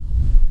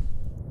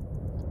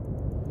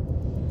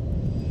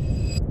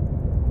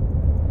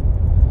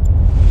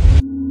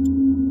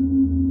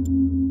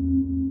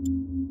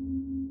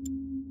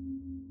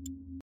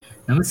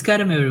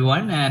Namaskaram,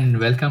 everyone, and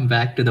welcome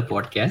back to the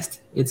podcast.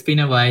 It's been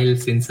a while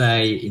since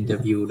I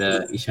interviewed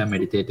Isha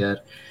Meditator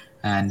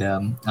and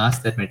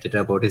asked that meditator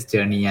about his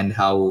journey and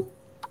how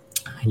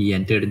he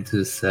entered into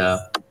this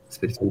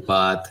spiritual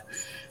path.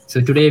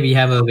 So today we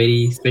have a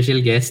very special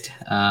guest,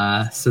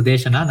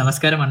 Sudesh Anna.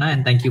 Namaskaram, Anna,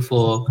 and thank you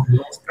for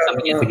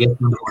coming as a guest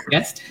on the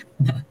podcast.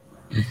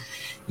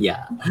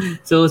 Yeah.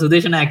 So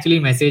Sudesh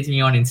actually messaged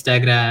me on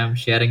Instagram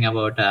sharing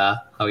about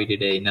how he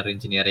did inner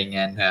engineering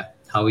and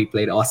how he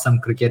played awesome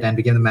cricket and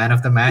became the man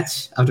of the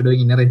match after doing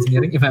inner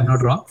engineering, if I'm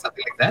not wrong,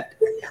 something like that.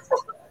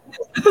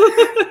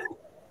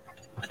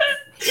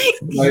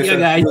 Yeah,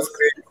 guys.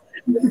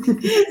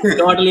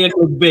 Totally a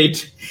good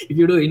bait. If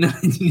you do inner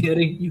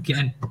engineering, you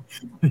can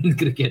win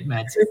cricket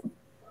match.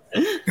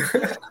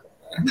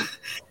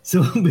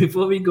 So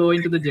before we go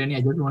into the journey,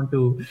 I just want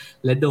to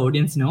let the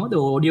audience know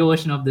the audio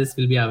version of this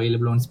will be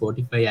available on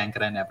Spotify,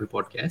 Anchor, and Apple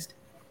Podcast.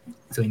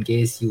 So in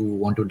case you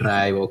want to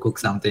drive or cook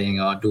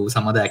something or do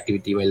some other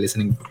activity while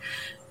listening,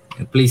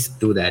 please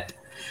do that.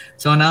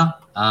 So now,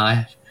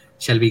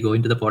 shall we go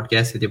into the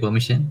podcast with your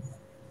permission?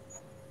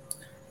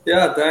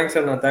 Yeah, thanks,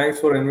 Anna.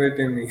 Thanks for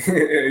inviting me.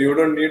 You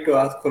don't need to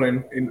ask for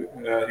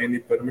any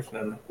permission,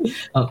 Anna.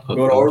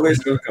 You're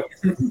always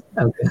welcome.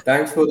 Okay.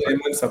 Thanks for the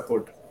immense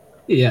support.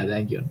 Yeah,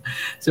 thank you.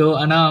 So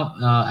Anna,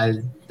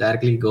 I'll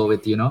directly go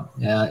with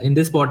in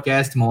this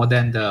podcast more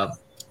than the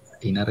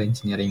inner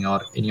engineering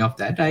or any of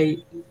that.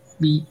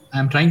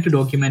 I'm trying to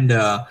document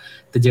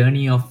the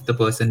journey of the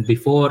person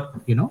before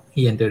he or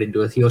she entered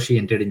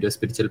into a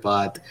spiritual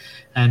path,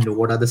 and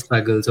what are the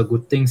struggles or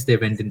good things they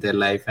went in their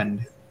life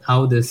and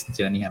how this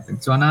journey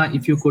happened. So Anna,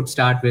 if you could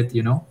start with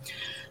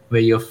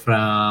where you're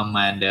from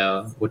and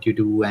what you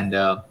do and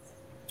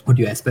what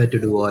you aspire to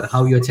do or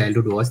how your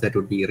childhood was, that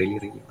would be really,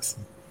 really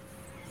awesome.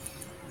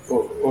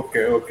 Oh,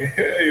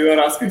 okay. You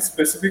are asking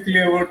specifically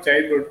about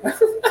childhood.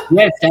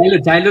 Yes,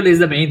 childhood is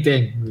the main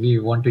thing. We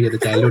want to hear the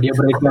childhood, your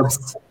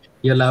breakups,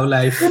 your love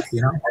life. All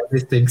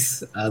these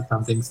things are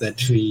some things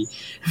that we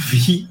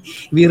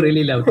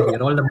really love to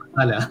hear. All the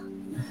masala.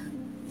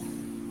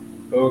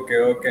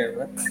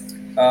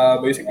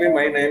 Okay. Basically,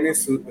 my name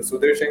is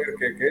Sudhir Shankar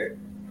KK.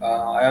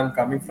 I am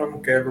coming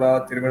from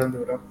Kerala,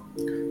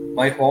 Thiruvananthapuram.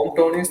 My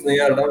hometown is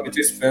Neyardam, which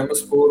is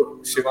famous for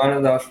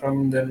Shivananda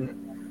Ashram.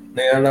 Then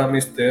Neyardam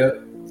is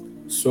there.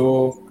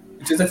 So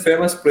it is a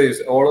famous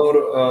place. All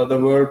over the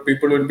world,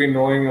 people will be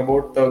knowing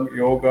about the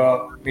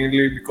yoga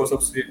mainly because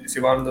of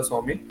Shivananda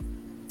Swami.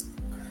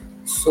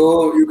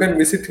 So you can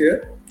visit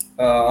here.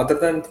 Other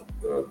than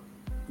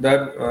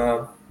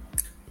that,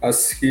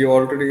 as he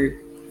already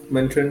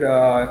mentioned,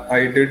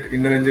 I did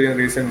inner engineering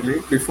recently.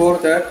 Before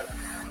that,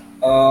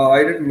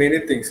 I did many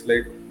things.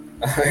 Like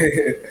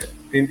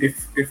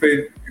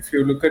if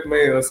you look at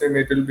my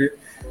resume, it will be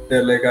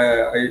there. Like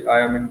I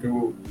am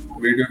into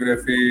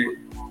videography,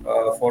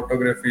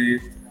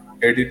 photography,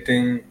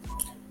 editing,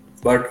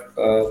 but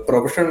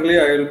professionally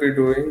I will be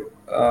doing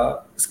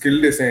skill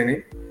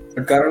designing.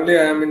 But currently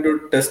I am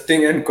into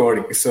testing and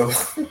coding. So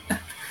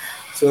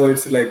so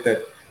it's like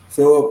that.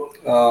 So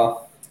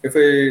if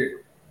I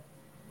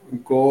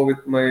go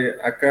with my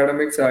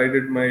academics, I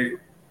did my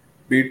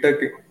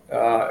BTech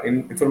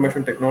in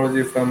information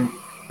technology from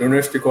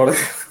University College.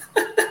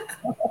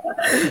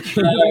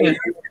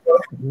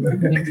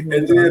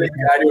 Engineering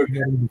graduate.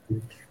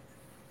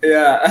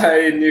 Yeah,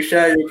 in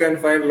Nisha, you can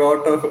find a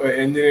lot of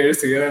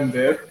engineers here and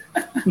there.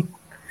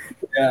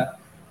 Yeah.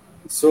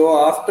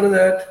 So after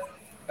that,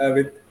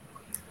 with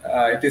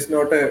it is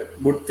not a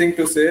good thing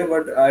to say,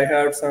 but I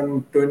had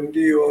some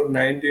 20 or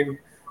 19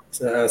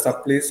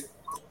 supplies.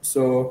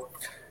 So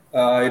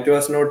it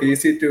was not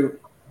easy to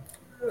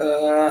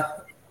uh,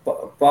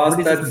 pass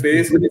that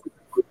phase.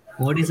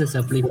 What is a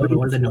supply for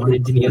all the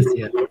non-engineers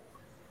here?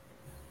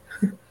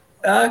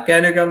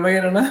 Can you come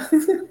again, Anna?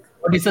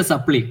 What is a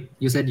supply?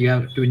 You said you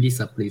have 20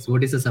 supplies.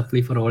 What is a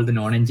supply for all the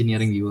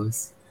non-engineering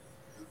viewers?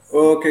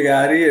 Okay,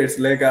 Gary, it's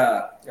like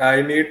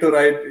I need to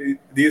write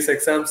these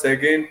exams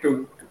again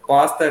to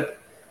pass that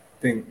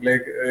thing.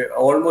 Like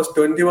almost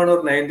 21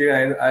 or 19,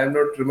 I am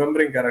not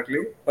remembering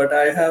correctly, but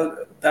I have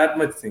that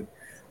much thing.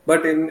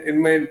 But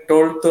in my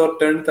 12th or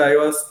 10th, I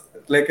was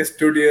like a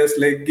studious,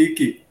 like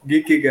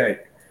geeky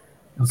guy.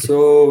 Okay.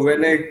 So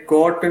when I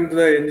got into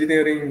the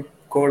engineering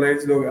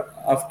college, look,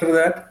 after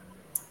that,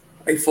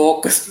 I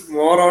focused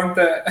more on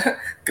the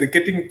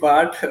cricketing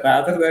part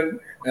rather than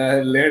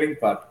learning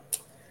part.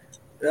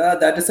 Yeah,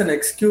 that is an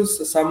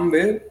excuse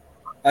somewhere.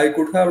 I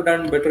could have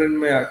done better in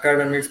my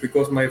academics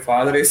because my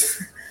father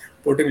is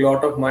putting a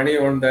lot of money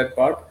on that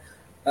part.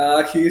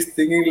 He is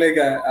thinking like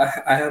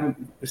I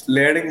am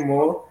learning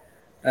more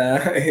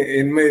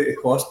in my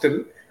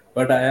hostel,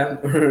 but I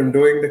am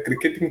doing the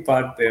cricketing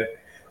part there.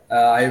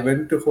 I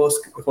went to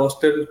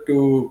hostel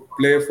to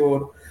play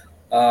for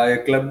a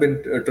club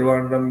in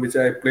Trivandrum, which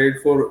I played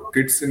for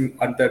kids in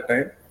at that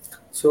time.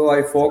 So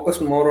I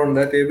focused more on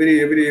that. Every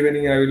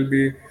evening I will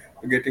be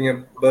getting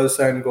a bus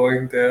and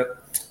going there.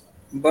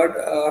 But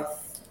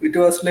it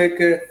was like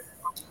a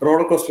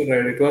roller coaster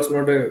ride. It was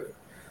not a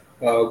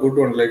good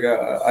one. Like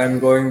I'm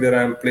going there,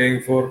 I'm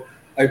playing for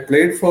I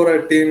played for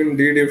a team in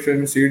D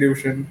division, C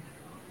division,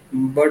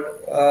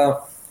 but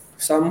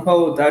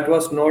somehow that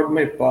was not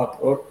my path,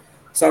 or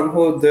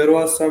somehow there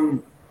was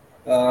some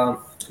uh,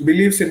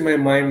 beliefs in my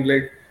mind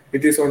like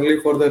it is only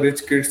for the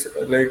rich kids,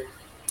 like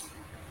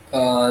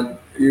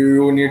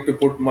you need to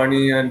put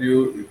money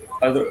and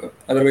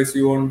otherwise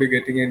you won't be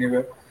getting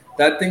anywhere.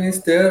 That thing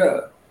is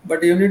there,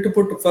 but you need to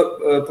put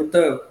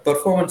the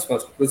performance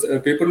first, because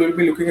people will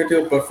be looking at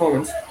your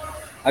performance.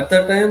 At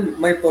that time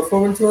my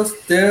performance was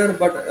there,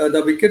 but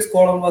the wickets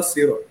column was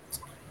zero,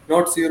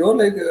 not zero,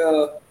 like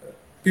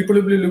people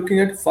will be looking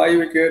at 5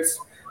 wickets,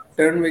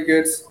 10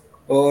 wickets,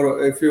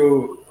 or if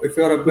you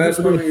are a Could you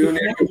batsman you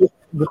need to.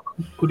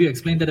 could you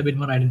explain that a bit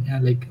more? I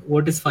didn't, like,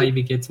 what is 5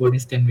 wickets? What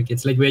is 10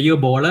 wickets? Like, were you a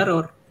bowler,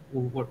 or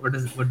what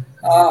does that mean?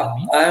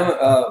 I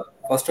am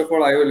first of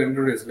all I will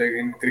introduce, like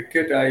in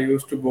cricket I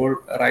used to bowl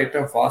right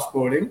arm fast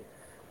bowling,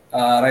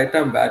 right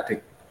arm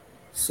batting.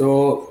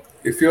 So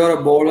if you are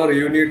a bowler,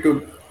 you need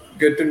to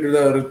get into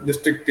the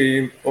district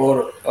team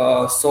or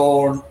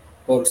zone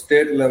or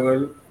state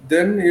level.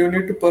 Then you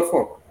need to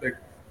perform. Like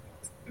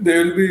they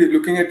will be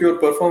looking at your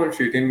performance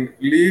sheet in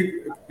league.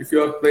 If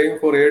you are playing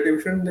for A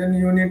division, then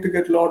you need to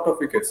get lot of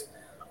wickets.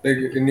 Like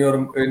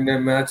in a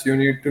match you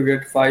need to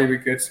get 5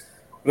 wickets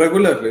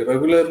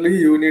regularly.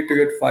 You need to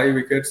get 5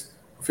 wickets.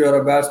 If you are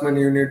a batsman,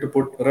 you need to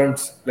put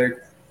runs, like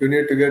you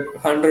need to get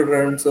 100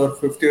 runs or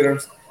 50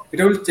 runs.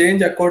 It will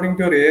change according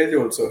to your age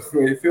also.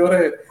 If you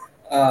are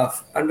a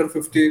under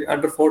 15,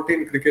 under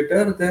 14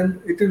 cricketer,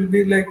 then it will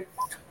be like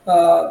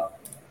uh,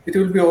 it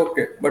will be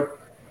okay. But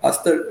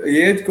as the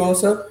age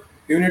goes up,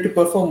 you need to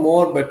perform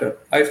more better.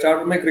 I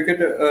started my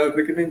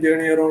cricketing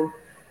journey around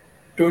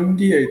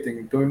 20, I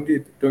think,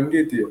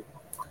 20th year.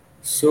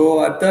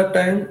 So at that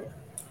time,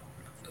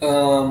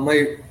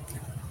 my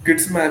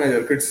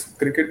kids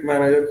cricket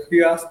manager,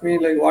 he asked me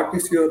like, what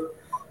is your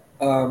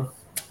um,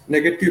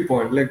 negative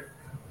point? Like,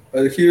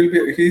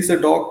 he's a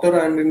doctor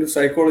and into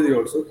psychology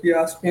also. He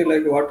asked me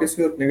like, what is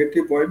your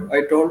negative point?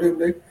 I told him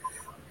like,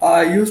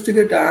 I used to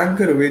get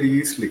anger very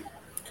easily.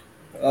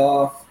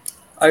 Uh,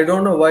 I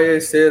don't know why I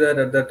say that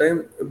at that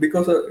time,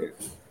 because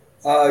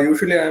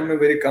usually I am a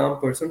very calm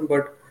person,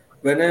 but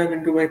when I am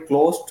into my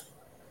closed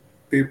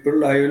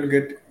people, I will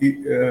get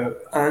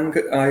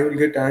anger. I will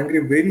get angry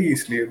very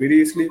easily,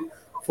 very easily.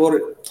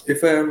 For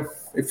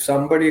if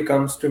somebody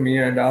comes to me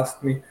and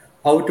asks me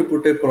how to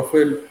put a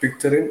profile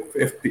picture in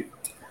FB,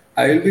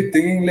 I will be Okay.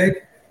 thinking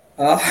like,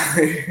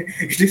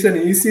 it is an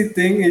easy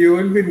thing. You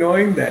will be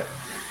knowing that.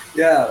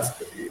 Yeah,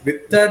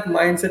 with that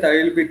mindset,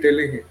 I will be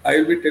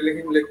telling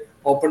him like,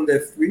 open the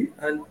FB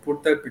and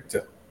put that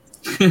picture.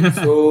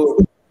 So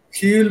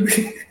he will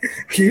be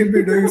he will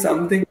be doing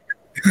something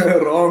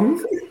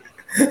wrong.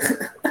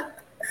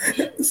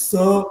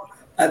 So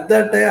at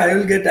that time, I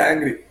will get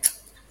angry.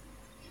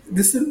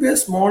 This will be a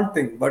small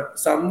thing, but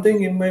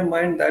something in my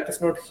mind that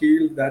is not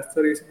healed. That's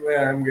the reason why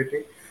I am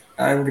getting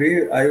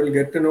angry. I will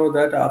get to know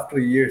that after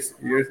years.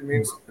 Years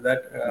means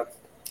that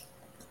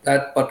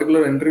that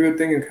particular interview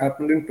thing, it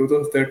happened in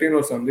 2013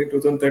 or something,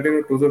 2013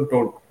 or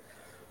 2012.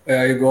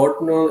 I got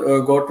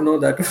to know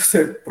that was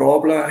a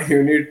problem.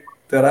 You need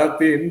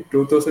therapy in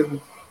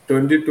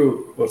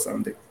 2022 or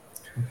something.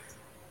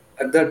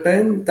 At that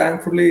time,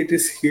 thankfully, it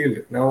is healed.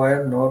 Now I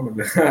am normal.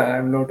 I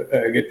am not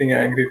getting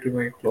angry to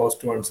my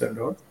closed ones and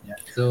all. Yeah.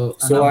 So,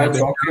 So I am maybe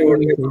talking how do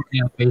about you it. change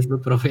your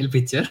Facebook profile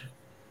picture?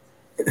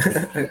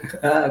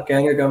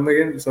 Can you come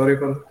again? Sorry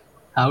for.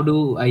 How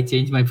do I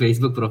change my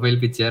Facebook profile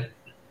picture?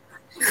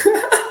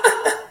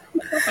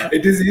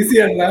 It is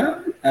easy,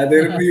 Anna.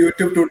 There will be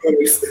YouTube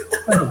tutorials.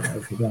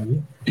 Okay,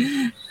 thank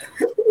you.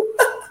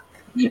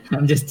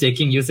 I'm just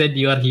checking. You said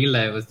you are healed.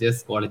 I was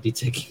just quality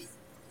checking.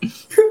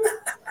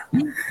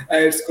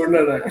 It's good,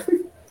 Anna.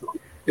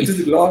 It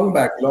is long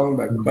back.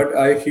 But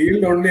I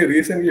healed only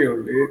recently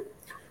only.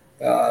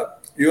 Uh,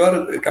 you are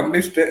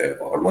a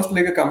almost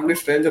like a complete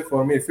stranger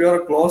for me. If you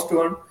are a close to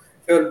one,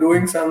 if you are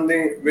doing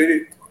something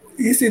very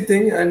easy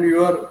thing and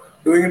you are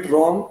doing it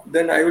wrong,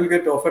 then I will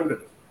get offended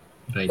or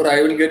Right.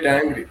 I will get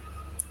angry.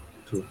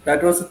 True.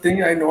 That was the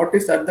thing I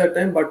noticed at that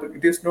time, but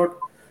it is not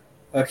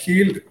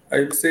healed. I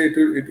will say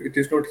it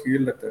is not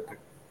healed at that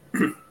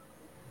time.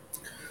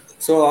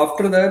 So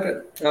after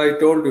that, I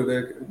told you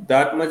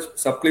that much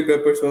supply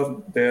papers were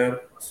there.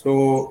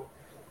 So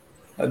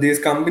these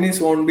companies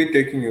won't be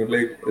taking you,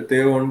 like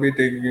they won't be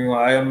taking you.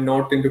 I am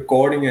not into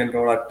coding and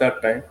all at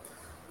that time.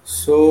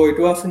 So it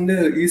wasn't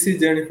an easy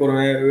journey for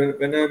me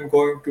when I'm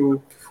going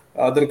to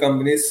other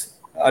companies.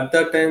 At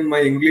that time, my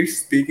English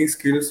speaking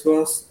skills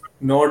was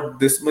not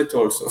this much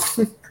also.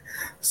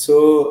 So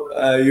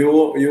you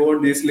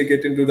won't easily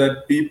get into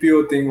that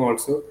BPO thing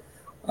also.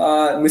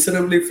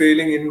 Miserably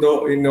failing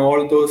in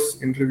all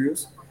those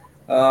interviews.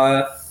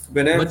 Uh,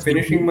 when I'm What's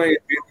finishing BPO? my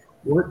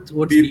What's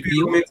BPO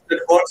BPO? means the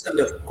call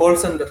center. Call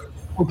center.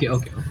 Okay.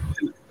 Okay.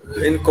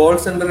 Okay. In call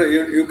center,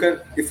 you can,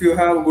 if you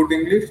have good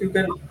English, you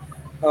can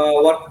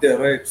work there,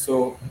 right?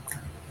 So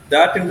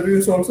that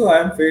interviews also I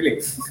am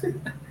failing.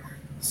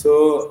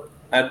 So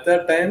at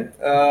that time,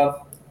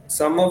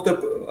 some of the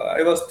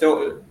I was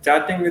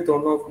chatting with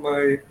one of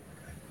my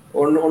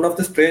one of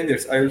the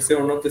strangers. I will say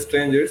one of the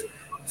strangers.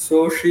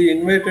 So she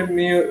invited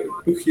me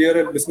to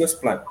hear a business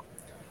plan.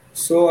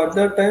 So at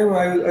that time,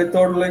 I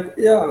thought like,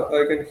 yeah,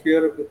 I can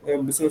hear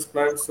a business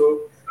plan.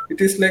 So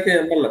it is like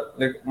a MLM,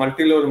 like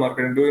multi-level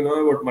marketing. Do you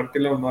know about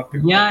multi-level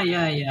marketing? Yeah.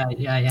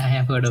 I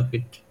have heard of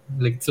it.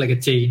 Like it's like a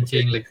chain,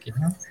 like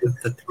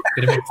the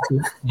pyramid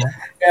scheme. Yeah.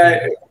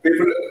 Yeah,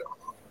 people.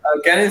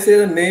 Can I say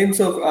the names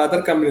of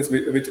other companies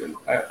which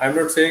I'm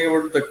not saying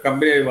about the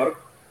company I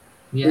work.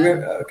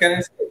 Yeah. Can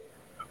I say?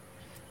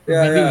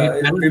 Yeah, Maybe yeah.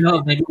 I don't People,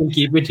 know. Maybe we'll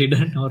keep it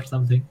hidden or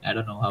something. I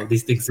don't know how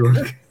these things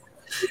work.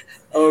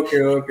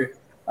 okay, okay.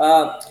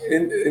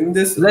 In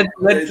this, it will,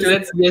 Let's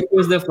just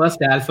use the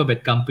first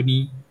alphabet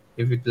company.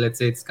 If it let's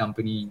say it's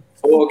company.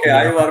 okay. Yeah.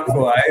 I work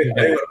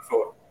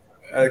for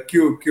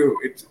Q.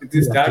 It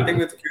is Yeah. starting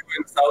with Q.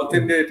 In South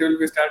India, it will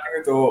be starting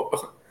with O.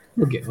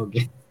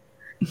 Okay.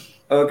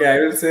 Okay, I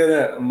will say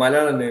the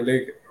Malayalam name.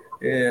 Like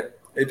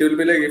it will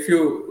be like if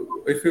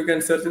you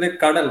can search like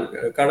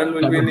Kadal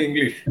will be in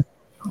English.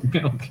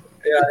 Okay.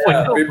 Yeah,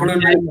 yeah. No, People will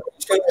be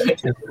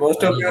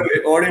most of your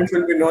audience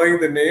will be knowing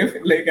the name.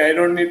 Like I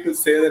don't need to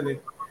say the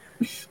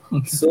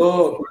name.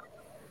 So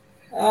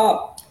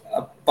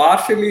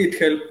partially it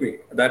helped me.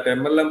 That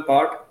MLM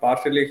part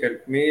partially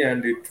helped me,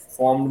 and it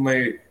formed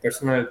my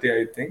personality.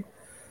 I think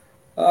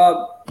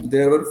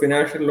there were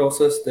financial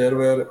losses. There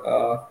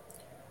were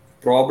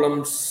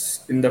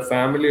problems in the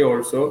family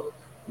also.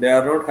 They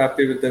are not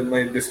happy with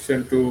my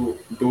decision to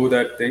do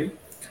that thing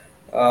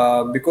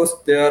because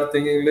they are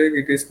thinking like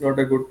it is not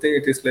a good thing.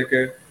 It is like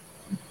a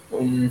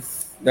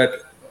that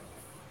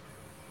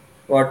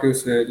what you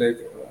say like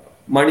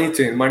money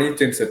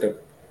chain setup.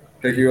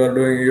 Like you are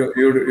doing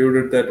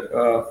you did that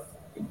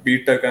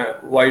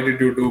BTech. Why did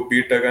you do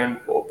BTech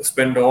and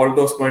spend all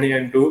those money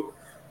and do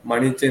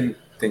money chain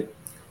thing?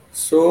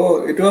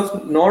 So it was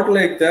not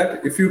like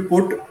that. If you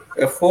put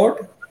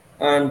effort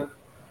and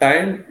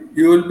time,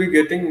 you will be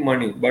getting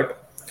money.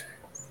 But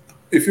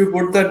if you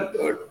put that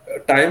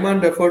time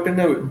and effort in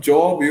a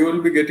job, you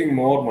will be getting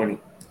more money.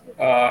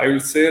 I will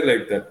say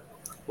like that.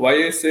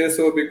 Why I say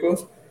so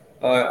because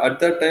at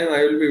that time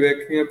I will be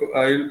waking up.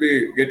 I will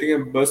be getting a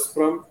bus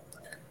from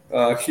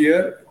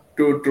here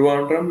to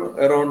Trivandrum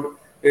around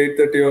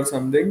 8:30 or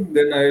something.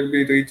 Then I will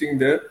be reaching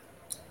there.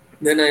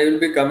 Then I will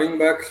be coming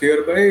back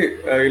here by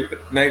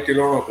night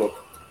 11 o'clock.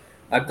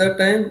 At that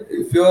time,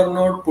 if you are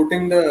not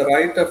putting the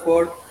right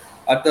effort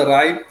at the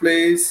right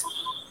place,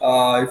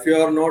 if you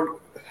are not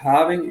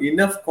having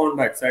enough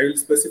contacts, I will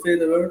specify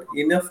the word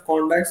enough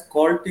contacts,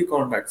 quality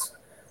contacts,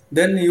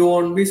 then you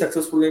won't be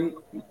successful in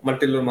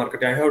multi-level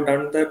marketing. I have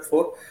done that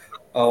for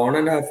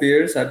 1.5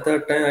 years. At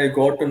that time, I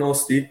got to know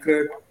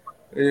Secret,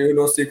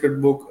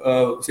 Secret Book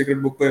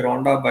by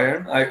Rhonda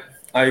Byrne.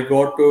 I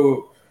got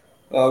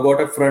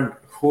a friend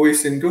who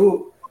is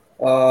into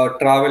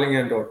traveling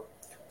and all.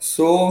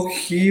 So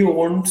he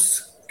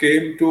once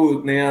came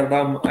to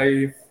Nayardam.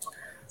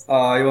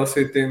 I was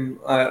with him.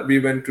 We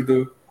went to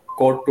the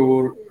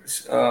Kotur,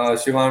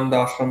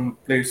 Shivananda Ashram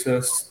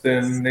places,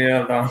 then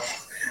Nayardam.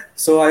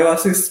 So I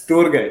was his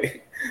tour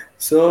guide.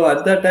 So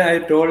at that time,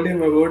 I told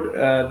him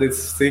about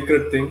this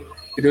secret thing.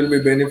 It will be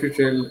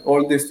beneficial.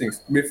 All these things.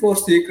 Before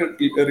secret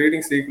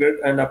reading secret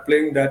and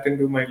applying that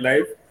into my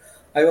life,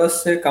 I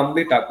was a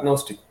complete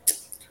agnostic.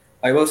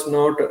 I was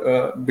not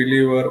a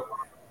believer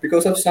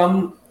because of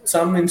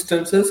some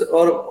instances,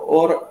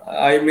 or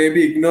I may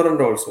be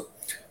ignorant also.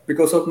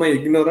 Because of my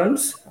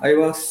ignorance, I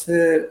was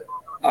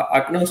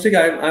agnostic.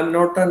 I'm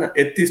not an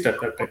atheist at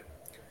that time.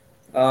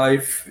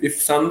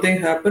 If something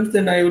happens,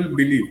 then I will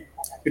believe.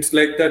 It's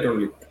like that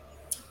only.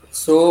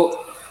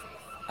 So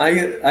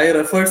I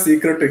referred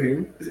secret to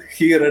him.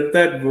 He read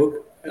that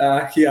book.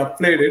 He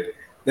applied it.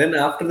 Then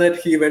after that,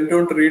 he went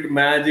on to read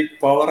magic,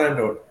 power, and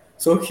all.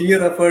 So he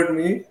referred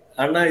me,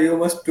 Anna, you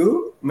must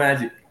do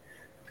magic.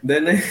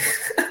 Then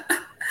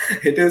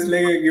it was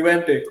like a give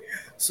and take.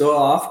 So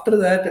after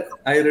that,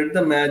 I read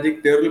the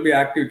magic. There will be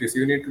activities.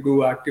 You need to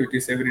do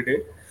activities every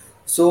day.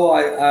 So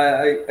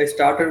I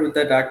started with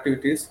that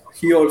activities.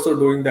 He also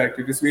doing the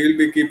activities. We will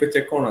be keep a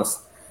check on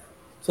us.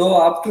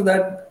 So after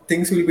that,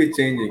 things will be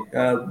changing.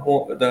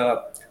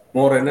 The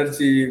more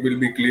energy will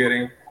be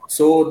clearing.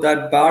 So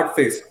that bad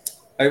phase,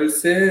 I will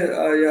say,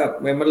 yeah,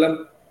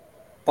 MLM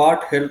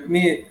part helped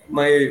me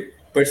my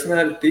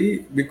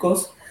personality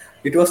because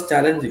it was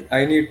challenging.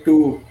 I need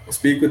to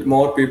speak with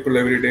more people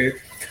every day.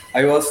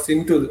 I was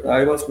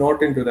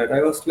not into that.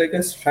 I was like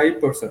a shy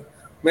person.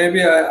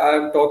 Maybe I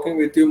am talking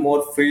with you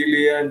more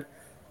freely and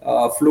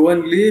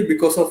fluently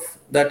because of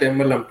that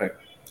MLM time,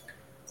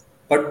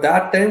 but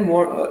that time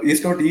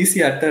is not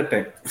easy at that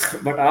time.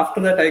 But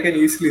after that I can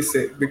easily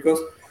say because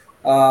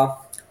uh,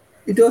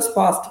 it was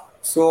past.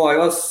 So I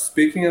was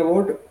speaking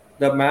about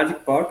the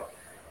magic part.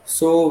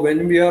 So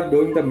when we are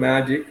doing the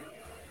magic,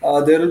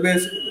 there will be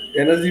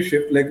energy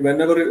shift. Like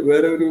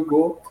wherever you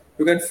go,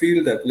 you can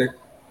feel that like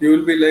you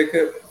will be like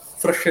a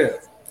fresh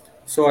air.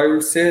 So I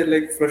will say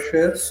like fresh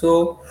air.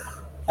 So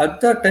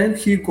at that time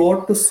he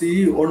got to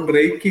see on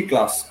Reiki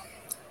class.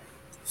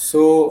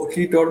 So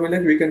he told me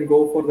like we can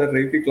go for the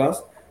Reiki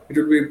class. It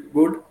will be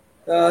good.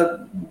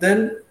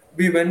 Then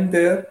we went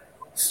there,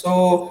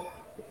 so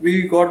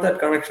we got that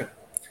connection.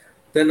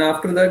 Then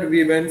after that,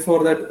 we went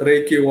for that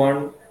Reiki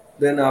one.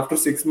 Then after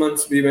 6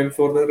 months, we went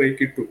for the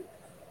Reiki two.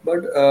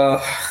 But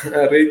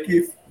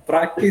Reiki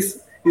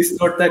practice is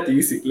not that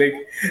easy. Like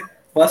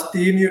first,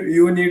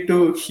 you need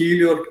to heal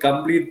your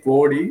complete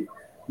body.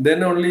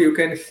 Then only you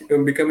can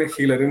become a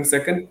healer. In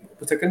second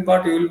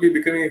part, you will be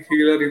becoming a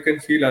healer. You can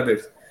heal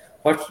others.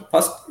 But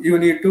first, you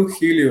need to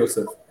heal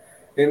yourself.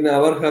 In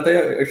our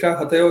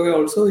Hatha Yoga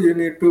also, you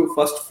need to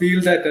first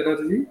feel that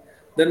energy.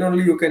 Then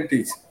only you can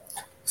teach.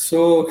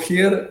 So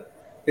here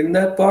in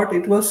that part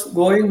it was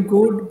going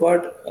good,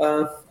 but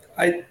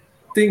I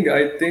think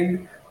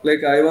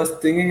like I was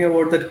thinking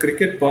about that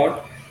cricket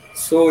part.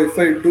 So if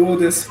I do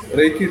this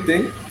Reiki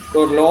thing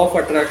or law of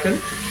attraction,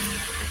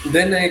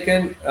 then I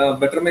can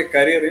better my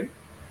career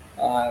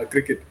in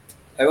cricket.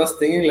 I was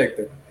thinking like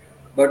that,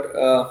 but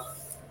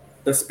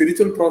the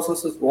spiritual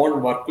processes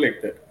won't work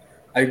like that.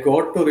 I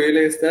got to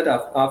realize that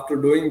after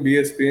doing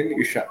BSP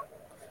in Isha.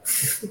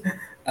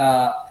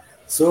 uh,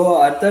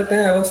 so at that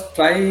time, I was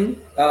trying.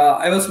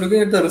 I was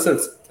looking at the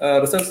results.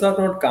 Results are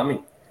not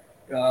coming.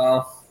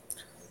 Uh,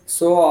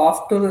 so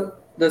after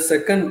the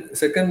second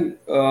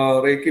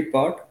Reiki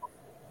part,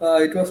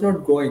 it was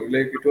not going.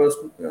 Like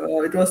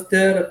it was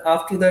there.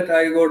 After that,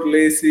 I got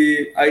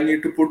lazy. I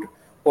need to put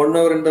 1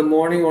 hour in the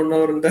morning, 1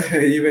 hour in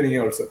the evening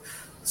also.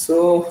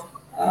 So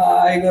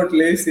I got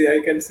lazy.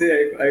 I can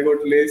say I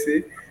got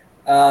lazy.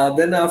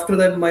 Then after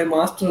that, my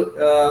master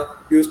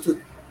used to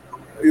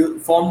you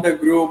form the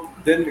group.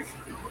 Then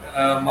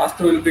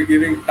master will be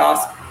giving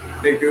task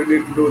like you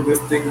need to do this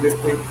thing.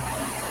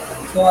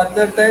 So at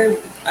that time,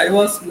 I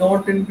was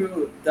not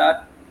into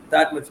that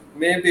much.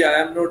 Maybe I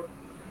am not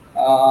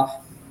uh,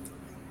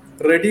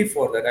 ready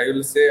for that. I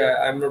will say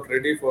I am not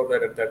ready for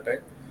that at that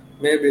time.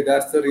 Maybe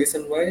that's the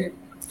reason why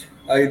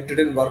I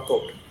didn't work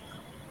out.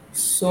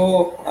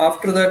 So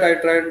after that, I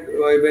tried.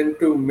 I went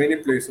to many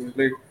places.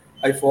 Like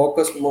I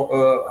focused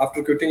more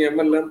after quitting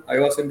MLM. I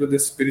was into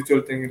this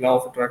spiritual thing, law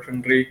of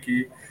attraction,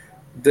 Reiki.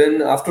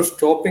 Then after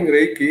stopping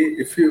Reiki,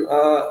 if you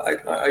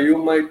you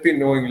might be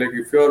knowing, like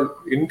if you are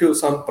into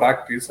some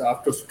practice,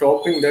 after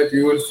stopping that,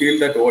 you will feel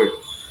that void.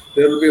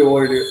 There will be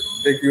void.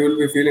 Like you will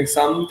be feeling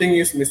something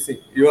is missing.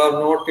 You are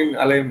not in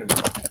alignment.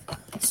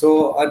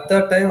 So at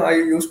that time, I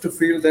used to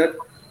feel that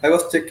I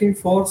was checking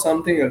for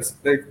something else,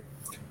 like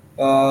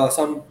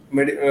some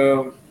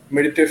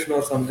meditation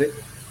or something.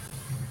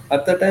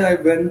 At that time, I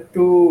went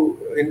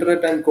to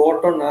internet and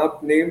got an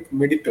app named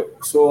Medito.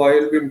 So I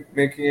will be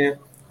making a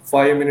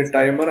 5 minute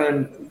timer,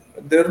 and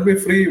there will be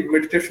free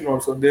meditation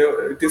also.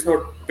 There, it is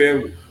not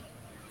paid.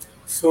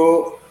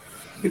 So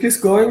it is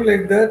going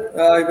like that.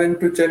 I went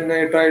to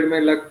Chennai, tried my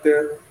luck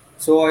there.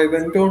 So I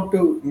went on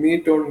to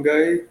meet one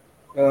guy.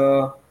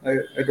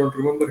 I don't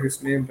remember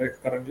his name right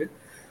currently,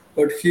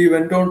 but he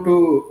went on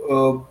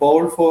to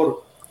bowl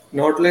for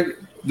not like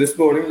this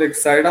bowling, like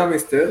Saidam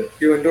is there.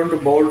 He went on to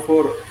bowl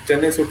for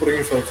Chennai Super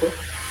Kings also.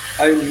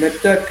 I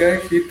met that guy.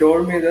 He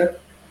told me that,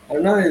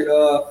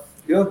 Anna,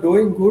 you are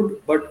doing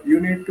good, but you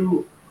need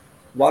to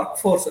work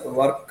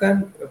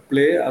and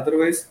play.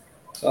 Otherwise,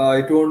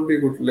 it won't be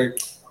good. Like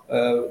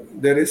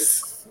there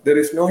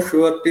is no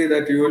surety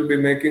that you will be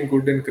making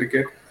good in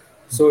cricket.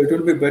 So it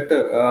will be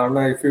better,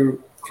 Anna, if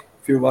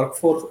you work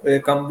for a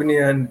company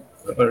and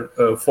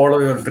follow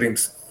your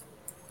dreams.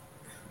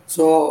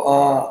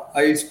 So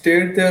I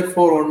stayed there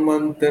for 1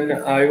 month. Then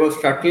I was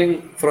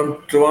shuttling from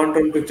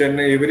Trivandrum to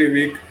Chennai every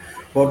week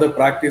for the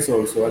practice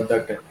also at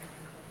that time.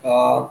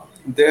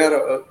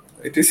 There,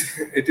 it is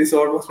it is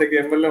almost like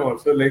MLM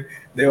also. Like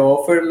they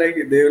offered like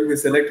they will be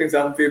selecting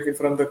some people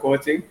from the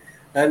coaching,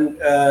 and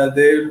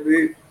they will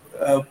be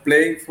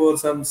playing for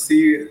some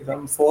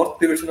fourth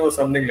division or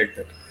something like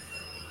that.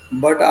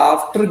 But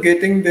after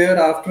getting there,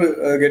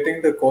 after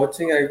getting the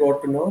coaching, I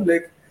got to know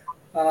like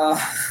uh,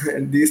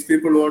 these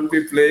people won't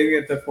be playing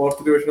at the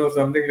fourth division or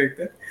something like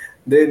that.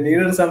 They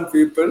needed some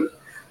people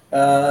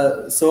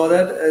so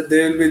that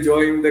they will be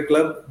joining the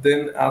club.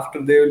 Then after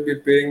they will be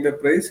paying the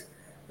price,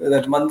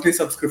 that monthly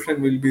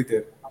subscription will be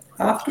there.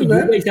 So After you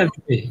that, guys have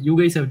to pay. You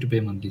guys have to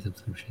pay monthly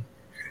subscription.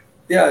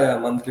 yeah,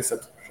 monthly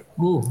subscription.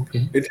 Oh,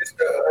 okay.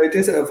 It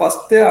is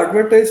first they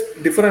advertise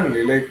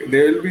differently. Like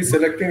they will be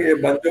selecting a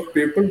bunch of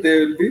people. They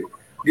will be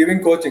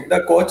giving coaching.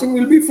 The coaching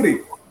will be free.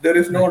 There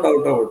is no Right.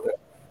 doubt about that.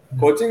 Right.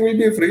 Coaching will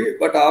be free,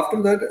 but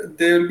after that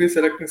they will be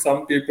selecting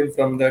some people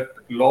from that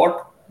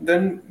lot.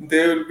 Then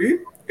they will be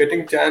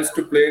getting chance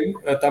to play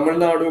in Tamil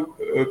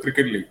Nadu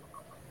Cricket League.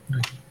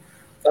 Right.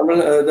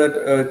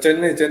 That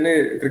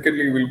Chennai Cricket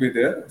League will be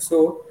there.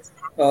 So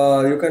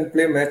you can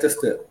play matches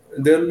there.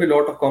 There will be a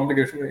lot of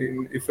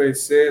complication. If I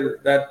say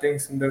that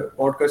things in the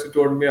podcast, it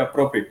won't be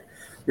appropriate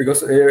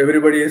because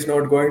everybody is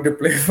not going to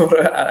play for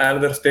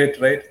another state,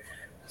 right?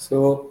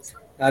 So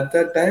at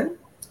that time,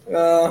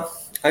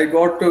 I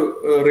got to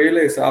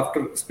realize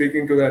after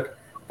speaking to that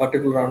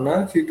particular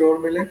Anna, he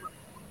told me like,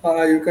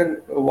 you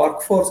can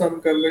work for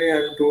some company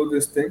and do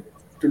this thing.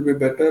 It will be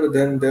better.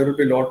 Then there will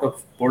be a lot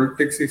of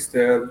politics is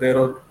there.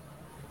 There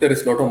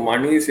is a lot of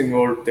money is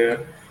involved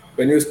there.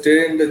 When you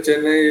stay in the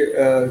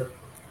Chennai,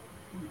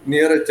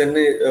 near a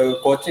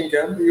Chennai coaching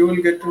camp, you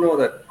will get to know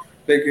that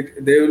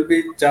they will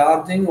be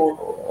charging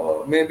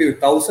maybe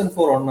 1,000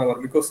 for 1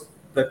 hour, because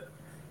that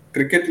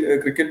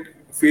cricket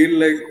feel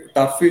like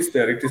turf is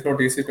there. It is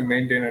not easy to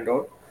maintain at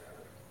all.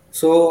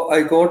 So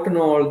I got to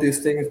know all these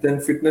things. Then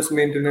fitness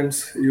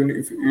maintenance,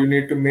 if you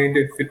need to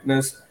maintain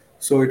fitness,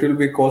 so it will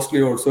be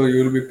costly also.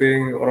 You will be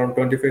paying around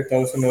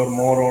 25,000 or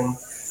more on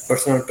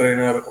personal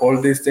trainer.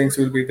 All these things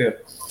will be there.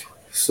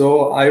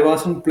 So I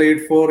wasn't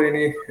played for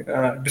any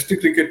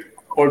district cricket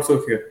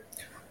also here.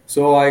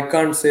 So I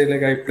can't say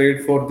like I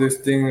played for this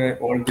thing,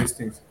 all these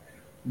things.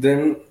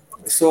 Then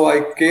so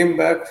I came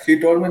back. He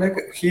told me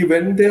like he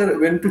went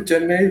to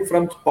Chennai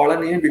from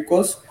Palani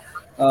because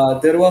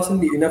there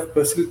wasn't enough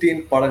facility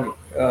in Palani.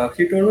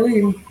 He told me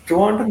in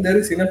Trivandrum there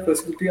is enough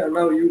facility, and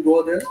now you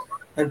go there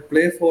and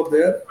play for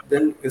there.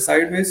 Then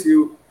sideways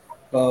you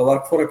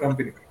work for a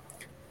company.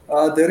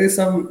 There is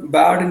some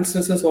bad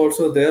instances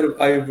also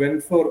there. I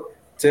went for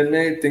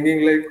Chennai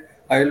thinking like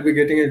I will be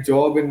getting a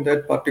job in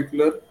that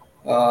particular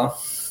uh,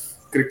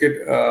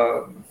 cricket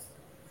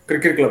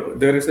cricket club.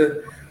 There is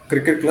a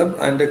cricket club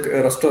and a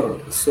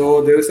restaurant.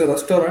 So there is a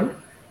restaurant.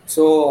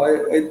 So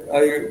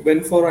I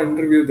went for an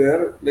interview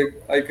there. Like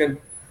I can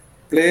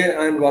play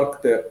and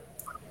work there.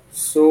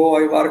 So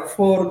I worked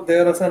for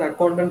there as an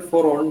accountant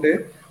for 1 day.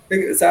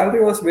 Like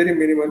salary was very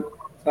minimal.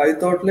 So I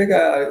thought like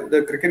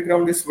the cricket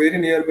ground is very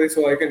nearby,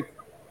 so I can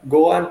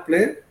go and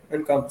play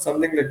and come,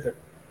 something like that.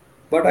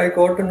 But I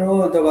got to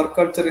know the work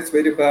culture is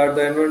very bad.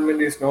 The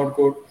environment is not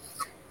good.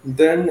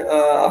 Then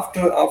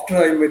after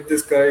I met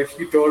this guy,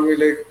 he told me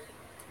like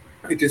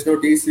it is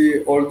not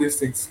easy. All these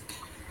things.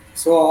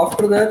 So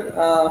after that,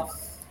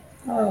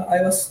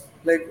 I was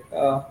like,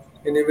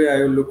 anyway, I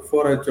will look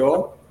for a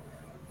job.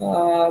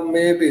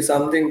 Maybe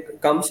something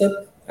comes up,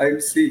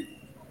 I'll see.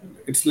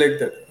 It's like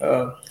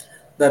that.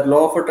 That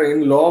law of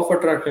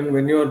attraction,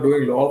 when you are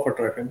doing law of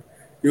attraction,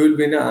 you will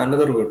be in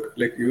another world.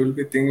 Like you will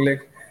be thinking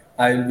like,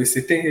 I will be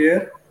sitting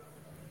here,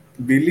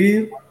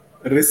 believe,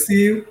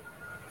 receive,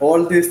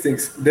 all these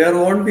things. There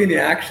won't be any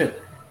action.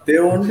 They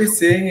won't be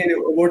saying any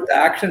about the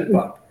action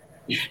part.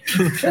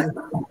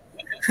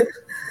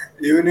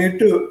 You need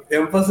to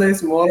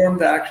emphasize more on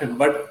the action.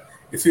 But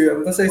if you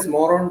emphasize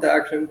more on the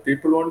action,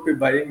 people won't be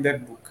buying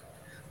that book.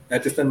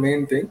 That is the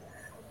main thing.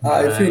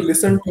 If you Right.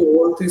 listen to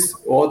all these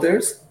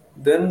authors,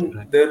 then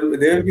Right. they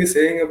will be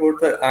saying about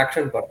the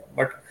action part,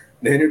 but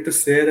they need to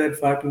say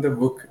that part in the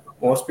book.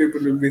 Most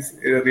people will be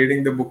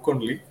reading the book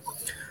only.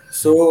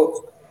 So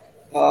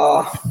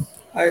uh,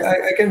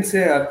 I can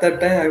say at that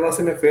time I was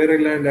in a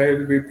fairyland. I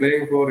will be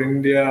playing for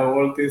India.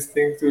 All these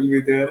things will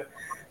be there.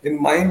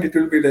 In mind, it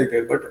will be like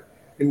that. But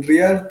in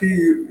reality,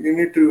 you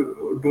need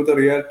to do the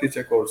reality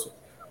check also.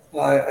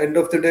 End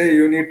of the day,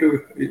 you need to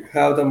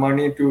have the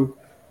money to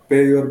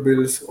pay your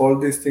bills. All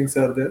these things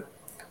are there.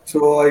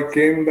 So I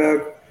came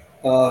back.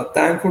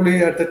 Thankfully,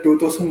 at the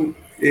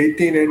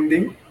 2018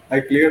 ending, I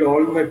cleared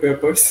all my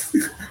papers.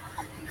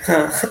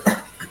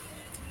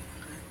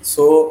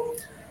 So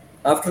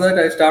after that,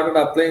 I started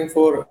applying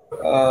for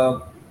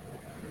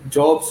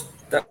jobs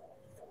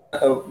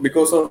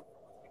because of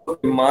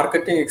my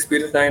marketing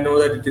experience. I know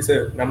that it is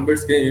a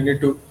numbers game. You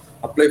need to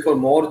apply for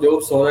more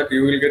jobs so that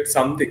you will get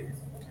something.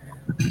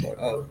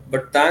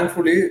 But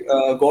thankfully,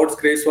 God's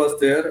grace was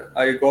there.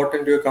 I got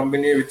into a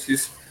company which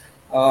is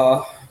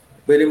uh,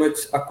 very much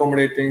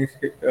accommodating.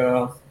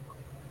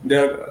 They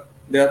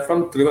are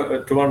from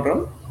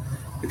Trivandrum.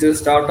 It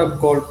is a startup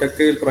called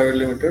TechAil Private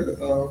Limited.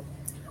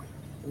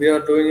 We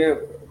are doing a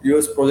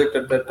US project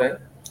at that time.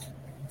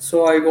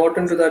 So I got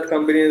into that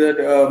company.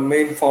 That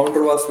main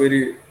founder was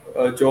very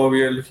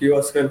jovial. He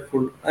was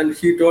helpful, and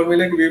he told me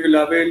like we will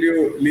avail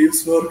you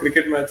leaves for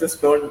cricket matches.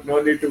 Don't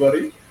no need to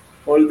worry.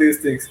 All these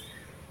things.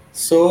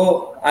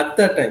 So at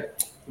that time,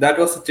 that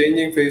was the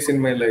changing phase in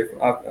my life.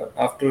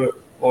 After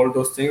all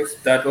those things,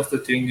 that was the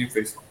changing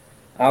phase.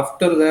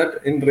 After that,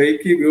 in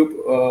Reiki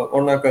group,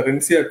 Onaka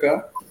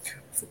Rinsiaka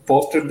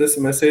posted this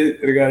message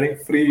regarding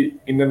free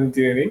Indian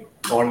engineering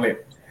online.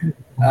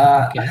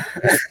 Uh, Okay.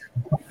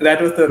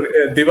 that was the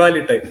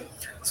Diwali time.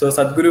 So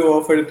Sadhguru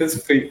offered it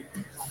as free.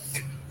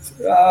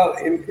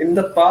 In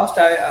the past,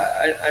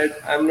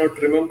 I'm not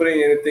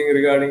remembering anything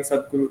regarding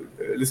Sadhguru,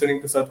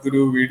 listening to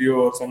Sadhguru video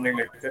or something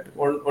like that.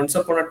 Once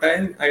upon a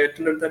time, I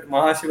attended that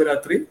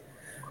Mahashivaratri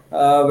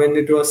when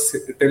it was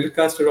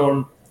telecasted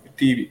on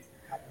TV.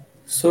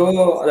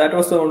 So that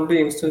was the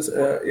only instance.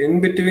 In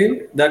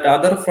between, that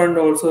other friend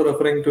also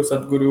referring to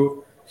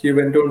Sadhguru, he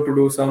went on to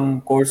do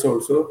some course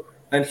also,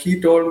 and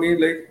he told me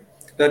like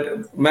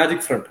that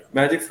Magic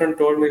friend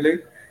told me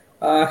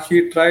like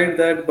he tried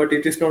that, but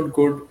it is not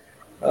good.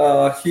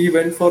 He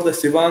went for the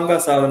Shivanga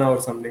sadhana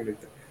or something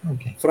like that.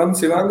 Okay. From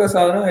Shivanga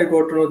sadhana, I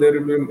got to know there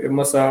will be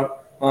MSR,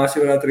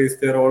 Mahashivratri is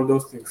there, all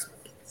those things.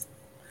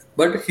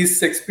 But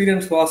his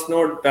experience was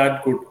not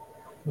that good.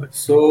 But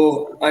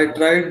So I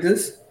tried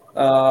this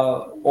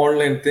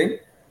online thing.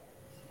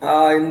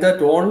 In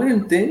that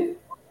online thing,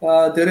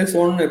 there is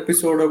one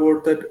episode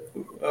about that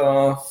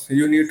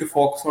you need to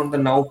focus on the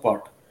now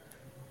part.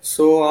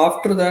 So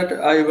after that,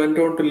 I went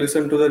on to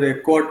listen to the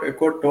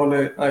Eckhart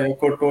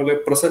Tolle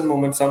present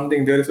moment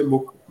something. There is a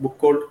book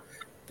called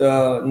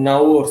the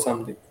Now or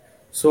something.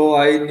 So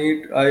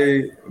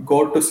I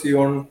got to see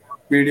on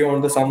video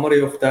on the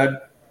summary of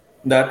that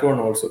one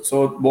also.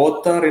 So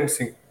both are in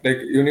sync. Like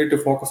you need to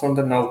focus on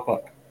the now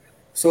part.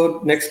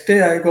 So next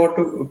day I got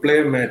to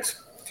play a match.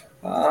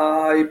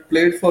 I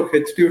played for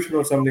H Tuition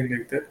or something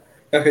like that.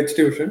 H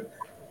Tuition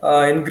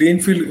in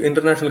Greenfield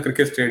International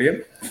Cricket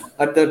Stadium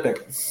at that time.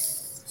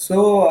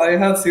 So I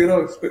have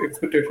zero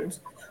expectations.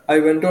 I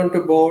went on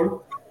to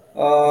bowl.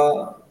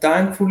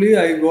 Thankfully,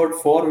 I got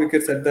 4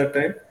 wickets at that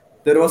time.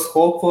 There was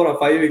hope for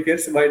 5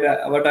 wickets,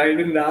 but I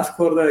didn't ask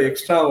for the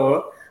extra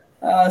over.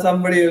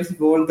 Somebody else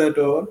bowled that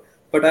over.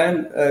 But I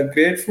am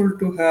grateful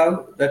to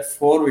have that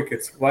 4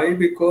 wickets. Why?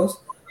 Because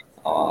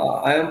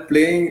I am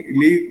playing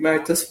league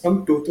matches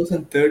from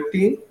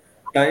 2013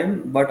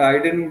 time, but I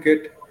didn't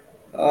get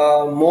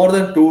more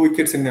than 2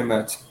 wickets in a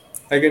match.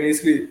 I can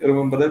easily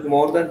remember that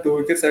more than 2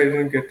 wickets I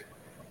didn't get.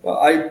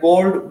 I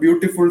bowled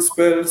beautiful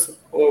spells,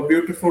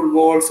 beautiful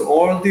balls,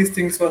 all these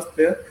things was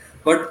there.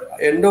 But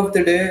end of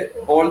the day,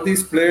 all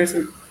these players,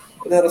 the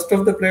rest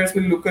of the players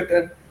will look at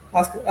and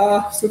ask,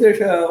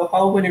 Suresh,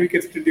 how many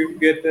wickets did you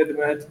get that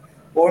match?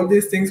 All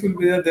these things will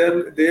be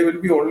there. They will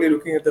be only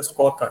looking at the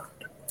scorecard.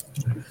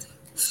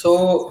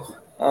 So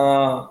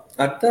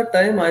at that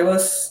time, I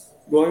was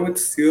going with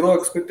zero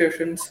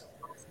expectations.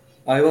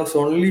 I was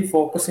only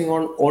focusing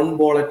on one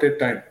ball at a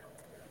time.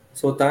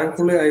 So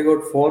thankfully, I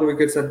got 4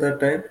 wickets at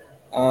that time.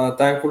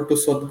 Thankful to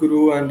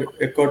Sadhguru and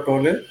Eckhart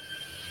Tolle.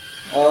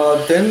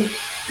 Then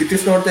it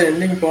is not the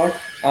ending part.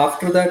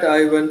 After that,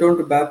 I went on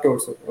to bat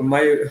also.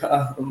 My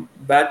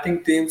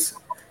batting team's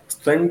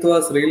strength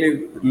was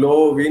really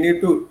low. We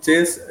need to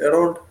chase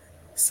around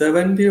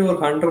 70 or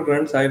 100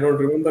 runs. I don't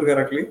remember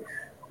correctly,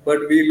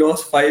 but we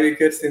lost 5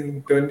 wickets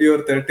in 20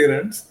 or 30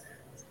 runs.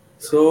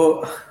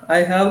 So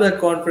I have that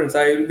confidence.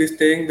 I will be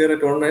staying there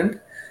at one end.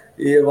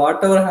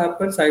 Whatever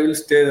happens, I will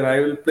stay there. I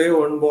will play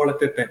one ball at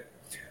a time.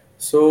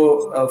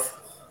 So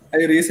I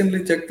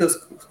recently checked the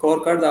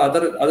scorecard. The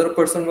other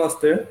person was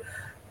there.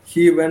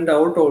 He went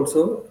out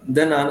also.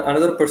 Then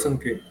another person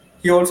came.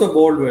 He also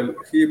bowled well.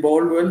 He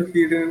bowled well.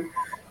 He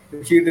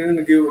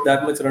didn't give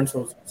that much runs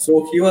also.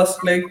 So he was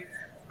like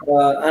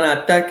an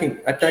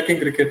attacking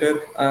cricketer.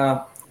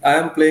 I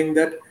am playing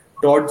that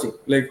dodging.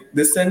 Like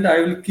this end, I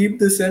will keep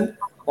this end.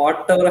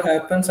 Whatever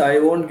happens, I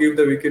won't give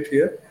the wicket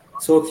here.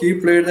 So he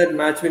played that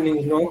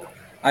match-winning knock.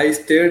 I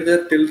stayed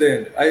there till the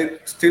end. I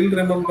still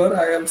remember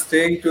I am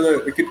staying to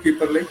the wicket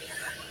keeper like,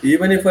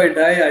 even if I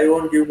die, I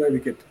won't give my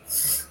wicket.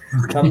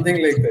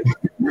 Something like that.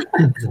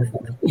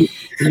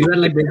 You are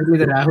like basically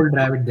the Rahul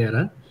Dravid there,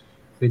 huh?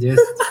 You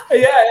just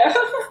Yeah, yeah.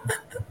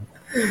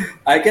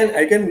 I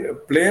can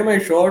play my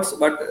shots,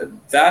 but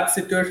that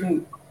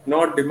situation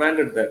not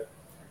demanded that.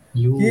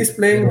 you He's were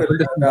playing well. able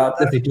to see The what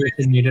the other,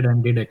 situation needed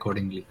and did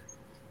accordingly.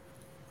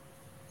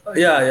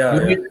 yeah, yeah,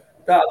 You yeah. did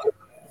The other,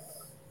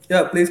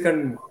 yeah, please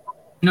continue.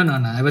 no, no,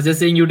 no. I was just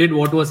saying you did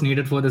what was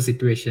needed for the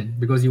situation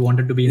because you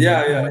wanted to be in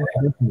Yeah, that yeah, moment.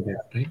 yeah. You just needed,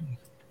 right?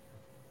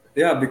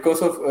 Yeah,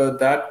 because of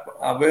that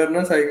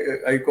awareness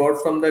I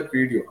got from that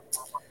video.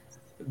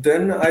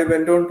 Then I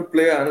went on to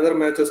play another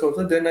matches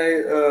also. Then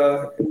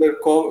in the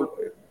call,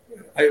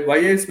 why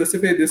I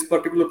specify this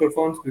particular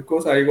performance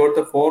because I got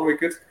the 4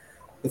 wickets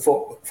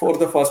for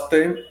the first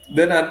time.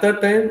 Then at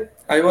that time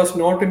I was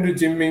not into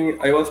gymming,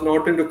 I was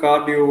not into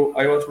cardio,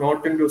 I was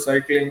not into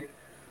cycling,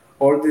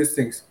 all these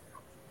things.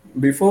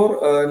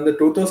 Before in the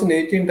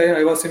 2018 time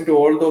I was into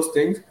all those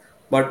things,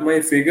 but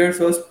my figures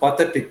was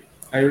pathetic.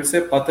 I will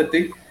say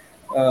pathetic.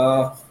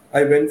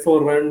 I went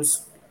for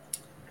runs,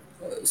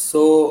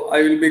 so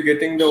I will be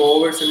getting the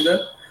overs in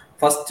the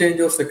first change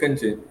or second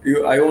change.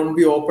 I won't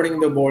be opening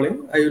the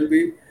bowling. I will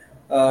be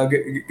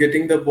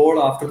getting the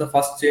ball after the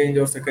first change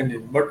or second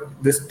change. But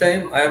this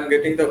time I am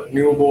getting the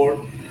new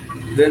ball.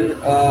 Then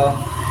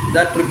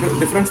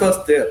difference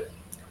was there.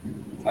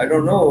 I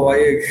don't know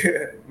why.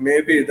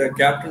 Maybe the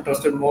captain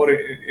trusted more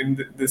in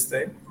this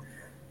time.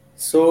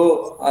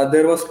 So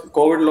there was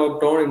COVID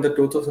lockdown in the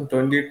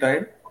 2020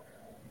 time.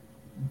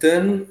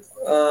 Then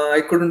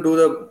I couldn't do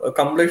the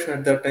completion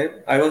at that time.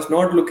 I was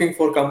not looking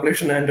for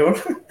completion and all.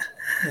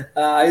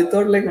 I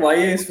thought like why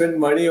I spend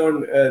money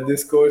on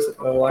this course?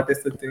 What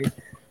is the thing?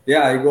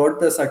 Yeah, I got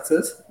the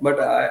success, but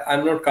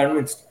I'm not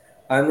convinced.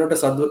 I'm not a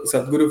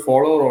Sadhguru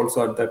follower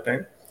also at that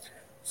time.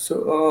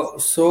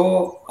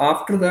 So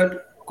after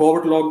that,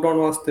 COVID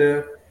lockdown was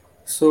there.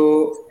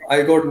 So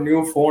I got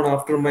new phone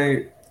after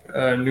my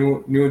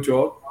new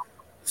job.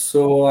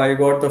 So I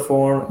got the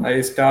phone.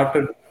 I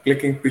started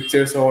clicking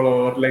pictures all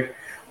over. Like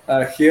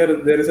here,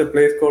 there is a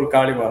place called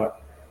Kalivara.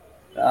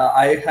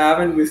 I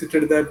haven't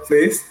visited that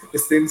place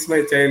since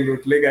my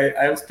childhood. Like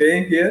I am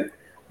staying here.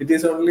 It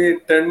is only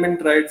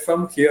 10-minute ride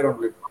from here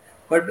only.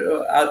 But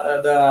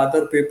the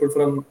other people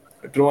from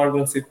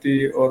Trivandrum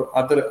city or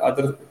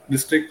other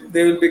district,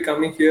 they will be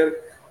coming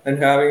here and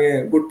having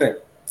a good time.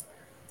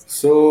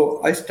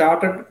 So I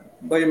started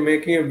by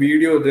making a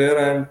video there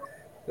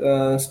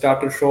and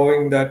started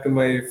showing that to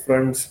my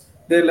friends.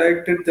 they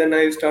liked it. Then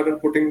I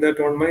started putting that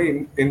on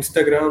my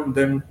Instagram,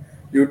 then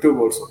YouTube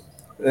also.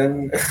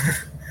 Then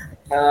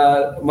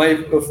my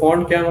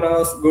phone camera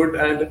was good,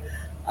 and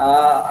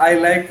I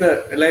like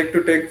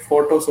to take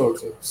photos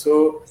also.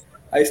 So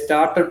I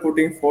started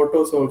putting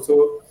photos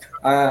also.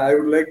 I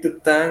would like to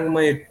thank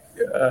my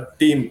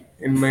team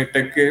in my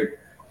tech care.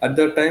 At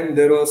that time,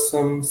 there was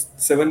some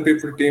 7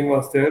 people team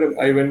was there.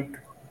 I went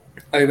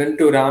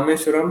to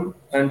Rameshwaram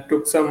and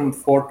took some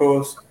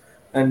photos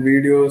and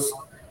videos.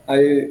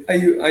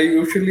 I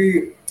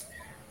usually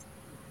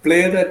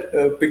play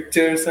that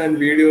pictures and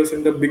videos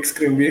in the big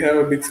screen. We have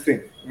a big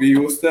screen. We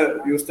use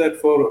that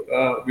for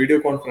video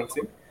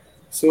conferencing.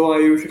 So I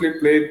usually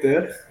play it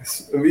there.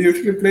 We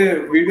usually play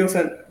videos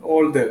and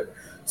all there.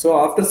 So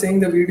after seeing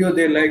the video,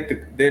 they liked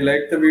it. They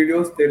liked the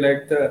videos. They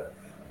liked the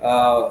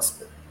uh,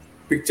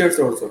 pictures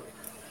also.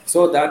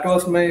 So that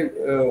was my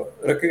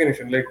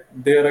recognition. Like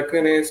they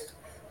recognized,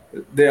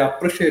 they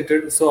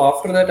appreciated. So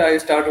after that, I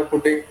started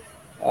putting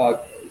uh,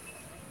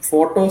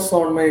 photos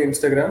on my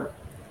Instagram.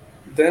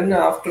 Then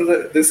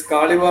after this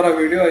Kalivara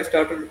video, I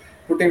started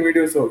putting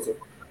videos also.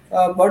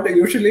 But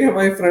usually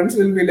my friends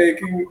will be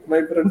liking,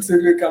 my friends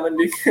will be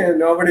commenting, and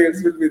nobody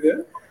else will be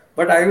there.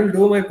 But I will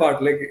do my part.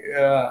 Like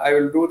I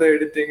will do the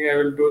editing, I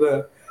will do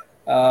the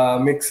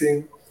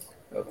mixing.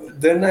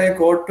 Then I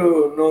got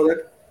to know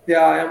that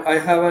yeah, I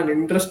have an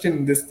interest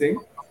in this thing,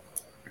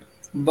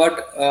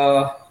 but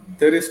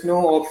there is no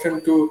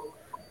option to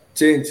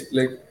change.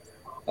 Like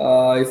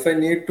if I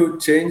need to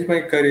change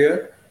my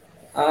career,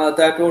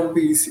 that won't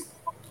be easy.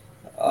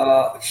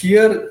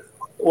 Here,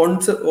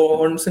 once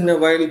in a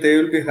while, they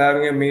will be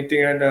having a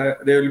meeting, and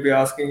they will be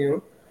asking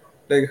you,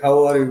 like,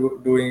 how are you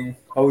doing?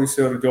 How is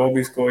your job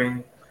is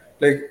going?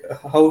 Like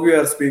how we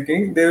are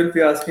speaking, they will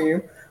be asking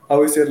you,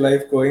 how is your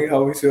life going?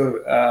 How is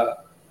your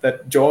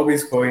that job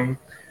is going?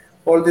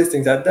 All these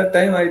things. At that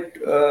time,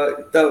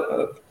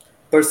 the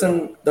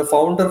person, the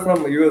founder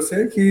from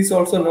USA, he is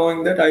also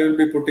knowing that I will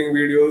be putting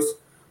videos,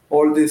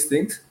 all these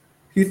things.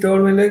 He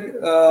told me like,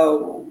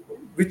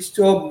 which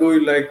job do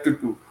you like to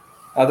do?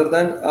 Other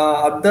than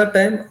at that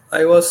time,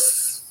 I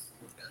was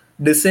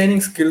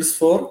designing skills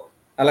for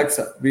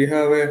Alexa. We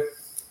have a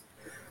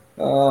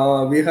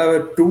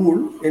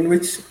tool in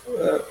which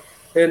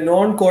a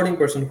non-coding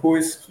person who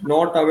is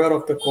not aware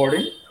of the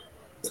coding,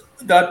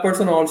 that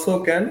person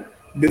also can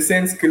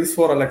design skills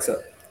for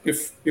Alexa.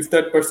 If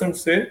that person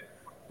say,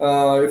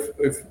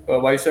 if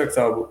Vaishak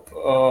Sabu,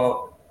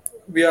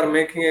 we are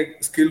making a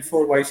skill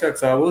for Vaishak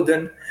Sabu,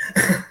 then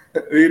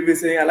we will be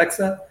saying,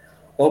 Alexa,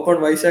 open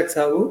Vaishak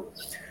Sabu,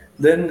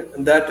 then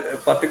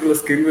that particular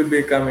skill will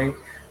be coming.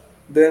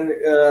 Then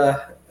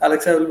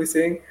Alexa will be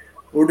saying,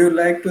 would you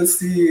like to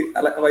see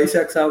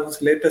Vaishak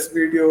Sabu's latest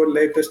video,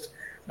 latest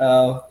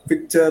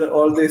picture,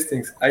 all these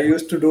things? I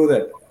used to do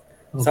that.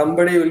 Okay.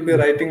 Somebody will be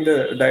writing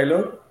the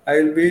dialogue.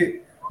 I will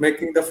be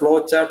making the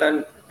flow chart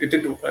and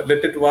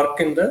let it work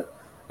in the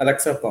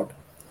Alexa part.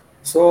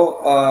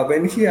 So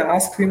when he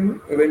asked me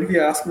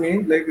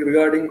like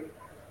regarding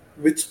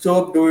which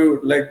job do you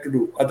like to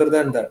do other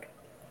than that,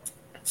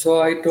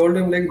 so I told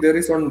him like there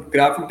is one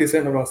graphic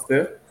designer was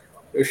there.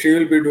 She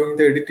will be doing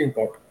the editing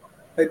part.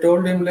 I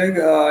told him like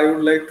I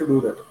would like to do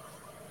that,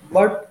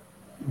 but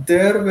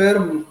there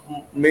were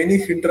many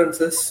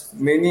hindrances,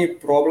 many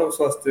problems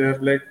was there.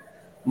 Like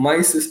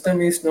my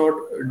system is not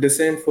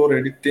designed for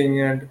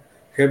editing and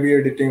heavy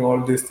editing,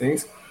 all these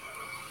things.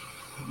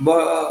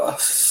 But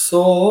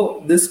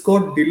so this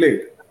got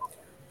delayed.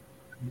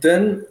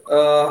 Then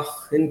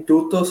in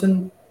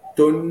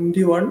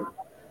 2021,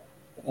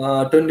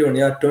 21,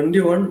 yeah,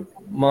 21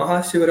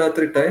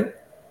 Mahashivaratri time,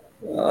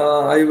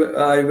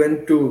 I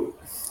went to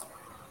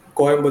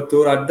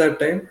Coimbatore. At that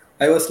time,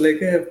 I was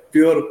like a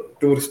pure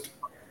tourist.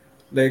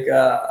 Like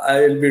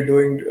I will be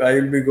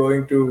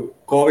going to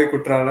Kovai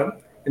Kutralam.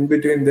 In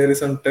between, there is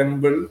some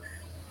temple.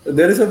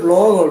 There is a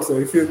blog also.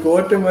 If you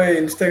go to my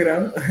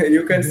Instagram,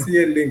 you can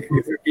see a link.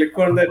 If you click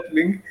on that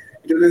link,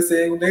 it will be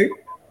saying like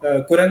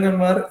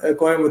Kurangamar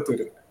Coimbatore.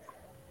 Yeah, you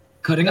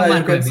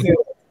Korangamar can see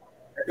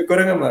Koimbatore.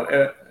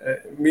 Korangamar.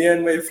 Me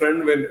and my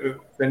friend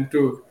went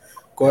to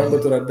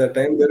Coimbatore at that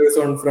time. There was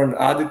one friend,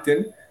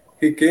 Adityan.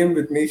 He came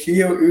with me.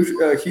 He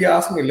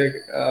asked me like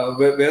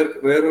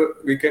where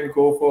we can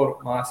go for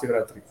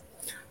Mahashivratri.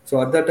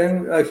 So at that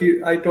time,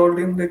 I told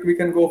him like we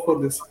can go for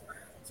this.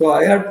 So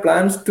I had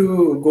plans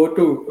to go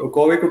to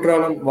Kovai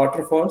Kutralam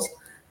waterfalls,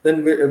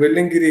 then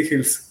Vellingiri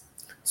hills.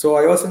 So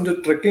I was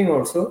into trekking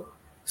also.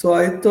 So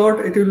I thought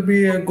it will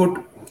be a good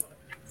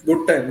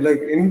time. Like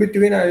in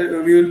between,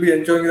 we will be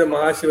enjoying the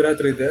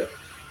Mahashivratri there.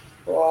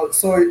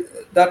 So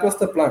that was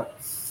the plan.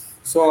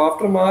 So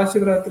after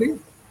Mahashivratri,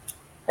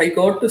 I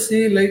got to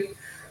see like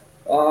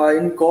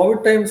in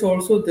COVID times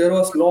also there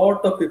was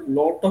lot of people.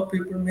 Lot of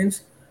people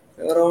means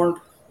around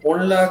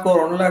 1 lakh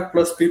or 1 lakh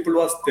plus people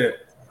was there,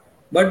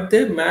 but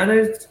they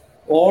managed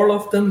all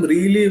of them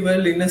really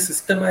well in a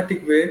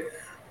systematic way.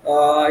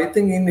 I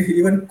think in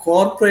even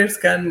corporates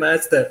can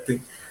match that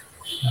thing.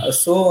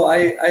 So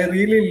I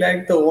really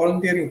liked the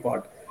volunteering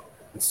part.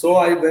 So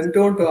I went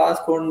on to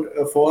ask one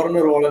a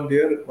foreigner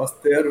volunteer was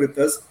there with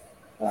us.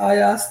 I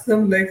asked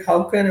them like,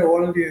 how can I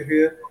volunteer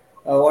here?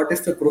 What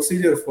is the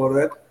procedure for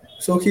that?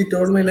 So he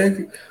told me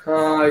like,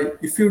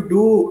 if you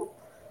do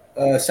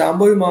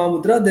Shambhavi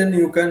Mahamudra, then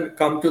you can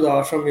come to the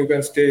ashram, you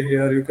can stay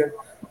here, you can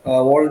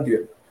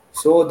volunteer.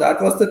 So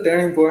that was the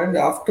turning point.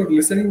 After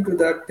listening to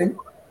that thing,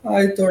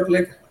 I thought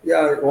like,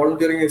 yeah,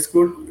 volunteering is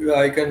good.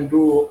 I can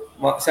do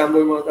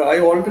Shambhavi Mahamudra. I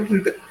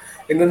already did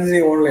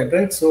engineering online,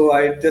 right? So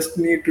I just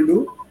need to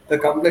do the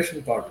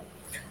completion part.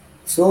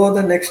 So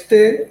the next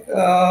day,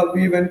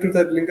 we went to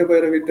the Linga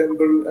Bhairavi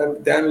temple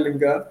and Dan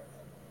Linga.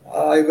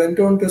 I went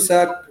on to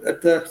sat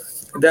at the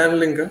Dan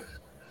Linga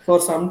for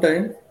some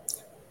time.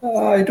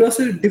 It was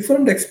a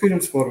different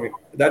experience for me.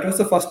 That was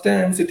the first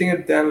time I'm sitting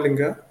at Dan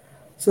Linga.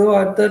 So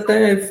at that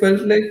time, I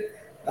felt like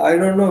I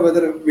don't know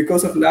whether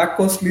because of lack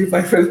of sleep,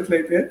 I felt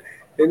like that.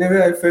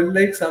 Anyway, I felt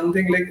like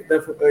something like the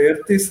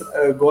earth is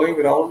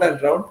going round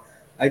and round.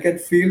 I can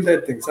feel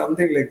that thing,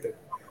 something like that.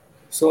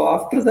 So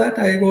after that,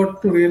 I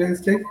got to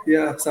realize like,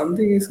 yeah,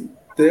 something is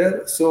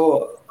there.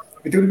 So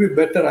it will be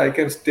better. I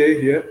can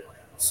stay here.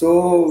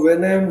 So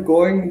when I'm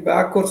going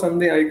back or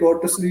something, I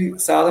got to see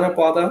Sadhana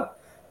Pada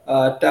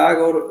tag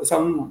or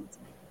some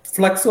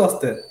flux was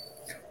there.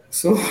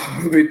 So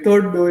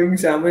without doing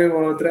Shambhavi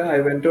Mahatra,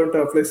 I went on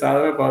to apply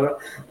Sadhana Pada.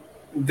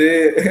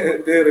 They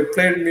they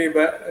replied me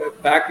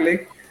back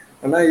like,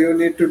 Anna, you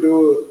need to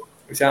do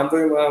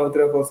Shambhavi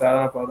Mahatra for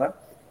Sadhana Pada.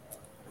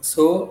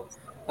 So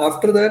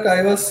after that,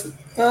 I was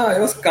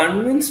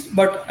convinced,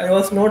 but I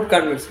was not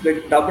convinced.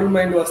 Like double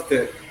mind was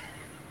there.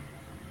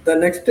 The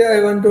next day,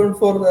 I went on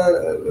for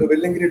the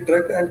Vellingiri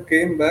trek and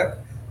came back.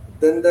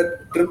 Then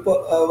the trip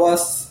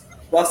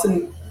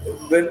wasn't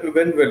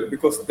went well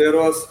because there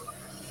was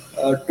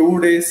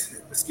 2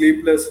 days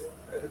sleepless,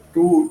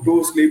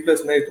 two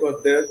sleepless nights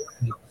was there.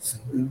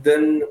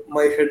 Then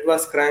my head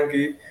was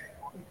cranky.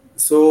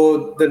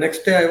 So the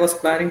next day I was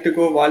planning to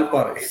go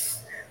Valparai.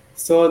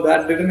 So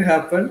that didn't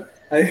happen.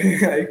 I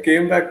I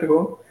came back to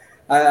home.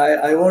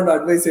 I won't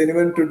advise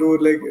anyone to do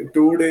like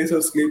 2 days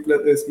of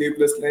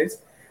sleepless nights.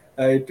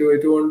 It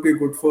won't be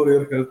good for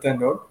your health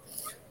and all.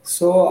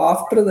 So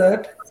after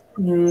that,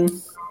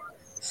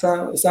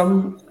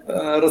 some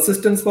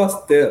resistance was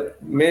there.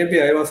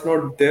 Maybe I was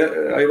not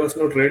there. I was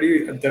not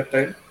ready at that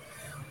time.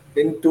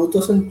 In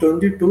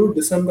 2022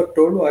 December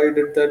 12, I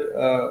did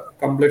that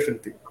completion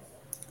thing.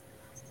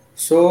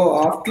 So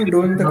after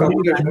doing the How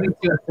did you completion, convince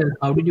yourself?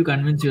 How did you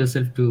convince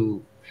yourself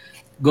to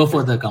go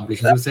for the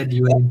completion? You said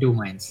you were in two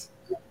minds.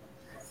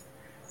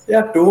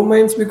 yeah, 2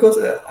 months because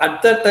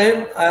at that time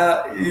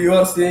you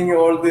are seeing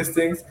all these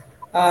things.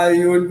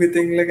 You will be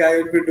thinking like I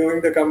will be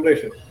doing the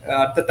completion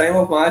at the time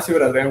of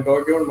Mahashivratri. I'm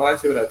talking about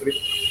Mahashivratri.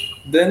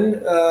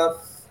 Then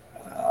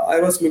I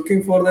was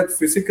looking for that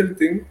physical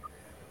thing.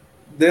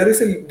 There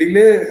is a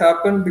delay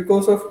happened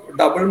because of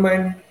double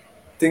mind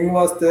thing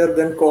was there.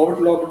 Then COVID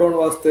lockdown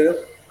was there.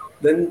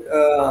 Then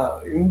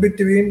in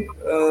between,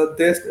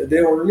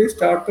 they only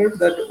started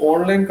that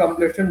online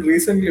completion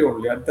recently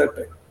only at that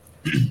time.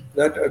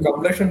 That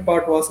completion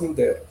part wasn't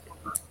there.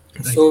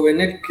 Right. So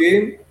when it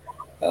came,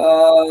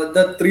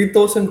 the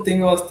 3,000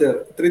 thing was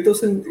there.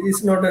 3,000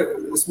 is not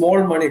a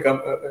small money.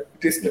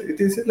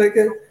 It is like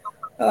a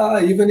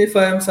even if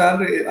I am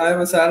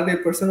a salary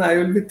person, I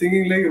will be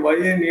thinking like why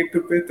I need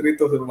to pay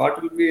 3,000.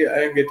 What will be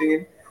I am getting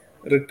in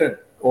return?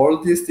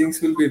 All these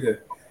things will be there.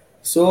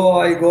 So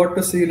I got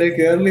to see like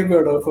early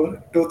bird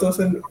offer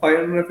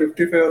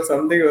 2,555 or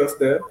something was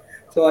there.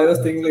 So I was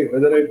thinking like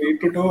whether I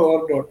need to do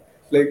or not.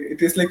 Like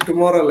it is like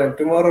Tomorrowland.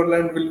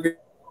 Tomorrowland will be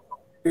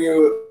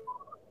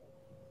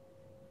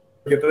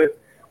get right.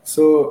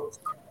 So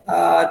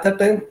at that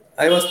time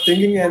I was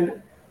thinking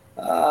and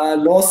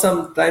lost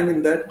some time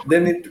in that.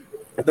 Then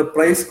the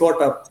price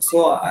got up.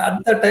 So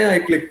at that time I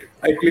clicked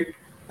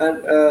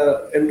and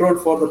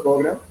enrolled for the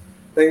program.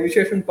 The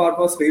initiation part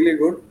was really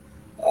good.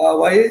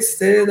 Why I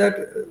say that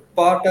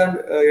part and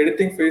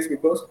editing phase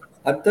because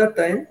at that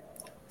time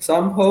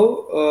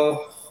somehow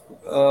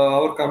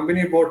our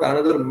company bought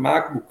another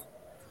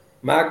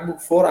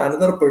MacBook for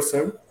another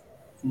person,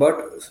 but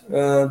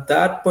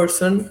that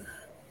person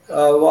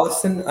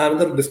was in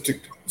another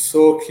district,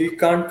 so he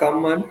can't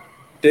come and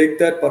take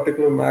that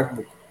particular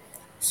MacBook.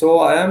 So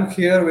I am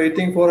here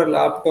waiting for a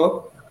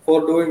laptop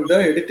for doing the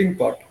editing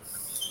part.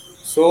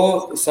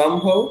 So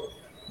somehow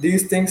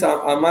these things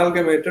are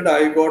amalgamated.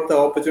 I got the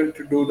opportunity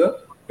to do the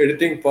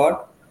editing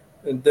part,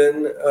 and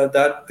then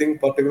that thing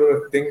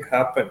particular thing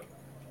happened.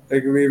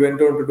 Like we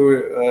went on to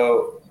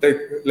do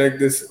like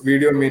this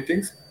video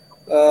meetings.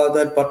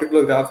 That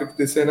particular graphic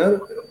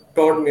designer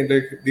taught me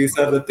like these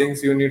are the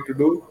things you need to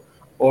do.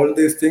 All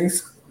these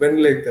things went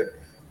like that.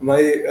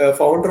 My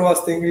founder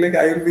was thinking like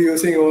I will be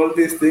using all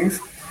these things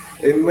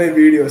in my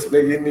videos,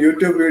 like in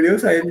YouTube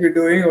videos. I will be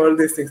doing all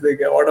these things like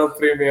Adobe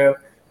Premiere,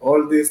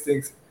 all these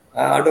things,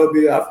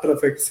 Adobe After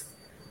Effects.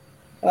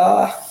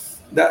 Uh,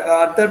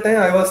 at that time,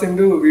 I was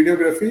into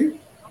videography,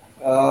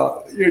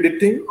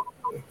 editing,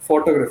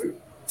 photography.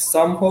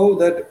 Somehow,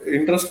 that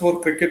interest for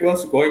cricket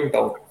was going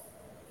down,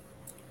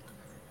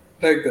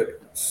 like that.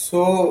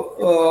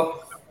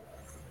 So,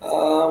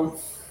 um,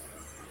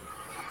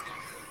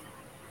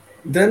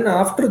 Then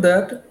after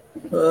that,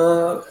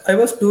 I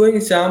was doing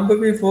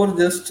Shambhavi for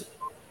just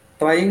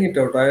trying it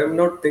out. I am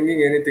not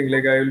thinking anything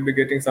like I will be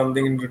getting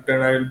something in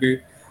return. I will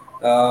be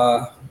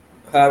uh,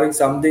 having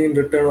something in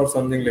return or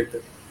something like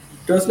that.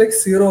 It was like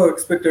zero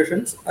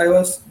expectations. I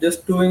was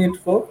just doing it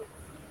for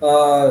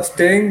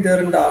staying there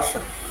in the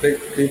ashram.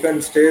 Like you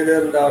can stay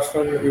there in the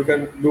ashram. You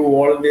can do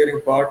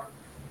volunteering part.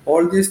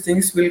 All these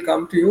things will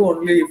come to you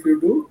only if you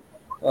do.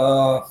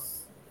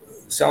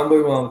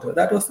 Shambhavi Mahamatra.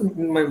 That was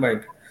in my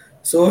mind.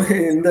 So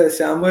in the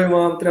Shambhavi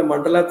Mahamatra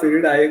Mandala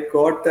period, I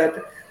got that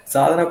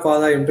Sadhana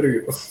Pada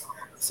interview.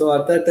 So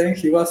at that time,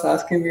 he was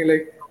asking me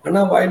like,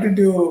 Anna, why do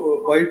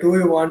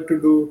you want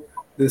to do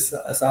this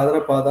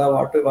Sadhana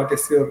Pada? What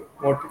is your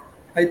motive?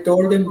 I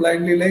told him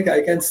blindly like,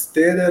 I can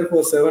stay there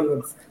for 7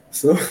 months.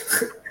 So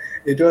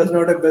it was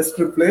not a best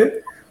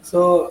reply.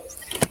 So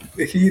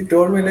he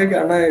told me like,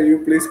 Anna, you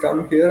please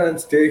come here and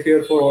stay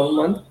here for 1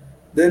 month.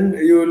 Then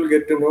you will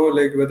get to know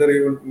like whether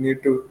you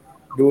need to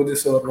do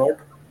this or not.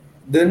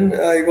 Then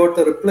I got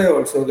the reply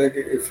also like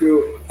if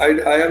you,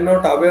 I am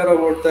not aware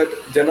about that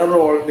general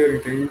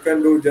volunteering thing. You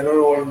can do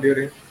general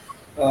volunteering.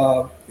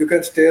 You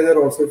can stay there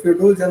also. If you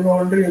do general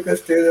volunteering, you can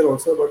stay there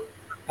also. But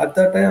at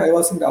that time, I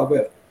wasn't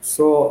aware.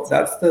 So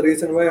that's the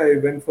reason why I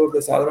went for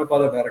the Sadhana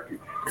Pada directly.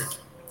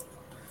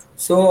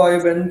 So I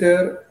went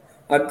there.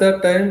 At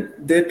that time,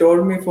 they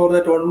told me for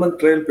that 1 month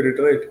trial period,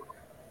 right?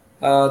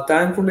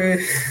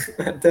 Thankfully,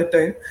 at that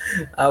time,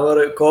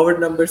 our COVID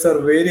numbers are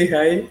very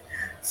high.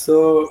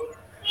 So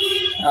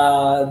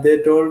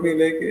they told me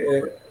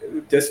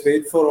like, just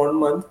wait for 1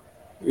 month.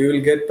 We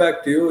will get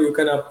back to you. You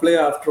can apply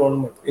after 1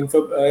 month.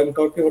 I am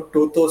talking about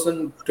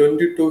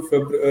 2022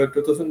 February,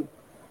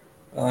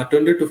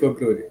 2022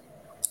 February.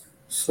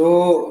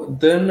 So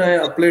then I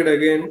applied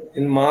again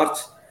in March.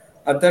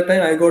 At that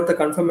time, I got the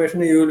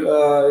confirmation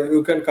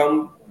you can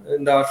come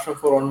in the ashram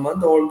for 1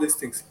 month. All these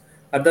things.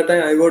 At that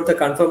time, I got the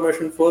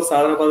confirmation for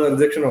Sadhana Pada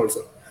rejection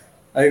also.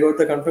 I got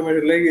the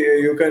confirmation like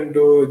you can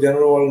do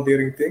general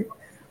volunteering thing.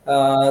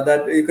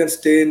 That you can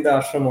stay in the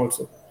ashram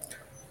also.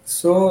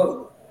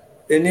 So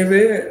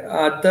anyway,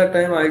 at that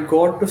time, I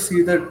got to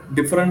see the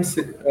difference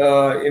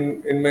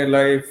in my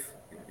life.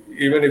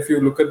 Even if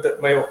you look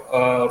at my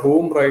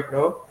room right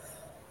now,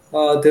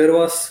 there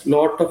was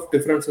lot of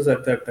differences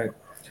at that time.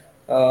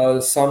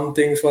 Some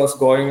things was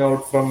going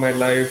out from my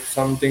life.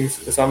 Some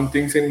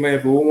things in my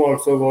room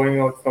also going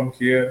out from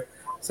here.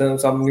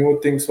 Some new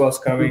things was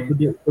coming.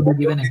 Could you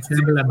give an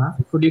example, Anna?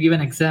 Could you give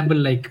an example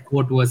like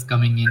what was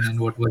coming in and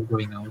what was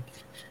going out?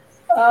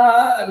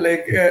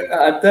 Like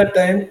at that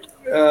time,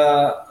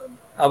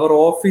 our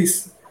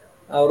office,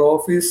 our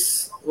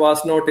office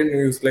was not in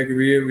use. Like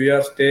we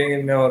are staying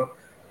in our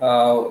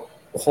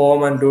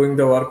home and doing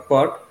the work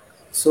part.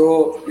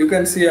 So you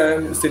can see I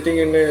am sitting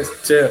in a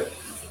chair.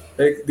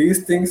 Like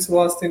these things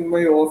was in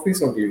my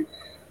office only.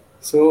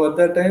 So at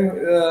that time,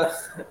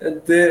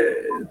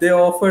 they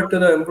offered to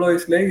the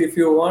employees like if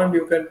you want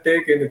you can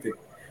take anything.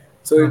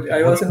 So Okay,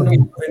 I work was in, from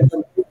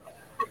home.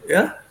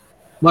 yeah,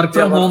 Work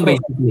yeah, from work home, from.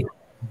 basically.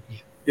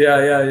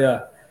 Yeah.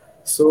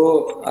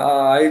 So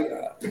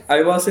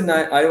I was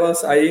I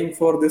was eyeing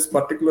for this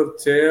particular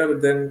chair.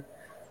 Then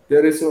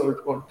there is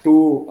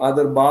two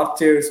other bar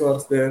chairs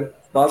was there,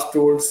 bar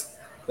stools.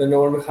 Then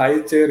one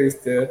high chair is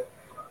there.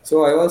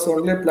 So I was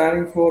only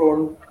planning for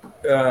one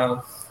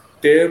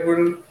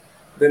table,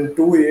 then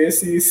two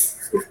ACs.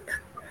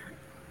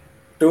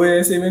 Two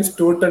AC means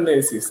 2 ton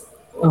ACs.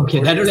 Okay,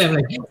 that Only would have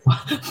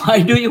like,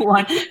 why do you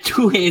want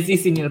two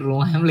ACs in your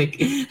room? I'm like,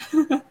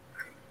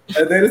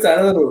 there is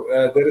another room.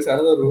 There is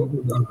another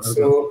room. okay.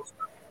 So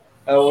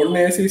one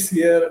AC is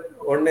here,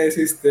 one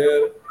AC is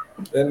there.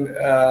 Then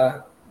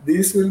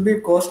these will be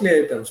costly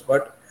items,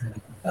 but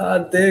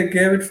they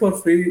gave it for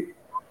free.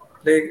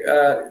 Like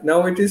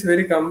now it is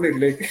very complete.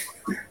 Like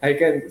I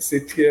can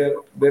sit here.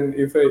 Then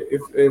if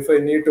I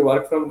need to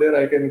work from there,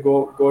 I can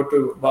go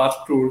to bar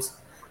stools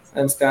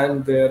and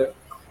stand there.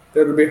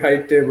 There will be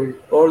high table.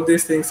 All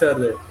these things are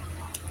there.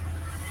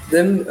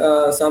 Then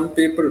some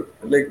people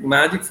like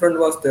Magic Friend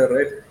was there,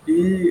 right?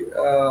 He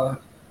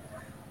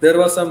there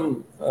was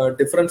some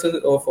differences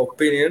of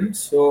opinion.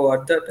 So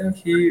at that time,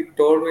 he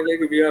told me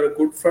like we are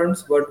good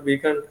friends, but we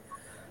can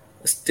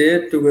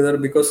stay together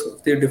because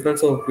of the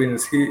difference of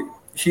opinions.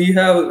 He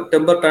have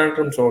temper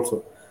tantrums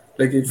also.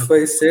 Like if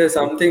Okay. I say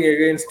something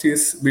against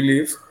his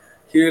beliefs,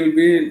 he will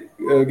be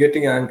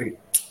getting angry.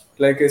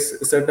 Like I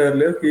said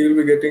earlier, he will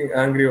be getting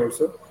angry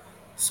also.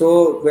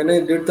 So when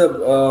I did the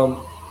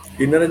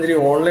inner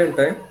engineering online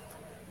time,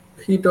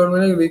 he told me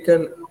like we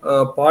can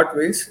part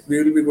ways.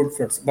 We will be good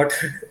friends. But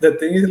the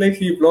thing is like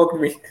he blocked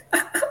me.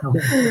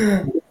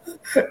 Okay.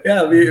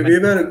 Yeah, we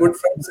were good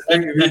friends.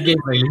 Like That came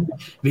early.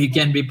 We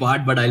can be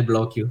part, but I'll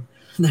block you.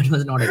 That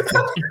was not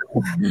expected.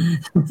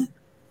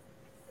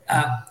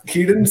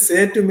 he didn't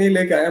say to me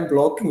like I am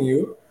blocking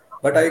you,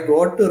 but I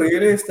got to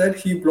realize that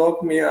he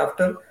blocked me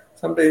after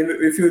some time.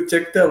 If you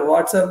check the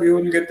WhatsApp, you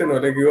will get to know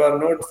like you are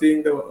not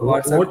seeing the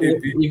WhatsApp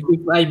DP.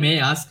 If I may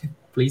ask,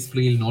 please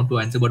feel not to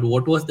answer, but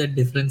what was that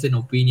difference in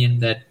opinion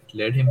that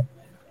led him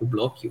to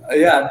block you?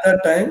 Yeah, at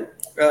that time.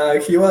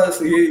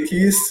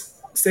 he's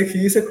say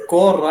he's a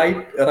core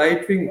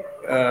right wing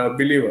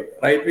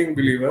right wing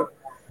believer.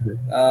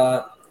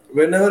 uh,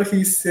 Whenever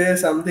he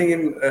says something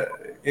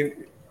in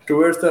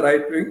towards the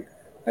right wing,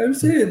 I will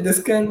say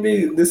this can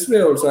be this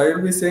way also. I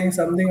will be saying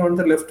something on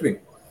the left wing.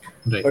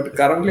 Right. But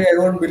currently, I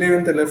don't believe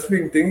in the left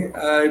wing thing.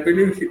 I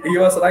believe he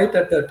was right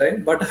at that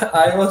time, but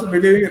I was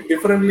believing it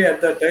differently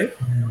at that time.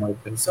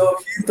 Okay. So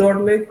he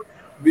thought like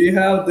we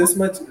have this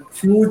much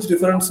huge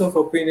difference of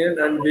opinion,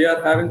 and we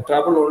are having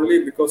trouble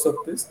only because of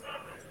this.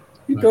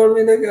 He Right. told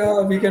me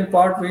like we can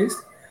part ways,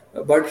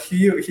 but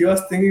he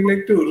was thinking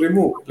like to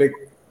remove, like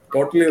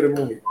totally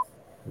remove me.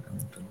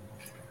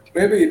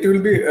 Maybe it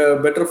will be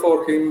better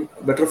for him,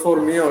 better for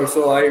me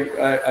also.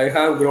 I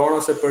have grown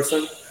as a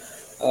person,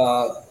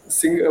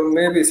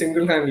 maybe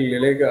single-handedly.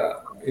 Like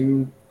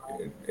in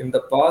the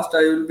past,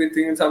 I will be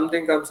thinking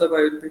something comes up,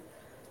 I will be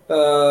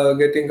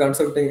getting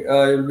consulting.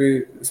 I will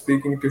be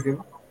speaking to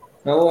him.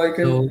 Now I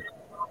can So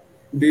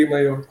be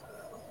my own.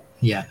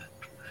 yeah.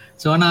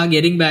 So now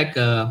getting back,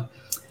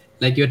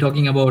 like you're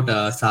talking about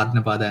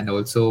sadhana pada, and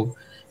also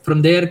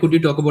from there, could you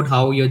talk about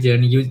how your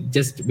journey? You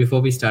just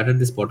before we started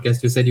this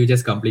podcast, you said you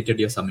just completed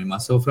your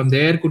samyama. So from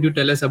there, could you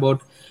tell us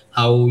about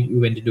how you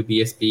went into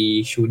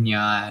BSP,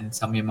 Shunya, and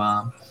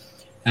samyama,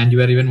 and you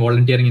were even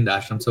volunteering in the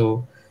ashram?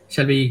 So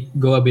shall we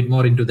go a bit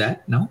more into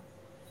that now?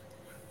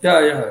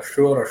 Yeah,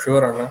 sure,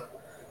 Anna.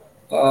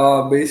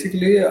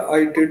 Basically,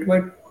 I did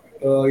my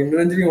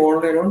engineering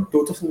online on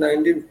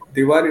 2019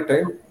 Diwali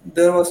time.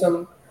 There was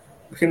some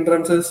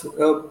hindrances.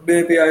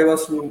 Maybe I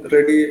was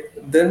ready.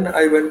 Then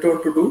I went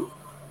on to do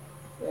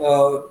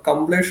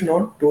completion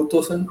on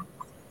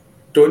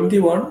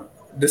 2021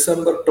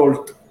 December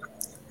 12th.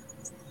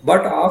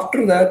 But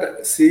after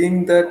that,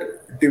 seeing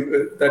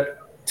that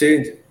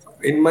change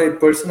in my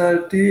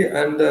personality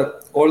and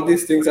all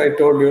these things I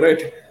told you,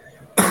 right?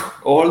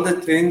 All the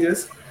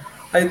changes,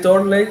 I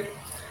thought like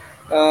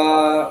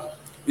uh,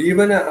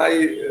 even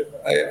I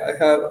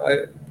have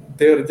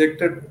they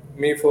rejected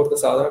me for the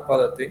Sadhana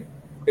Pada thing.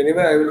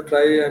 Anyway, I will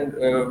try and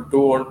do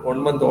 1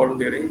 month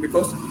volunteering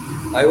because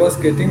I was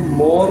getting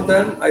more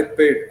than I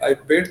paid. I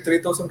paid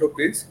 3,000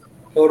 rupees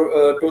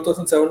or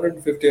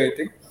 2,750, I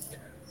think,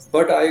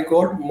 but I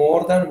got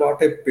more than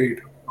what I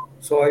paid.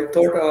 So I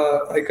thought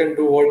I can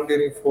do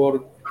volunteering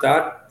for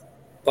that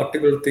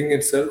particular thing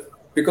itself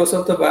because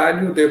of the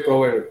value they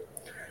provided.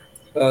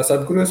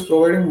 Sadhguru is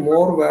providing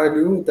more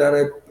value than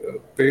I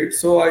paid.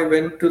 So I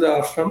went to the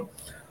ashram.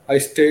 I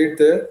stayed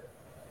there.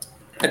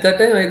 At that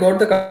time, I got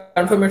the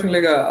confirmation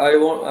like that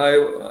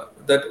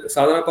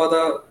Sadhana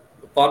Pada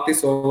part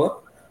is over.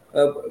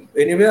 Uh,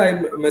 Anyway, I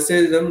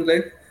messaged them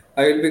like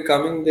I will be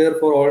coming there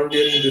for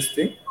volunteering this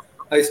thing.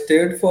 I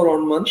stayed for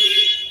 1 month.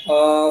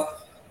 Uh,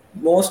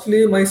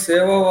 Mostly my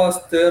seva was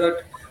there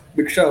at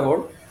Bhiksha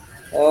Hall.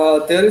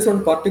 There is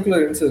one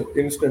particular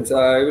instance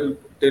I will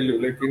tell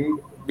you. Like in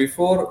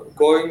before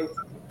going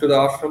to the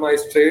ashram, I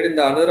stayed in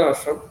the another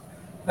ashram.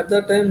 At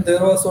that time,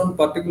 there was one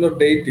particular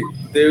deity.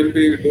 They will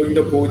be doing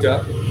the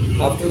puja.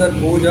 After that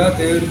puja,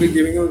 they will be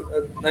giving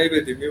you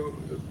naivedya,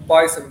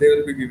 poison. They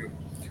will be giving.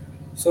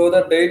 So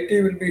the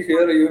deity will be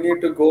here. You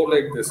need to go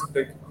like this.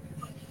 Like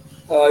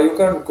you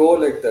can't go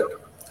like that.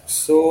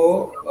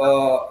 So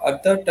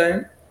at that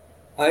time,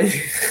 I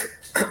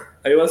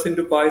I was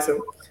into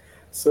Python,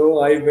 so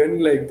I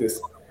went like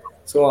this.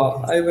 So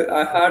I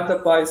had the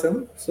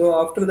Python. So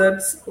after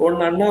that,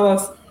 when Anna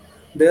was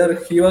there,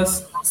 he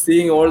was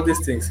seeing all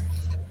these things.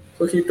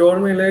 So he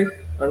told me like,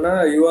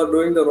 Anna, you are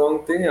doing the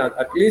wrong thing.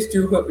 At least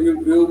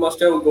you must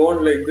have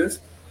gone like this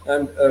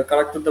and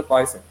corrected the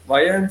Python.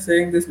 Why I am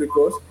saying this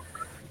because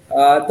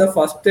the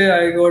first day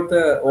I got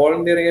the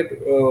volunteering at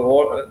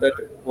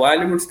that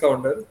Wildwood's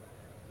counter.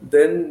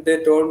 Then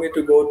they told me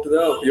to go to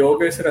the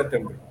Yogeshwara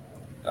temple.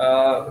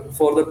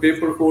 For the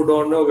people who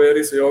don't know where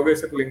is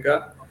Yogeshwara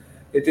Linga,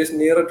 it is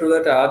nearer to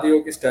that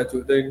Adiyogi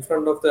statue. In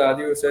front of the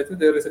Adiyogi statue,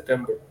 there is a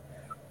temple.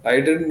 I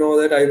didn't know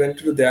that. I went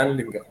to the Dhyan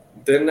Linga.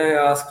 Then I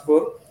asked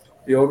for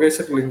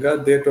Yogeshwar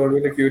Linga. They told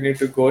me like you need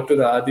to go to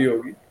the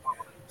Adiyogi.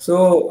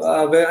 So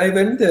when I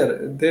went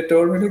there, they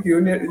told me like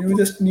you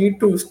just need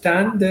to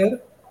stand there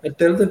and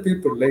tell the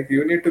people like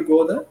you need to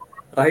go the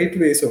right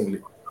ways only.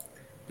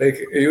 Like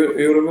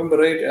you remember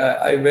right?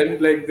 I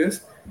went like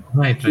this.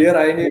 Right. Right. Here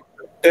I need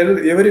to tell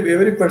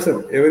every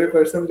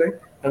person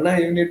like Anna,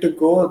 you need to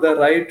go the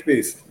right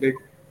ways, like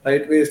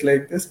right ways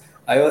like this.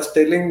 I was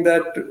telling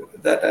that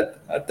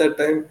at that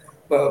time.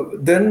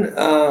 Then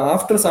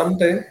after some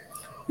time,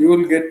 you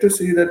will get to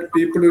see that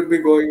people will be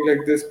going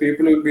like this.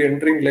 People will be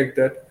entering like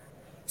that.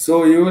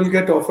 So you will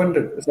get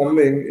offended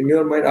somewhere in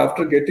your mind.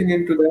 After getting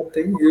into that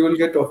thing, you will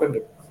get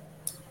offended.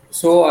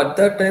 So at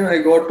that time, I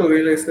got to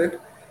realize that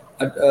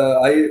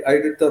I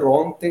did the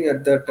wrong thing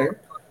at that time.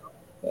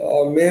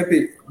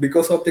 Maybe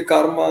because of the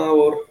karma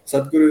or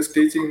Sadhguru is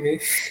teaching me,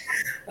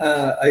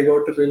 I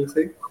got to realize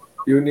like,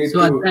 you need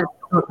So at to.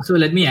 that, so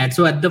let me add.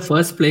 So at the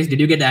first place, did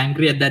you get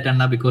angry at that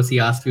Anna because he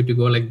asked you to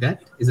go like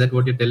that? Is that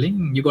what you're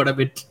telling? You got a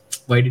bit.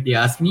 Why did he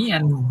ask me?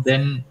 And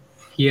then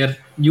here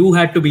you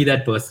had to be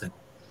that person.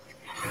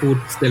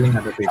 who's telling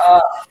other people?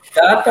 Uh,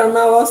 that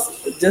Anna was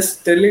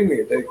just telling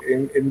me, like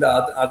in the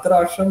other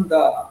ashram,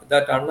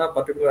 that Anna,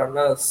 particular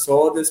Anna,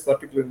 saw this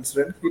particular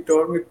incident. He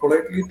told me,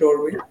 politely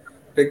told me,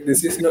 like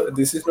this is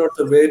not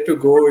the way to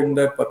go in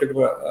that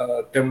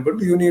particular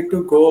temple. You need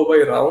to go by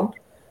round.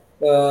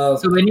 Uh,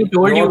 So when he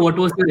told you, not what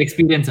was your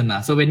experience,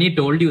 Anna? So when he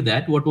told you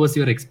that, what was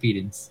your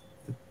experience?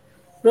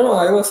 No, no,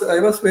 I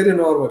was very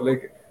normal.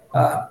 Like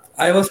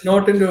I was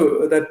not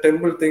into that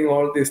temple thing,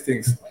 all these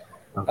things.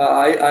 Uh, Okay.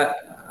 I, I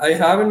I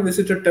haven't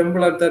visited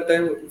temple at that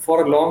time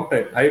for a long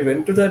time. I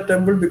went to that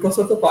temple because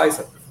of the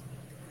paisa.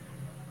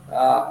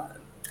 Uh,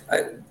 I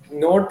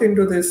not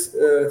into this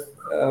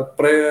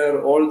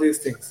prayer, all these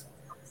things.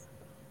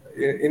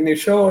 In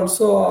Isha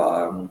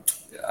also,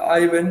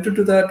 I went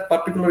to that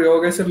particular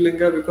Yogeshwar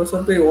Linga because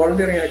of the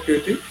volunteering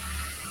activity.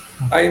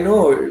 I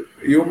know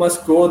you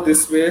must go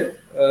this way.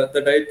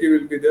 The deity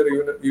will be there.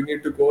 You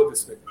need to go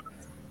this way.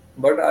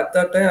 But at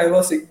that time, I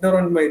was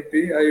ignorant, might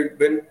be. I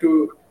went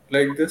to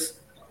like this,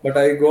 but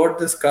I got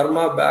this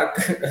karma back,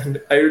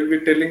 and I will be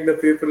telling the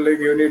people like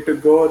you need to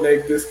go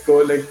like this.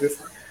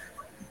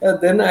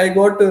 Then I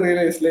got to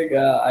realize like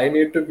I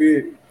need to be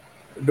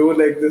do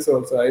like this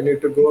also. I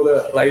need to go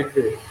the right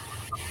way.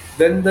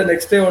 Then the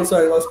next day also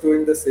I was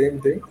doing the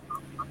same thing.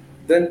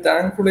 Then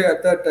thankfully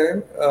at that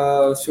time,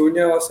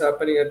 Shunya was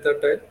happening at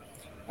that time.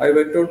 I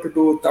went on to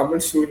do Tamil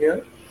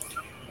Shunya.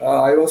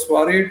 I was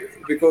worried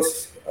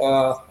because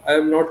I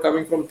am not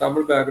coming from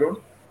Tamil background,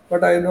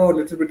 but I know a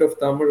little bit of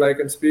Tamil. I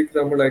can speak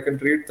Tamil, I can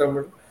read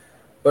Tamil.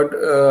 But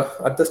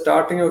at the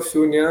starting of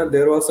Shunya,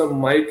 there was a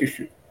mic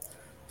issue.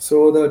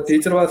 So the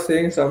teacher was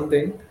saying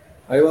something.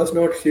 I was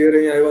not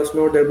hearing. I was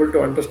not able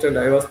to understand.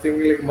 I was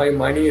thinking like my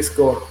money is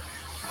gone.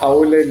 How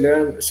will I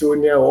learn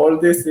Shunya? All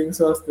these things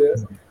was there.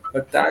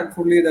 But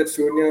thankfully that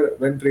Shunya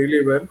went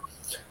really well.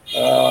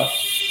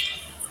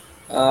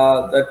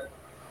 Uh, that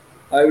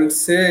I will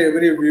say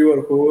every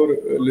viewer who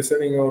are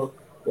listening or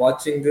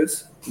watching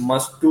this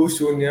must do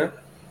Shunya,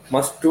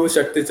 must do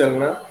Shakti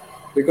Chalana,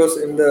 because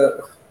in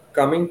the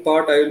coming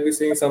part I will be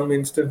seeing some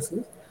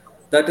instances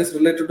that is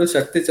related to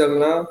Shakti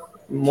Chalana.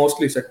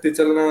 Mostly Shakti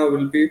Chalana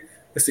will be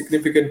a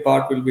significant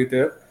part will be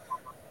there.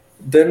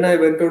 Then I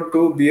went on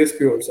to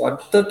BSP also.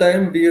 At the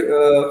time,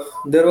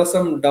 there was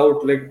some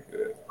doubt. Like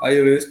I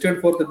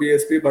registered for the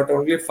BSP, but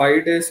only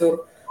 5 days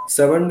or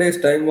 7 days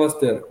time was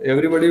there.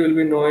 Everybody will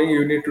be knowing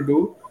you need to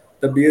do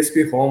the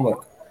BSP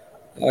homework.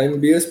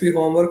 In BSP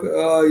homework,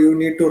 you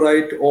need to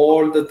write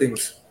all the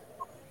things.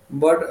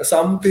 But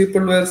some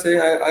people were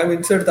saying, I'm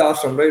inside the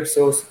ashram, right?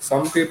 So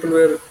some people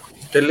were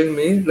telling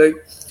me, like,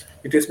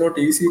 it is not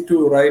easy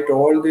to write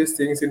all these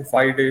things in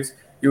 5 days.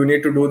 You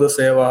need to do the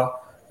seva,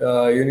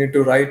 you need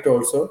to write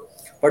also.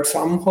 But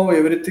somehow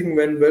everything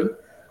went well.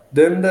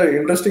 Then the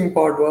interesting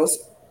part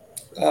was,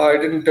 I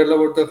didn't tell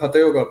about the Hatha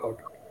Yoga part.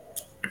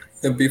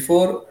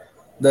 Before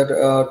that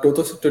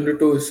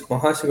 2022 is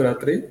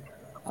Mahashivratri,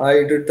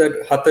 I did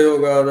that Hatha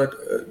Yoga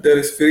that there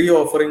is free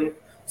offering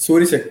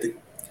Suri Shakti.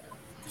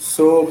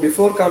 So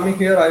before coming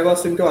here, I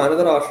was into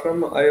another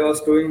ashram. I was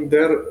doing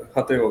their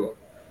Hatha Yoga.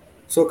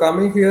 So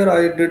coming here,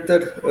 I did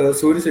that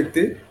Surya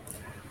Shakti.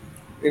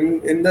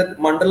 In that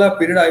mandala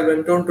period, I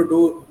went on to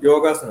do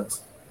yogasanas.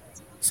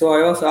 So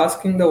I was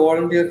asking the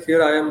volunteer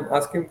here. I am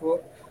asking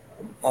for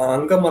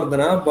Anga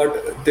Mardana,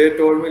 but they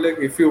told me like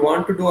if you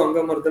want to do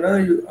Anga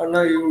Mardana,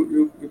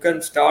 you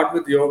can start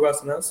with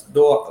yogasanas.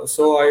 Though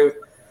so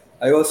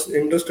I was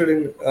interested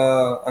in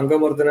Anga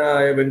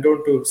Mardana. I went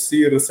on to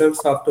see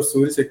results after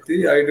Surya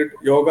Shakti. I did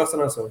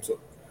yogasanas also.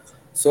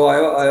 So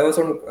I was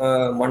on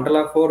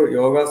Mandala for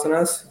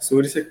Yogasanas,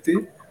 Surya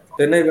Shakti.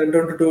 Then I went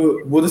on to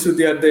do Buddha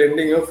Shuddhi at the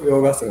ending of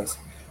Yogasanas.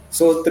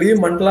 So three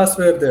mandalas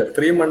were there,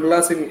 three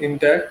mandalas in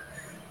intact.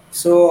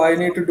 So I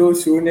need to do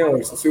Shunya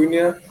also.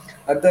 Shunya,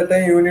 at that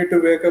time you need to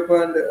wake up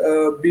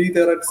and be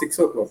there at 6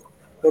 o'clock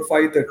or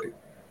 5:30.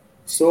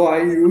 So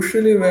I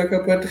usually wake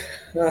up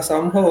at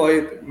somehow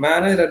I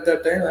managed at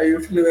that time. I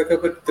usually wake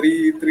up at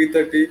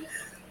 3:30.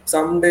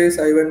 Some days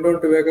I went on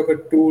to wake up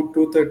at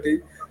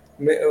 2:30.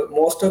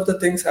 Most of the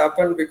things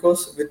happened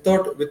because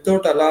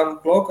without alarm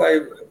clock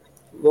I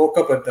woke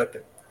up at that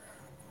time.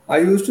 I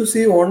used to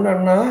see one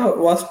Anna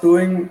was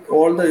doing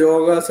all the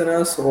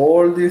yogasanas,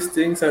 all these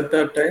things at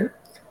that time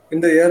in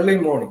the early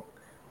morning.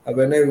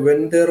 When I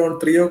went there on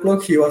 3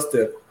 o'clock, he was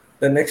there.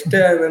 The next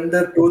day I went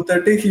there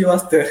 2:30, he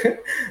was there.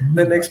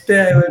 The next day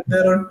I went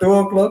there on 2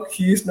 o'clock,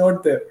 he is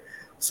not there.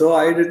 So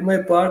I did my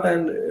part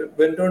and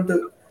went on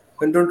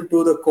to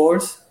do the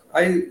course.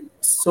 I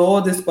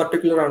saw this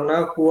particular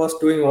Anna who was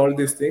doing all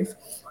these things.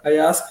 I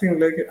asked him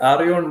like,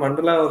 "Are you on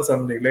Mandala or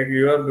something? Like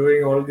you are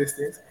doing all these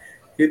things?"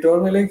 He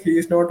told me like he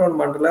is not on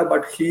Mandala,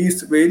 but he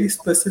is very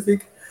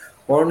specific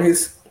on his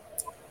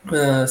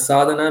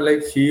sadhana.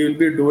 Like he will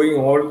be doing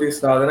all this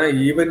sadhana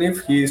even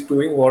if he is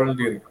doing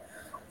volunteering.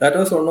 That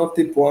was one of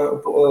the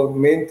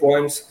main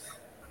points.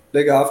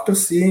 Like after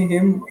seeing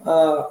him,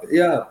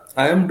 yeah,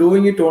 I am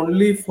doing it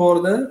only for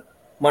the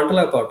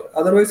mandala part.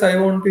 Otherwise, I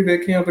won't be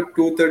waking up at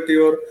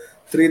 2:30 or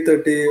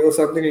 3:30 or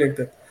something like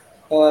that.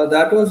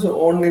 That was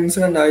one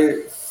incident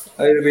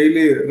I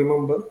really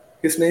remember.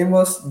 His name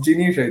was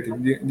Jinesh, I think.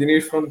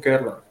 Jinesh from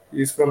Kerala.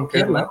 He's from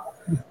Kerala.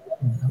 Kerala.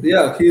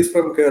 Yeah, he is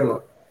from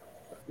Kerala.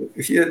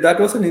 That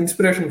was an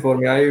inspiration for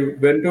me. I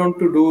went on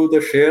to do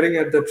the sharing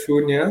at that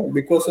Shunya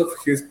because of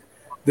his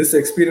this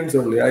experience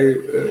only.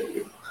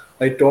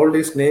 I told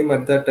his name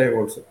at that time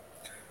also.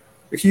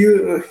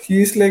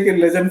 He's like a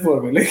legend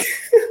for me. Like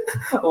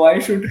why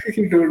should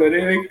he do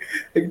that?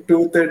 Like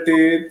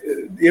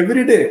 2:30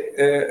 every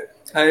day.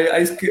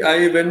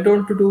 I went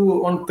on to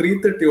do on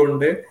 3:30 one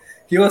day.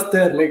 He was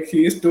there. Like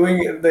he is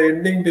doing the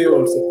ending day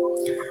also.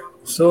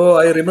 So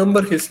I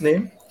remember his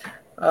name.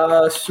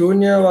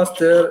 Shunya was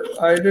there.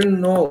 I didn't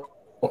know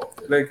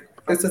like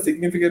what is the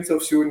significance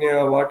of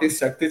Shunya, what is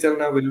Shakti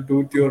Chalana will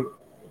do to your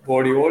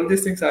body. All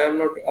these things I am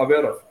not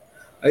aware of.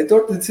 I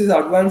thought this is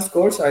advanced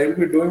course. I will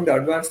be doing the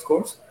advanced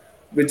course,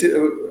 which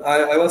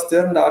I was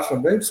there in the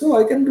ashram, right? So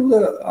I can do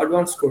the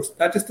advanced course.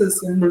 That is the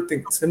simple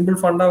thing. Simple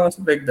funda was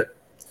like that.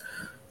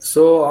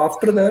 So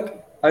after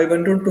that, I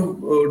went on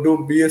to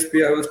do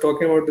BSP. I was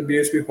talking about the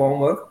BSP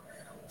homework.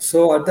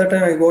 So at that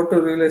time, I got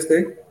to realize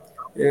that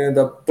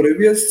the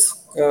previous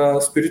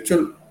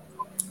spiritual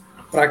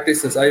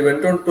practices, I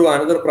went on to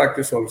another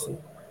practice also.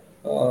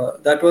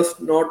 That was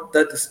not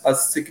that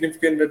as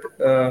significant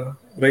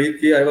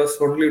Reiki. I was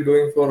only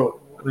doing for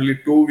only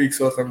 2 weeks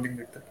or something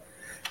like that.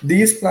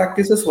 These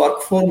practices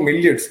work for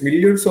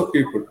millions of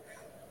people.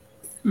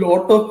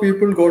 Lot of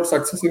people got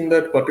success in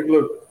that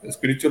particular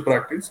spiritual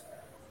practice.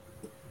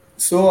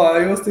 So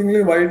I was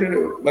thinking, why,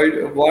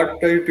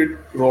 what I did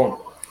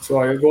wrong. So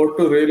I got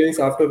to realize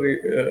after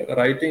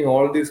writing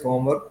all this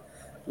homework,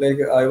 like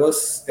I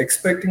was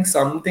expecting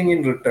something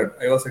in return.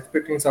 I was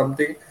expecting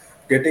something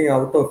getting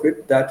out of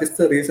it. That is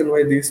the reason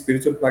why these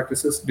spiritual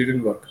practices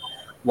didn't work.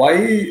 Why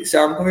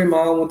Shambhavi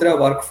Mahamudra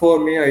worked for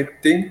me? I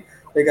think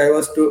like I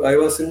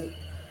was in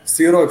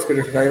zero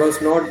expectation. I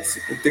was not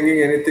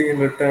thinking anything in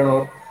return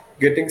or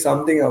getting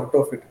something out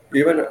of it.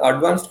 Even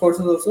advanced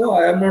courses also,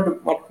 I am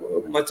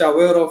not much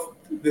aware of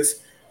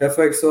this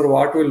effects or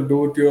what will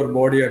do to your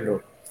body and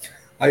all.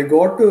 I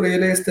got to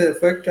realize the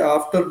effect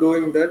after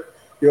doing that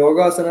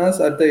yoga asanas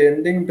at the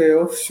ending day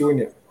of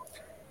Shunya.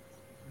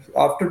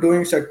 After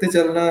doing Shakti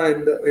Chalana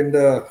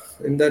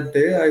in that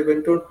day, I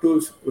went on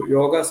to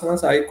yoga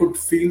asanas. I could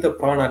feel the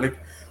prana, like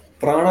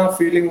prana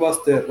feeling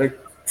was there, like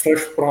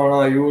fresh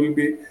prana. You will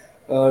be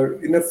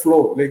in a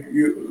flow, like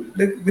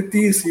with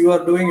ease. You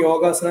are doing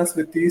yoga asanas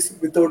with ease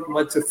without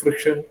much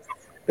friction.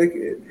 Like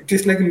it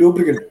is like a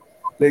lubricant.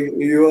 Like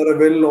you are a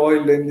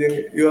well-oiled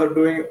engine. You are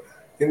doing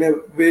in a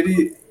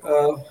very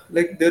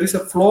like there is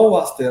a flow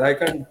was there. I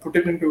can put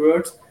it into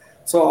words.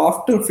 So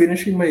after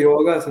finishing my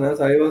yoga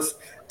asanas, I was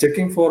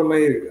checking for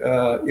my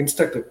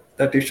instructor,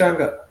 that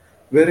Ishanga.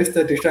 Where is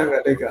that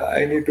Ishanga? Like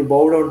I need to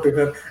bow down to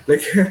her.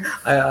 Like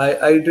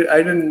I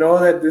didn't know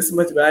that this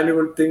much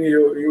valuable thing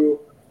you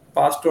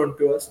passed on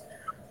to us.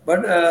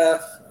 But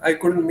I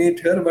couldn't meet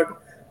her. But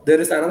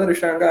there is another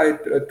Ishanga.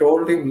 I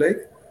told him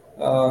like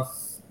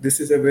this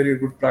is a very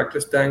good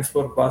practice. Thanks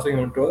for passing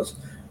on to us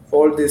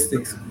all these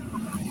things.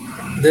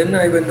 Then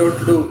I went out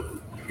to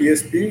do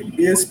BSP.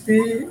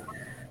 BSP,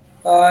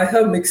 I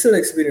have mixed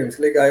experience.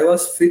 Like I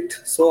was fit,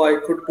 so I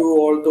could do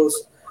all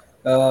those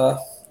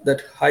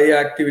that high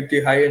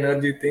activity, high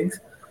energy things.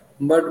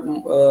 But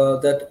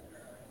that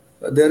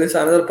there is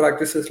another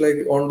practices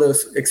like on the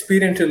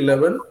experiential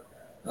level.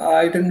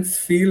 I didn't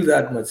feel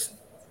that much.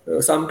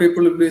 Some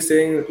people will be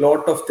saying a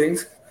lot of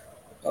things,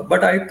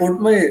 but I put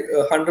my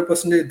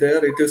 100%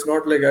 there. It is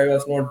not like I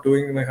was not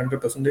doing my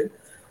 100%.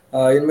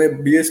 In my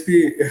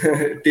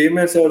BSP,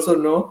 teammates also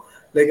know.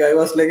 Like I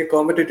was like a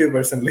competitive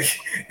person. Like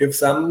if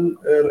some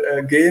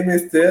game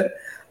is there,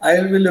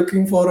 I'll be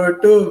looking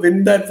forward to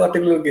win that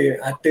particular game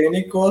at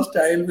any cost.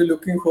 I'll be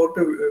looking forward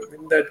to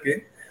win that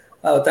game.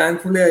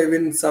 Thankfully, I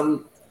win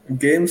some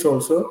games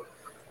also.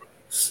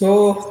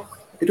 So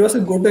it was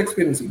a good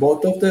experience.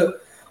 Both of the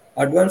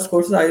advanced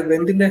courses I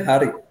went in a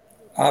hurry.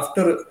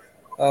 After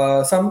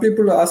some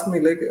people ask me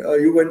like,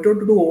 you went on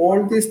to do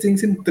all these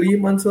things in 3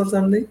 months or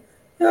something.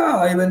 Yeah,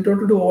 I went on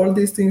to do all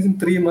these things in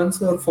 3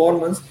 months or 4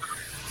 months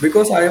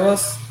because I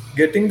was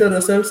getting the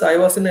results. I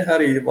was in a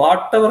hurry.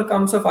 Whatever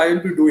comes up, I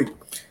will be doing.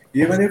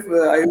 Even if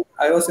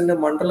I was in a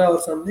mandala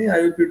or something, I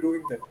will be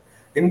doing that.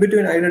 In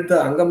between, I did the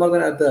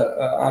Angamardan at the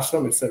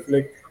ashram itself.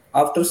 Like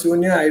after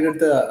Shunya, I did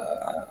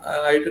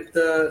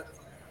the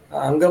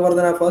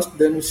Angavardhana first,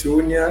 then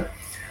Shunya,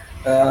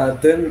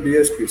 then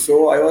BSP.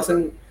 So I was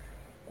in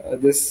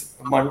this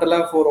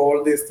mandala for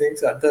all these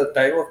things. At the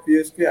time of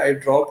BSP, I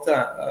dropped the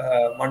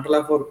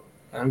mandala for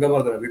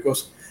Angavardhana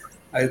because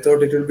I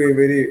thought it will be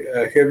very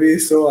heavy.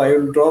 So I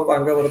will drop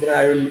Angavardhana.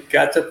 I will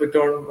catch up it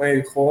on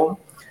my home.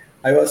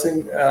 I was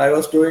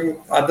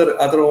doing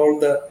other all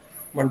the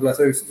mandalas,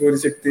 so Surya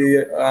Shakti,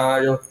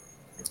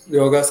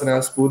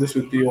 Yogasanas, Buddha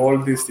Shuddhi, all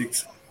these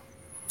things.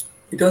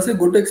 It was a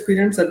good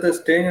experience at the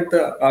staying at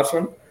the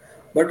ashram,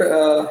 but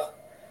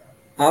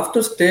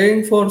after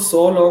staying for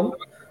so long,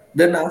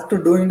 then after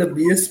doing the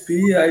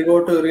BSP, I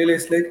got to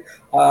realize like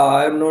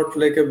I am not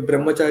like a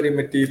brahmachari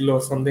material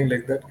or something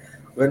like that.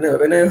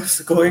 When I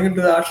was going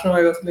into the ashram,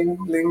 I was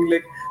thinking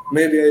like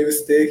maybe I will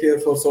stay here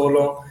for so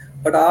long.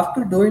 But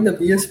after doing the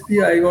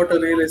BSP, I got a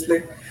realize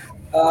like,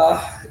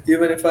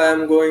 even if I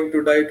am going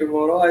to die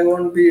tomorrow, I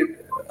won't be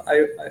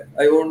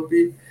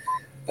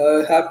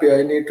happy.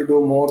 I need to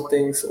do more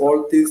things.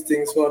 All these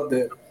things were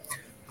there.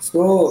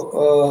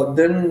 So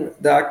then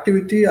the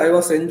activity, I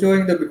was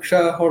enjoying the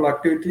Bhiksha hall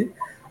activity.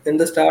 In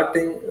the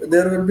starting,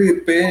 there will be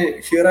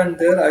pain here and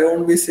there. I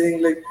won't be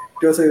saying like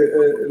it was a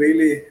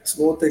really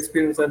smooth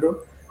experience and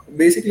all.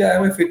 Basically, I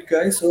am a fit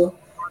guy. So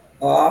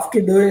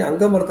after doing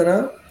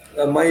Angamardana,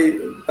 my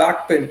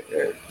back pain,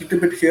 little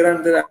bit here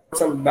and there, I got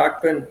some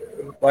back pain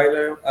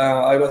while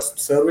I was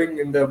serving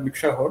in the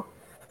Bhiksha hall.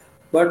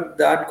 But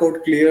that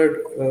got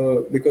cleared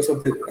because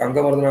of the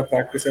Angamardana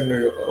practice and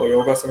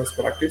Yogasanas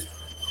practice.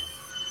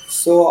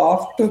 So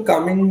after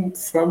coming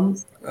from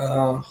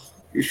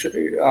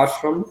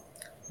ashram,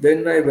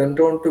 then I went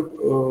on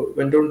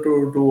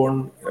to do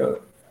one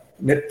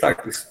net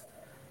practice.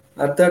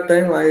 At that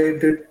time, I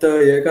did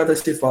the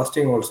Ekadashi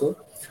fasting also.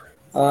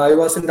 I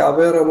wasn't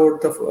aware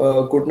about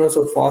the goodness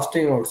of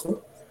fasting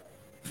also.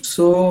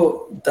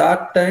 So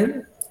that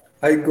time,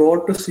 I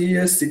got to see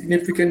a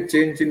significant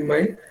change in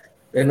my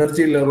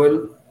energy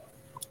level.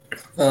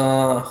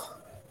 Uh,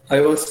 I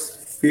was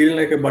feeling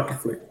like a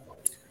butterfly.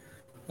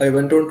 I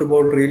went on to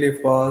board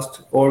really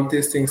fast. All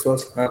these things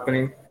was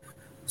happening.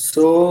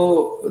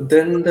 So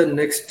then the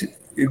next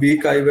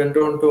week I went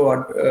on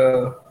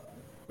to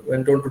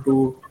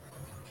do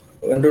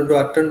went on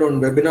to attend on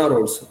webinar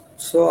also.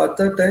 So at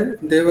that time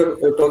they were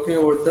talking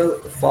about the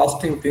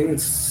fasting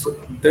things. So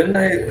then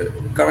I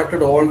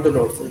connected all the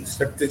dots,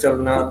 Shakti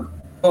Charana.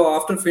 So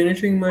after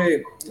finishing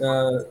my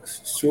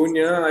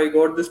Shunya, I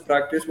got this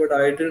practice, but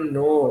I didn't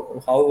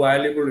know how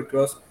valuable it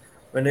was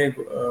when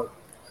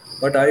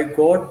but I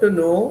got to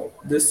know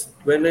this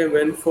when I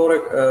went for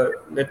a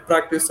net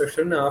practice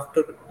session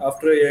after a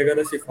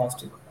Ekadashi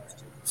fasting.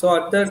 So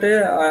at that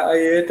day, I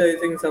ate I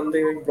think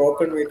something like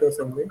broken meat or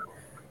something.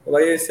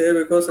 Why I say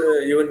because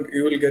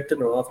you will get to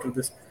know after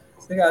this.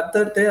 Like at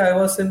that day, I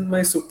was in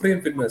my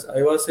supreme fitness.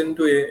 I was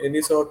into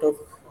any sort of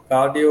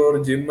cardio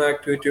or gym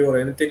activity or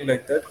anything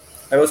like that.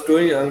 I was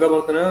doing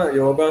Angamardana,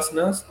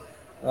 Yogasanas,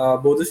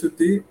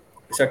 Bodhishuddhi,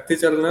 Shakti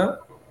Charana,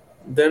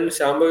 then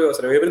Shambhavi was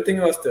there. Everything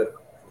was there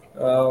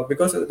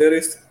because there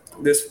is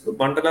this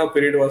mandala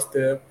period was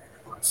there.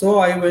 So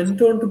I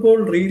went on to bowl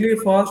really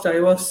fast.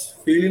 I was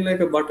feeling like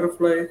a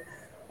butterfly.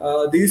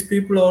 These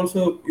people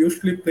also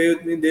usually play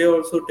with me. They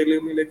also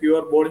telling me like you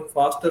are bowling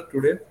faster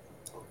today.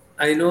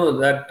 I know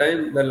that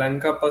time the lung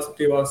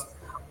capacity was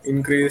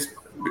increased,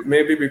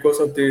 maybe because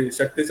of the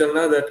Shakti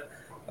Chalana, that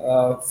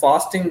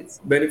fasting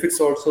benefits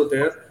also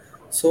there.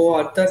 So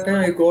at that time,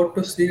 I got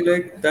to see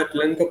like that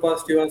lung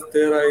capacity was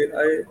there.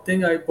 I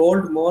think I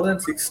bowled more than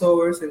 6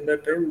 hours in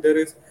that time. There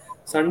is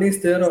sun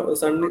is there,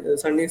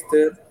 sun is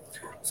there.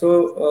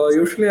 So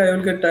usually I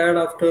will get tired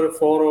after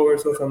 4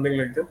 hours or something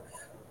like that.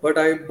 But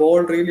I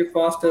bowled really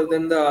faster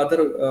than the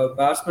other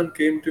batsman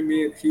came to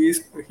me. He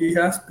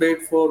has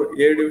played for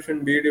A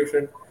division, B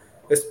division,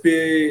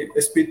 SPA,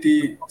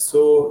 SPT.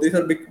 So these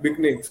are big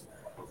names.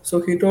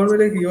 So he told me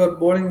like you are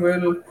bowling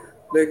well,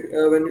 like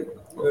when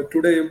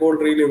today you bowled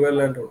really well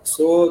and all.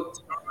 So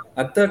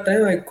at that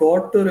time I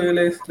got to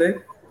realize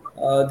like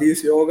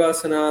these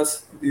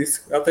yogasanas,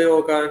 these hatha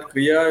yoga and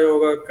kriya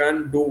yoga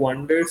can do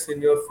wonders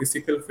in your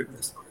physical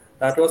fitness.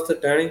 That was the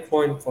turning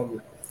point for me.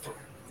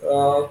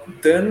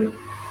 Then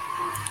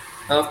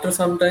after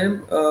some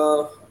time,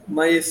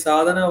 my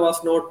sadhana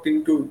was not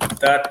into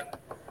that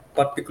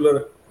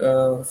particular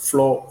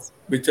flow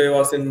which I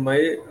was in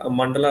my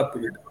mandala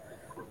period.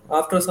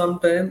 After some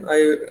time,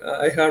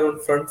 I had one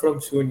friend from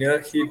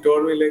Shunya. He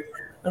told me like,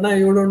 Anna,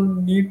 you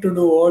don't need to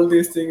do all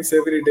these things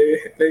every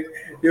day. Like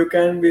you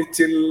can be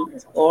chill.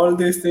 All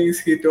these things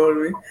he told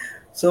me.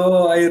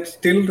 So I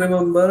still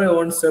remember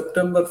on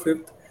September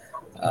 5th,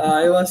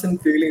 I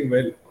wasn't feeling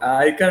well.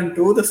 I can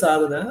do the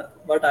sadhana,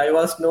 but I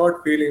was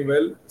not feeling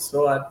well.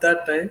 So at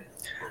that time,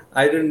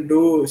 I didn't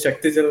do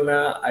Shakti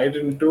Chalana. I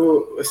didn't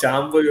do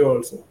Shambhavi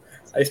also.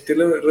 I still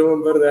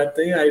remember that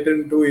thing. I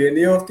didn't do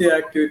any of the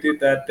activity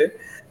that day.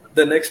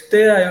 The next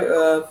day,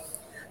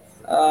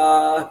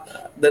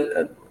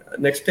 the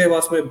next day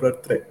was my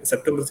birthday.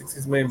 September 6th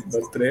is my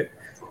birthday.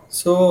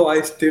 So I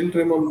still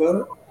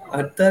remember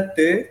at that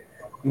day,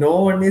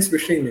 no one is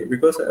wishing me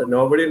because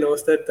nobody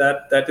knows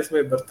that is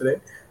my birthday.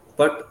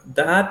 But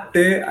that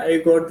day I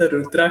got the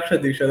Rudraksha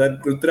Disha,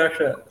 that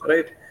Rudraksha,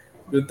 right?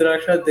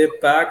 Rudraksha they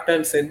packed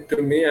and sent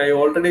to me. I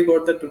already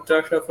got the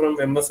Rudraksha from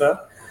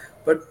MSR,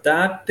 but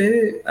that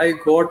day I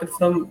got it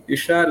from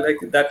Isha. Like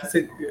that is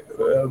a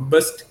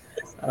best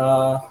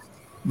uh,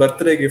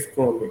 birthday gift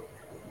for me.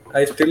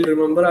 I still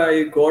remember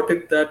I got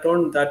it that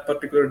on that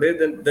particular day.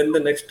 Then the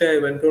next day I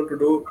went on to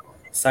do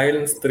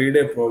Silence 3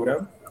 day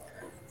program.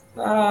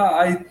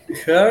 I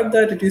heard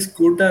that it is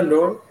good and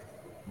all,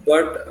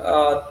 but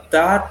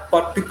that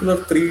particular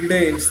 3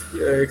 day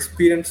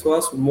experience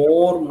was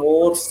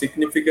more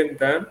significant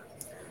than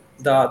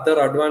the other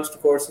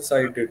advanced courses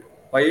I did.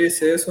 Why I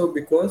say so?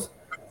 Because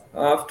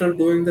after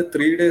doing the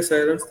 3 day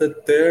silence, the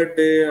third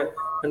day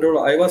and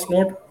all, I was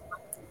not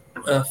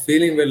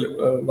feeling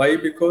well. Why?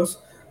 Because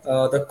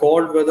the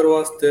cold weather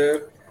was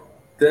there.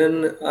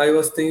 Then I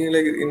was thinking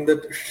like in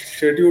the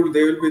schedule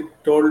they will be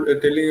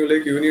telling you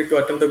like you need to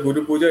attend the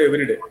Guru Puja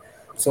every day.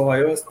 So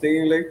I was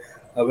thinking like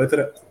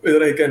whether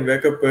I can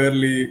wake up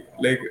early,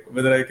 like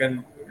whether I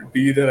can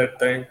be there at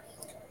time.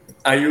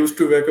 I used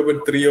to wake up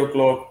at 3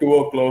 o'clock, 2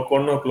 o'clock,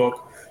 1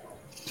 o'clock.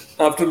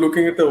 After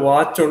looking at the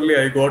watch only,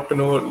 I got to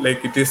know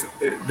like it is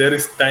there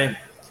is time.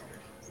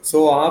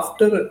 So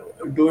after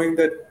doing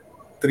that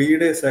 3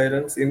 day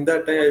silence, in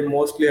that time I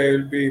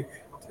will be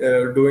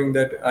doing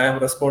that. I am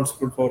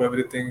responsible for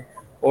everything.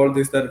 All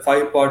this that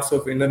five parts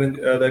of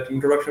that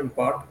introduction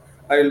part,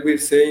 I will be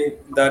saying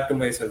that to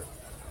myself.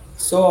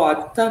 So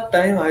at that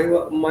time,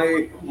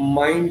 my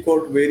mind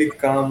got very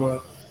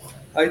calmer.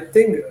 I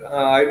think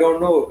I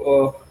don't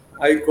know.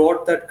 I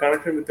got that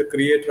connection with the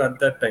creator at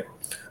that time.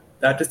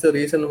 That is the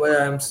reason why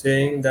I am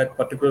saying that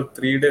particular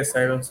 3 day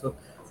silence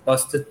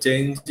was the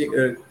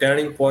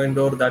turning point,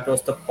 or that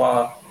was the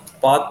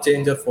path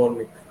changer for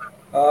me.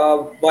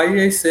 Why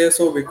I say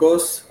so?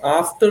 Because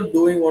after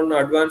doing one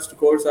advanced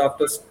course,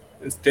 after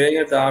staying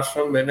at the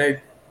ashram, when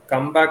I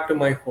come back to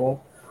my home,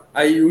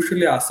 I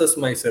usually assess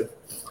myself.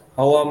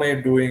 How am I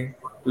doing?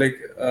 Like,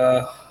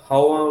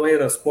 how am I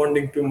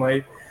responding to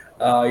my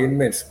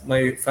inmates,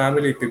 my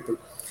family people?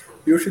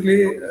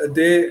 Usually,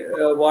 they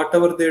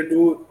whatever they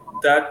do,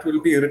 that will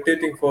be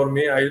irritating for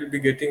me. I will be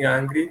getting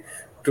angry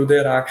to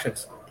their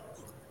actions.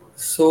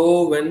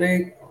 So when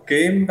I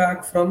came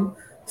back from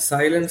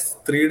Silence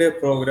 3 day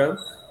program,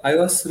 I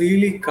was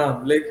really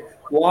calm. Like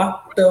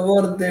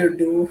whatever they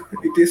do,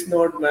 it is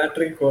not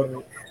mattering for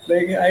me.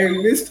 Like I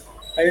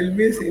will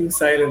be in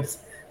silence.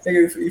 Like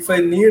if I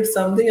need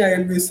something, I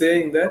will be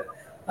saying that.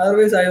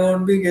 Otherwise, I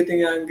won't be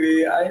getting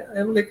angry. I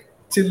am like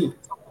chill.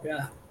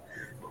 Yeah.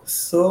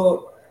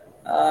 So,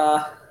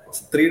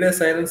 3 day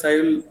silence I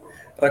will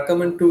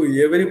recommend to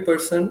every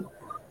person.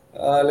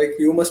 Like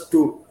you must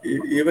do,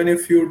 even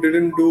if you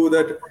didn't do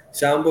that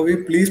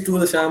Shambhavi, please do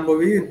the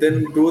Shambhavi,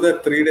 then do the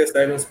 3 day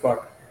silence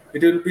part.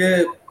 It will be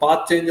a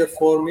path changer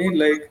for me,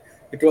 like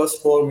it was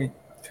for me.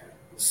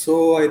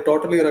 So I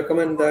totally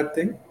recommend that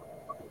thing.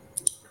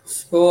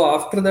 So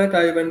after that,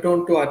 I went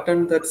on to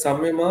attend that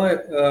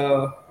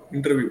Samyama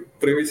interview,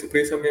 previous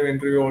pre-Samyama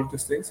interview, all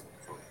these things.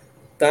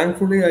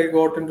 Thankfully, I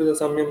got into the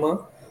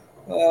Samyama.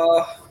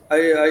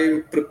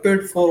 I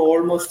prepared for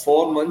almost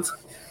 4 months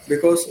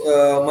because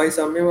my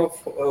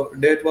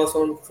Samyama date was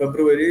on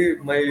February.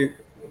 My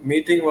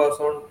meeting was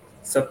on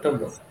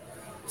September.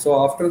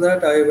 So after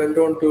that, I went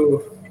on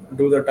to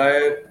do the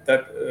diet,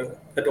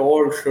 that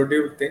all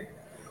scheduled thing.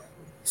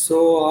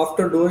 So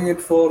after doing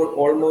it for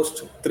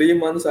almost 3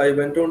 months, I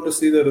went on to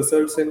see the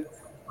results in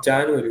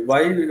January.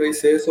 Why do I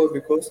say so?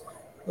 Because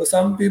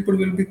some people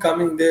will be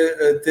coming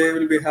there, they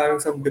will be having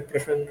some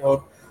depression,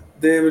 or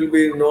they will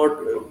be not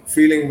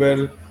feeling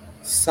well.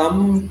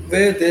 Some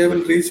way they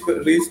will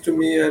reach to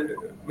me and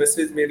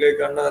message me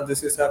like, Anna,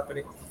 this is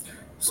happening.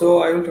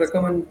 So I will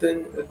recommend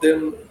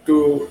them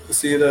to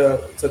see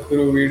the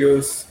Sadhguru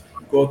videos,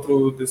 go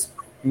through this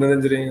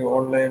engineering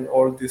online,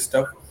 all this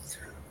stuff.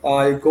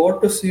 I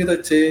got to see the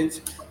change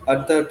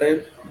at that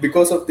time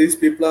because of these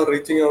people are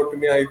reaching out to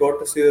me. I got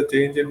to see the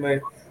change in my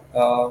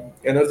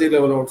energy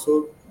level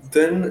also.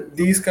 Then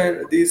these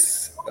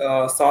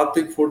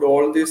sattvic food,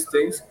 all these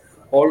things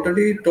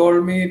already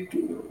told me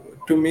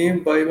to me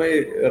by my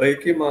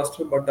Reiki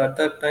master, but at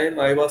that time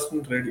I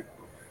wasn't ready.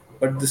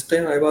 But this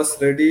time I was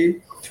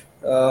ready.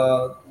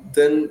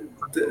 Then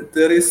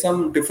there is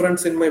some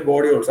difference in my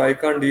body also. I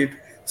can't eat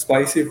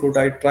spicy food.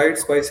 I tried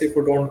spicy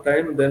food on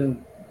time,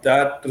 then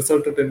that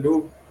resulted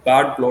into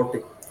bad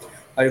bloating.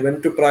 I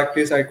went to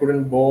practice. I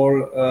couldn't bowl.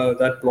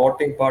 That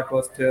bloating part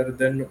was there.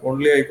 Then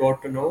only I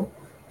got to know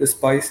the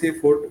spicy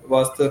food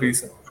was the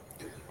reason.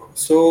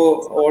 So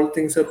all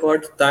things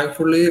apart,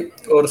 thankfully,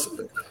 or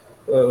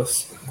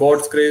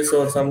God's grace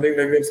or something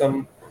like that,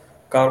 some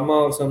karma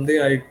or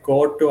something, I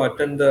got to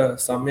attend the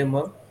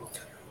Samyama.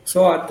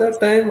 So at that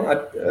time,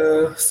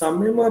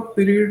 Samyama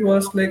period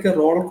was like a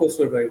roller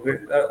coaster ride,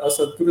 right? As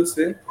Sadhguru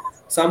say,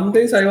 some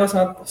days I was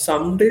up,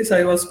 some days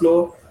I was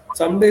low,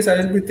 some days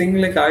I will be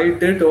thinking like I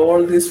did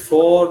all these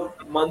 4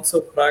 months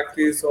of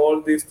practice,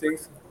 all these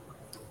things,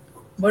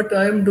 but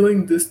I am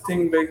doing this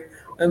thing like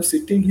I'm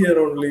sitting here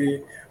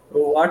only.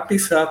 What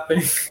is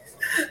happening?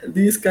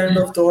 These kind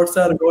of thoughts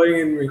are going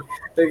in me.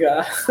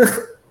 Like,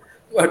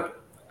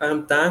 but I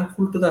am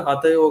thankful to the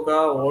Hatha Yoga,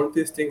 all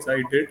these things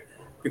I did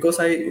because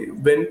I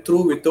went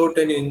through without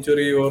any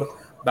injury or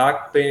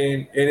back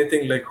pain,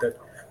 anything like that.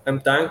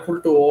 I'm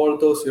thankful to all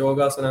those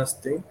yogasanas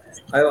thing.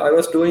 I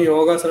was doing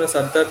yogasanas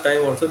at that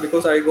time also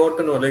because I got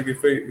to know like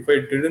if I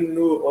didn't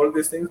do all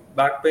these things,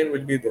 back pain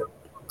will be there.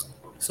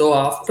 So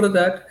after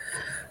that,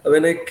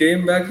 when I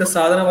came back, the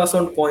sadhana was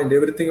on point.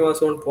 Everything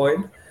was on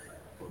point.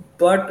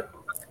 But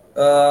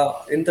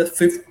in the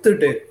fifth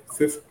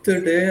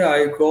day,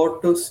 I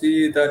got to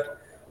see that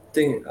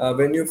thing.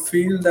 When you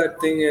feel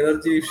that thing,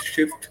 energy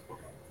shift.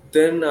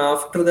 Then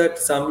after that,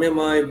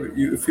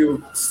 samyama, if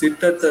you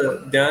sit at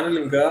the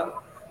dhyanalinga,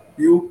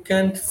 you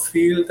can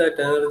feel that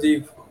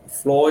energy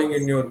flowing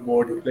in your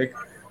body. Like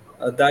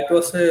that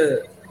was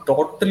a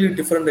totally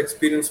different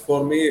experience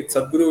for me.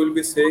 Sadhguru will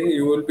be saying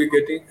you will be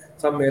getting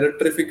some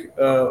electric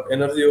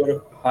energy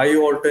or high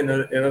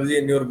voltage energy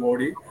in your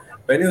body.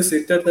 When you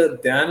sit at the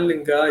Dhyan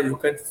Linga, you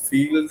can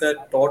feel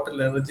that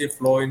total energy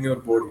flow in your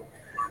body.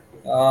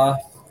 uh,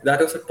 that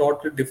was a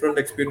totally different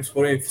experience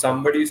for me. If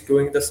somebody is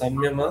doing the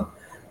samyama,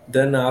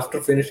 then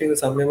after finishing the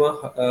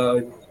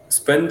samyama,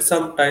 spend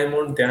some time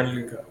on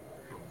Dhyanlinga.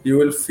 You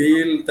will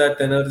feel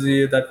that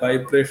energy, that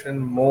vibration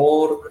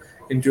more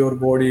into your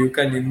body. You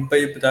can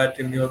imbibe that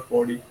in your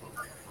body.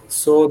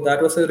 So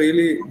that was a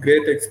really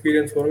great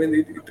experience for me.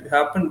 It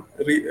happened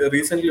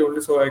recently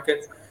only, so I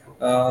can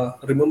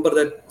remember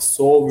that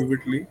so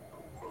vividly.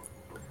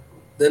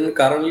 Then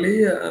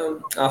currently,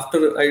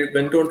 after I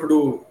went on to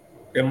do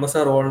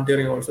MSR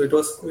volunteering also, it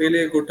was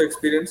really a good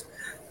experience.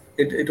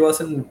 It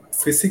wasn't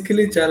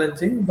physically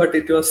challenging, but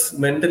it was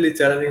mentally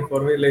challenging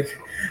for me,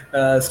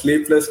 like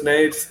sleepless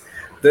nights.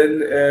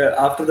 Then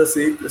after the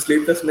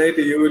sleepless night,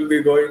 you will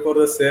be going for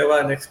the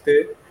seva next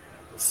day.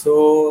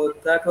 So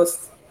that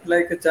was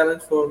like a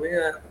challenge for me.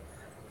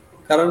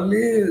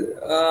 Currently,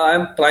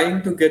 I'm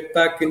trying to get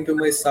back into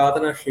my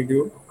sadhana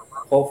schedule.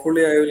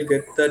 Hopefully, I will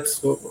get that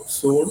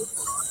soon.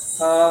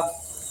 Uh,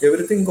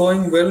 Everything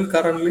going well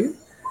currently.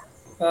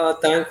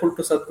 Thankful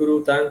to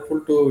Sadhguru,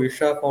 thankful to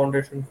Isha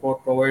Foundation for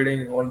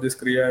providing all this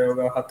Kriya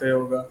Yoga, Hatha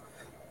Yoga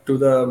to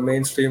the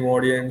mainstream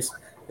audience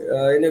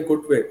in a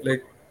good way.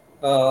 Like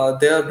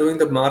they are doing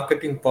the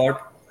marketing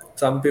part.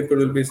 Some people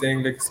will be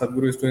saying like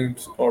Sadhguru is doing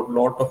a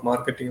lot of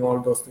marketing, all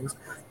those things.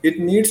 It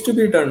needs to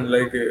be done.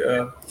 Like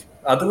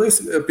otherwise,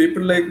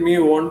 people like me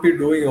won't be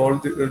doing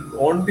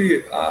won't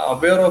be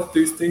aware of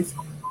these things.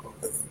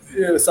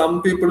 Yeah,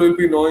 some people will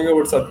be knowing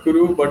about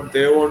Sadhguru, but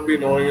they won't be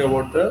knowing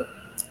about the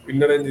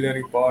inner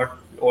engineering part,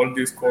 all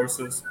these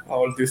courses,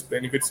 all these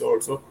benefits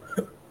also.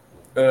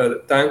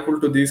 Thankful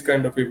to these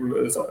kind of people.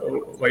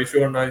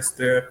 Vaishwana is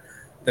there,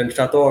 then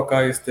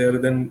Shatoaka is there,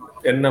 then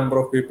n number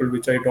of people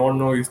which I don't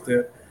know is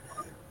there.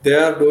 They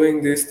are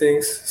doing these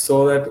things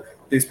so that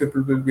these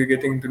people will be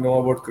getting to know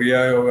about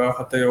Kriya Yoga,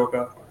 Hatha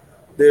Yoga.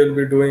 They will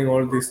be doing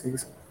all these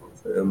things.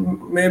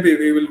 Maybe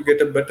we will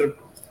get a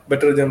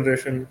better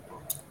generation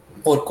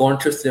or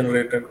conscious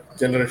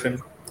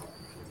generation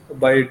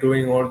by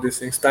doing all these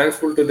things.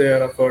 Thankful to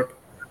their effort.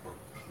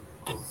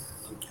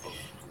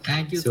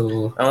 Thank you.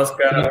 So, could you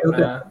Namaskara.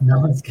 talk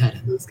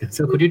Namaskar, Namaskar.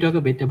 So, could you talk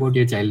a bit about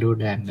your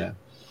childhood? And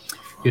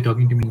you're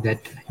talking to me that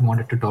you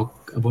wanted to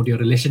talk about your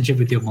relationship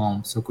with your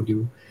mom. So, could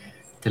you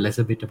tell us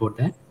a bit about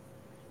that?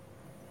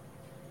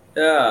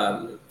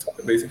 Yeah,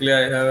 basically,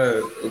 I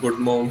have a good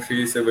mom.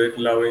 She is a very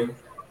loving.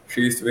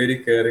 She is very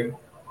caring.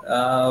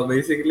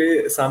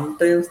 Basically,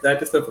 sometimes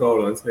that is the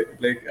problem.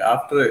 Like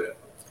after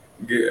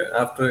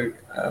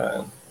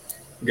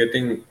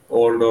getting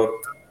old or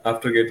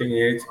after getting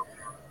age,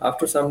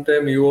 after some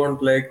time you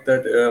won't like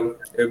that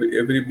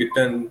every bit,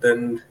 and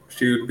then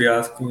she will be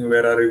asking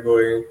where are you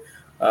going.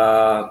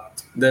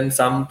 Then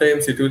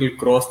sometimes it will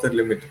cross the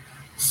limit.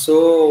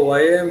 So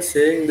why I'm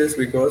saying this,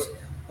 because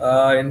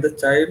in the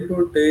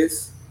childhood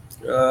days,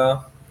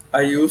 uh,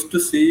 I used to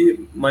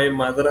see my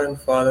mother and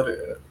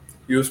father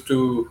used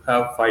to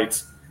have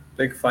fights.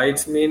 Like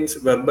fights means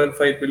verbal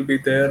fight will be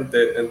there,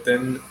 and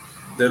then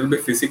there will be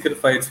physical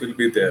fights will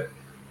be there.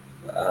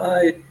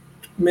 It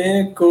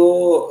may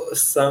go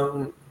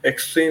some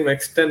extreme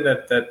extent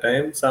at that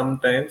time.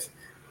 Sometimes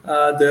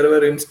there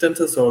were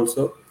instances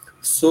also.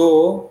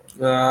 So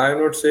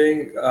I'm not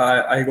saying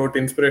I got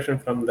inspiration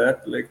from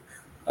that. Like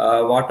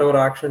whatever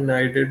action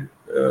I did,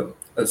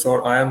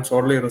 so I am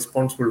solely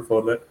responsible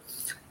for that.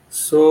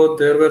 So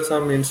there were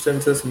some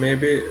instances,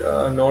 maybe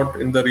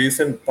not in the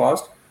recent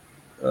past,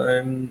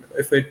 and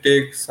if I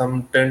take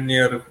some 10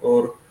 year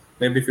or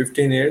maybe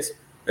 15 years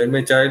in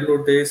my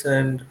childhood days,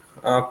 and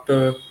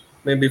after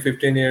maybe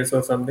 15 years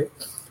or something,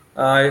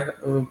 I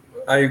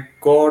I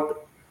got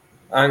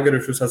anger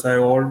issues. As I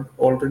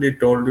already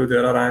told you,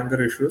 there are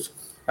anger issues.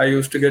 I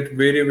used to get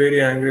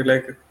very angry.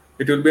 Like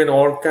it will be an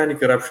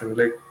volcanic eruption.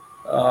 Like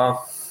uh,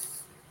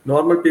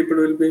 normal people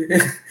will be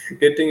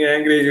getting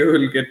angry, you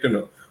will get to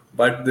know,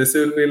 but this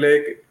will be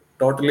like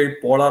totally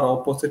polar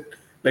opposite.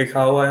 Like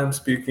how I am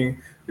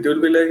speaking, it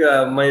will be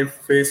like my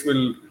face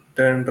will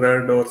turn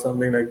red or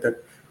something like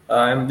that.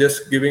 I'm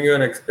just giving you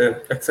an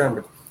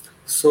example.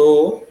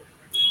 So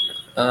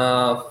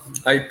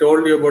I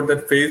told you about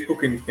that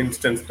Facebook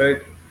instance,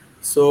 right?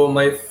 So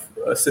my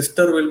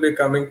sister will be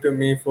coming to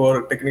me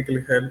for technical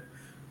help,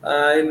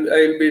 and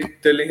I'll be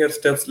telling her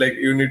steps like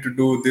you need to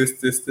do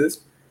this.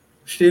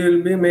 She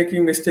will be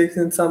making mistakes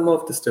in some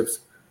of the steps.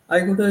 I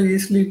could have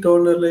easily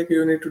told her like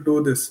you need to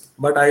do this,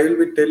 but I will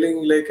be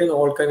telling like an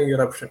volcanic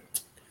eruption.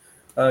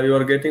 You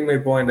are getting my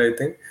point, I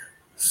think.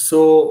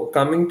 So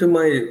coming to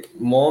my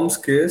mom's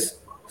case,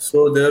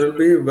 so there will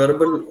be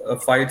verbal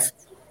fights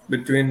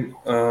between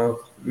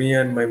me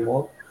and my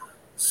mom.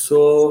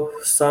 So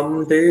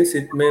some days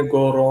it may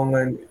go wrong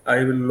and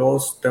I will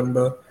lose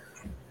temper.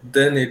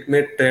 Then it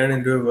may turn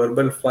into a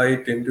verbal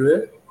fight,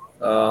 into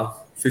a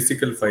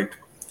physical fight.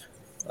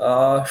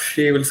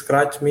 She will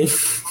scratch me.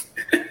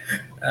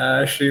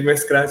 she may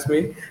scratch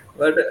me,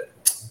 but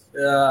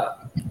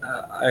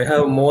I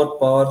have more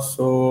power,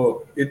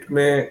 so it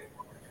may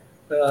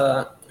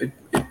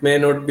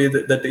not be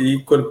that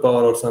equal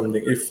power or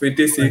something. If it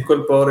is Right.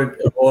 equal power,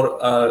 or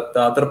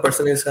the other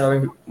person is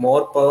having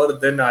more power,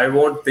 then I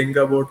won't think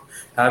about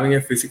having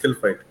a physical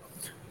fight.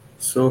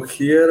 So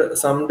here,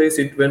 some days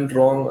it went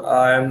wrong.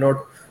 I am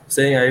not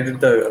saying I did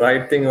the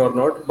right thing or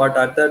not, but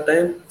at that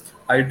time,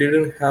 I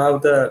didn't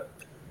have the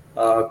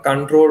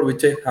control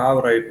which I have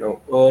right now,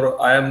 or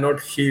I am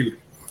not healed.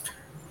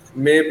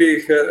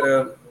 Maybe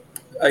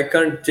I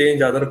can't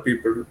change other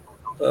people.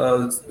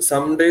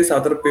 Some days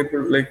other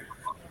people, like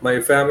my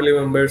family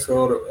members,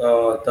 or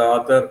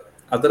the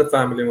other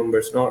family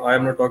members, no, I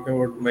am not talking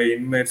about my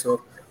inmates or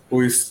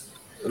who is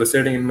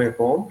residing in my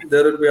home.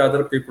 There will be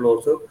other people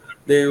also.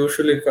 They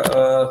usually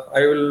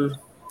I will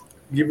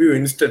give you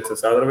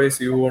instances, otherwise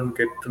you won't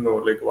get to know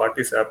like what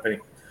is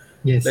happening.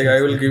 Yes, Like I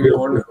yes, will give you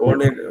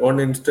definitely. one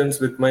instance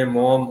with my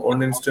mom,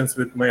 one instance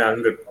with my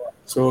uncle.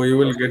 So you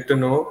will get to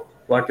know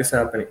what is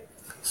happening.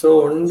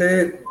 So one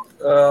day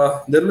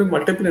there will be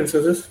multiple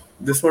instances.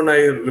 This one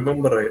I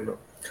remember right now.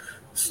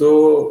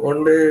 So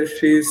one day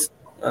she's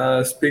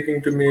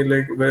speaking to me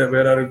like,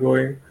 where are you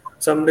going?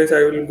 Some days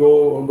I will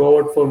go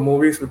out for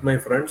movies with my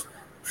friends.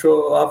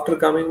 So after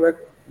coming back,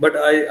 but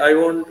I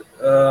won't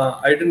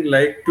I didn't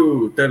like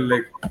to tell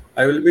like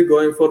I will be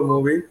going for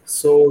movie.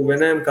 So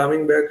when I am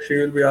coming back, she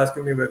will be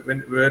asking me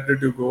where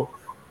did you go,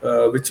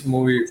 which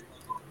movie,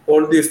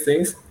 all these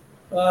things.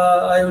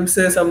 I will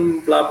say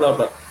some blah blah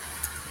blah.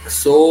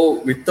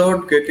 So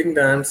without getting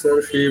the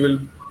answer, she will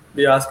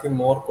be asking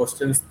more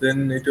questions.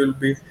 Then it will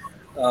be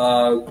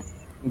uh,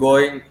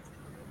 going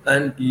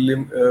and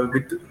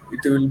with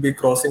it will be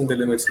crossing the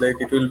limits. Like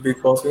it will be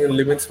crossing the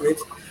limits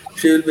means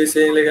she will be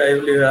saying like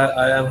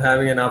I am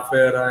having an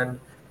affair, and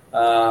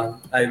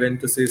I went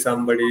to see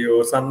somebody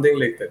or something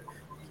like that.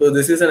 So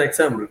this is an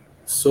example.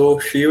 So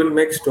she will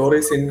make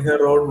stories in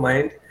her own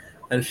mind,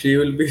 and she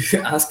will be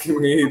asking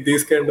me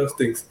these kind of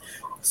things.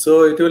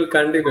 So it will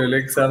continue.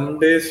 Like some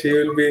days she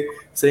will be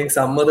saying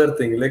some other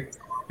thing. Like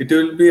it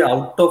will be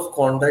out of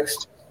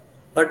context,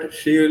 but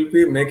she will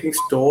be making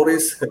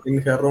stories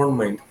in her own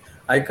mind.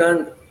 I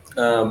can't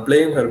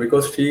blame her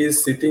because she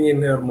is sitting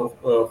in her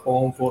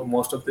home for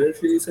most of the day.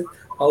 She is a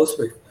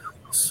housewife.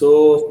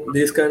 So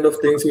these kind of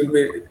things will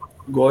be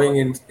going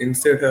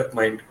inside her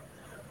mind.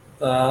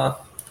 Uh,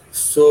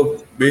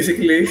 so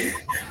basically,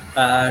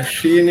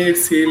 she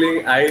needs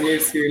healing. I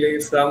need healing.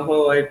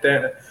 Somehow,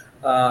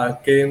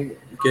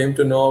 came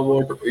to know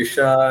about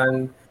Isha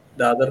and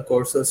the other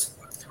courses.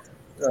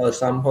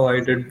 Somehow, I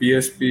did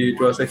BSP. It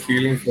was a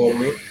healing for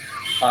me.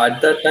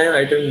 At that time,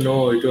 I didn't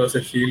know it was a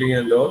healing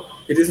and all.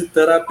 It is a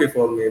therapy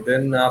for me.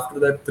 Then after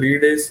that, 3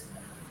 days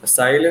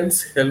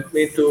silence helped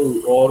me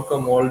to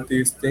overcome all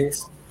these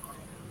things.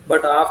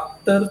 But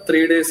after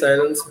 3 days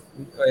silence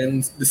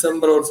in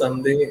December or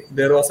something,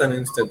 there was an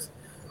instance.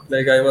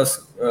 Like I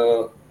was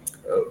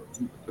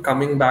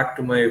coming back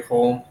to my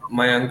home,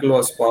 my uncle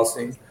was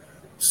passing.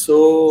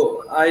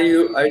 So I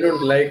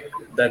don't like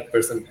that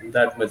person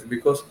that much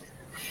because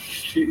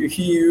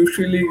he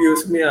usually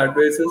gives me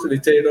advices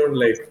which I don't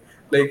like.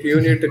 Like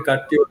you need to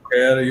cut your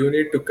hair, you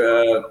need to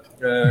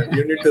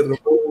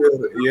remove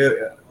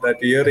that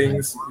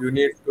earrings, you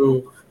need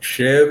to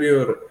shave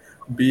your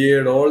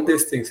beard, all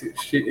these things.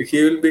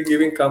 He will be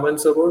giving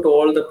comments about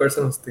all the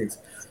person's things.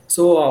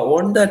 So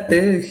on that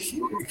day,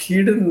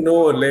 he didn't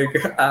know. Like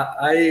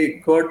I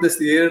got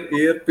this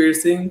ear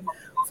piercing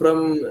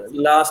from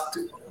last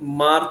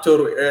March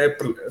or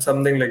April,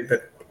 something like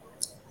that.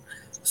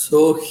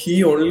 So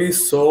he only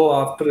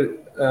saw after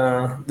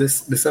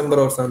this December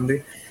or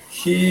something.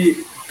 He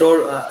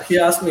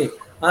asked me,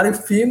 "Are you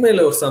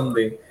female or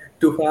something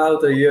to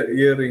have the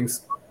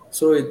earrings?"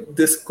 So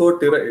this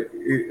got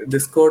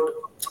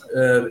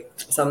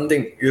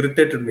something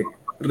irritated me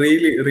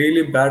really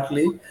really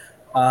badly.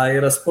 I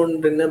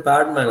responded in a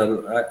bad manner.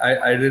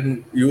 I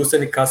didn't use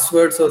any cuss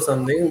words or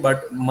something,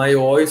 but my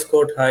voice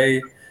got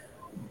high.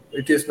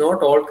 It is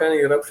not all kind of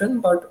eruption,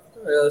 but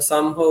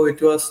somehow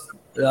it was.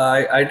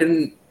 I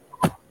didn't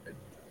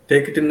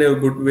take it in a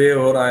good way,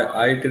 or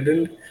I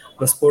didn't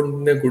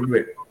respond in a good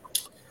way.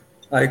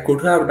 I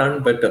could have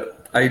done better.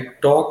 I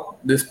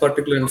talked this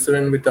particular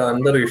incident with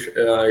another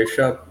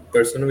Isha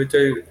person, which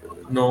I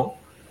know.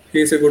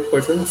 He's a good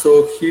person.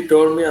 So he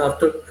told me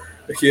after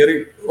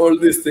hearing all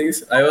these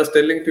things, I was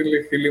telling to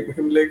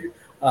him like,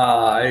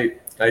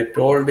 I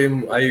told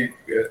him like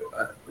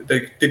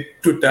tit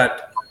to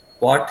tat.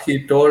 What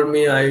he told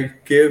me, I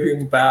gave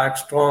him back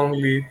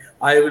strongly.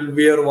 I will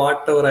wear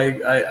whatever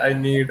I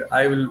need.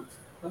 I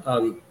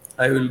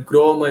will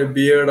grow my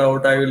beard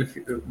out. I will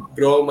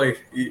grow my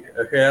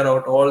hair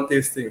out. All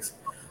these things,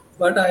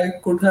 but I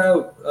could have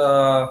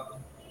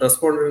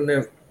responded in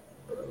a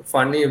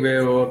funny way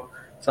or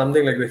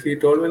something like that. He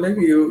told me like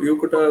you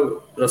could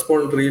have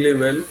responded really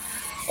well.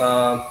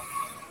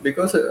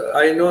 Because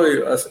I know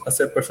you as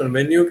a person,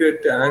 when you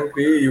get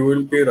angry, you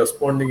will be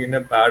responding in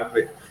a bad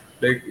way.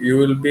 Like you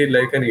will be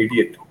like an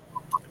idiot.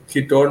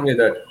 He told me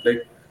that.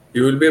 Like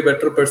you will be a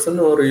better person,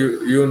 or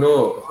you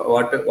know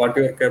what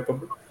you are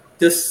capable.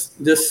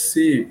 Just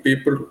see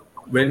people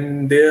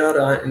when they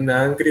are in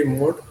angry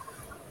mode,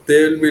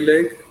 they will be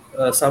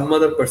like some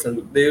other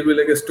person. They will be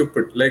like a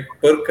stupid, like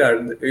per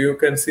card. You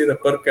can see the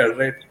per card,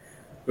 right?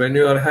 When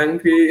you are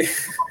hungry,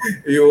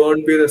 you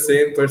won't be the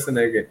same person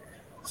again.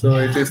 So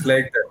it Yeah. is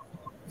like that.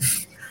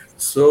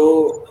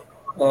 So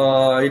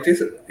it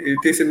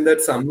is in that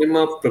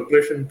samyama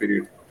preparation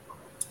period.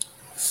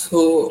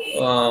 So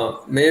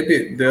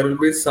maybe there will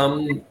be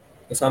some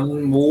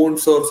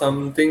wounds or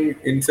something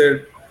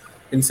inside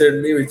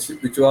me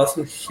which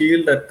wasn't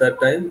healed at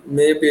that time.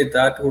 Maybe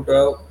that would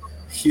have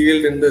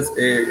healed in this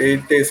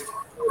 8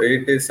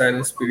 days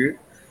silence period.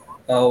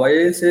 Why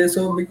I say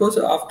so? Because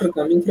after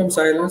coming from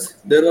silence,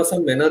 there was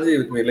some energy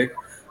with me. Like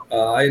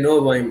I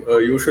know my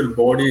usual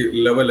body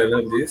level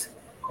energies,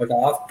 but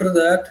after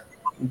that,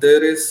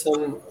 there is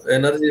some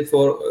energy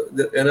for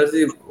the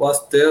energy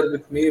was there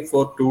with me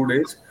for 2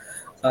 days.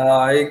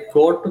 I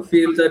got to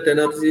feel that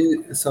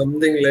energy,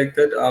 something like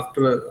that,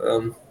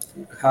 after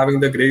having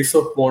the grace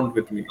of bond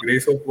with me.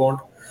 Grace of bond.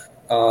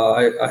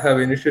 I have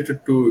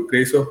initiated to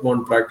grace of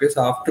bond practice.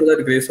 After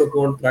that grace of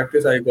bond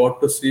practice, I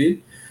got to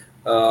see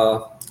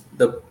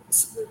the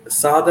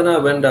sadhana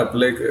went up.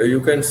 Like you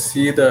can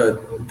see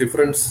the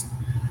difference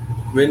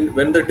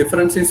when the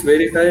difference is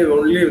very high.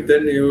 Only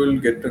then you will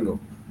get to know.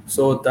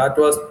 So that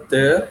was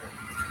there.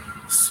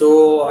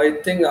 So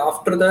I think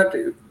after that,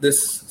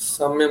 this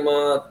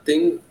samyama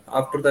thing,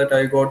 after that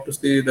I got to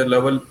see the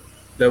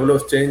level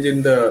of change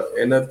in the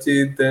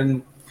energy.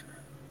 Then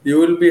you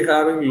will be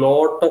having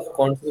lot of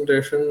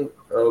concentration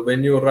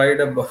when you ride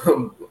a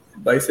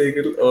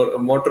bicycle or a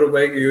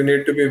motorbike. You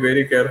need to be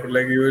very careful.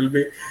 Like you will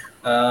be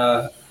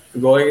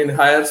going in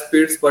higher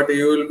speeds, but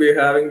you will be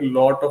having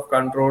lot of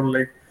control,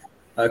 like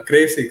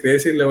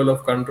crazy level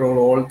of control,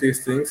 all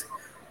these things.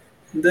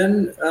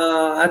 Then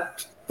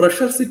at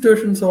pressure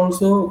situations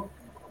also,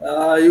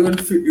 you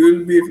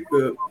will be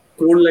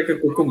cool like a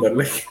cucumber.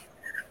 Like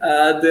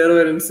there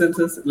were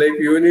instances like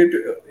you need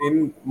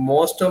in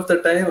most of the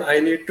time I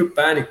need to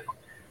panic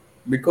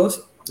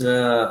because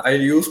I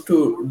used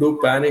to do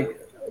panic,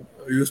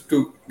 used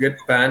to get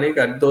panic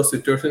at those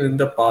situations in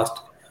the past.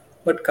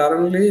 But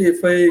currently,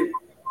 if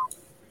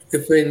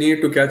I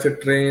need to catch a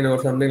train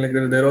or something like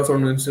that, there are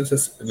some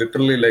instances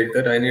literally like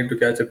that. I need to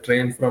catch a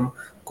train from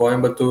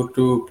Coimbatore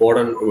to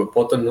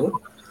Pottanur.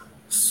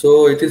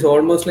 So it is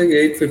almost like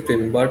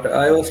 8:15. But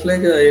I was like,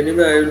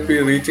 anyway, I will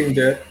be reaching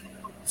there.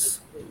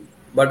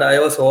 But I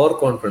was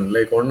overconfident.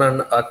 Like one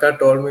Akka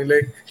told me,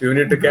 like you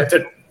need to catch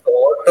a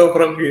auto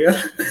from here,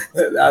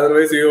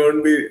 otherwise you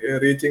won't be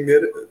reaching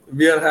there.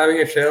 We are having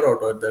a share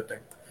auto at that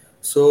time,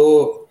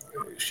 so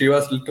she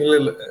was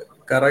literally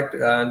correct,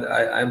 and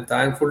I'm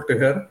thankful to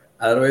her.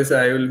 Otherwise,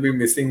 I will be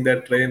missing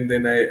that train.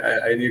 Then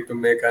I need to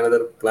make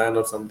another plan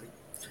or something.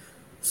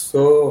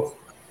 So.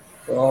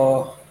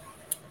 Uh,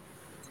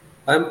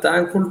 I'm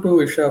thankful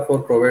to Isha for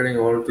providing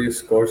all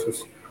these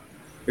courses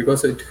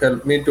because it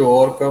helped me to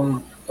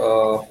overcome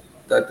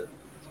that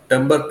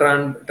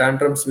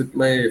tantrums with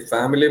my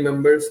family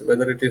members,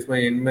 whether it is my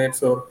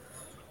inmates or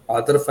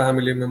other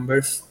family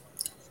members.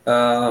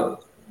 Why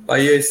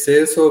I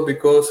say so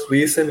because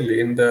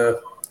recently in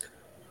the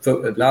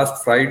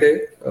last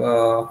Friday,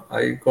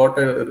 I got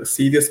a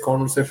serious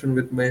conversation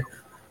with my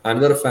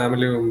another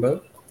family member.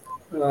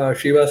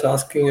 She was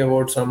asking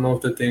about some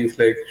of the things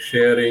like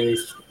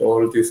sharings,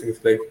 all these things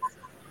like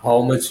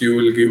how much you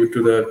will give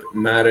to that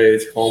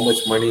marriage, how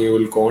much money you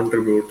will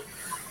contribute.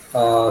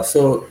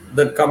 So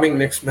the coming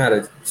next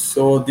marriage.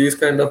 So these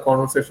kind of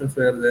conversations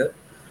were there.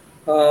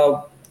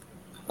 Uh,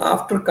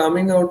 After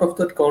coming out of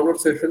that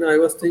conversation, I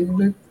was thinking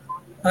like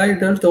I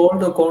dealt all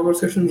the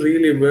conversation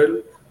really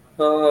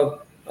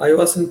well. I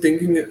wasn't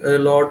thinking a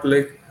lot,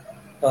 like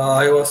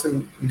I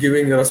wasn't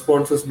giving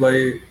responses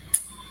by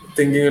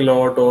thinking a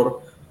lot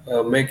or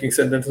making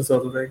sentences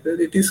or like that.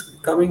 It is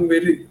coming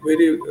very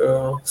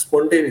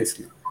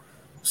spontaneously.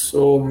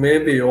 So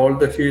maybe all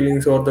the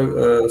healings or the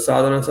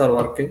sadhanas are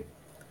working.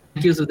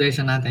 Thank you,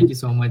 Sudeshana. Thank you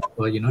so much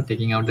for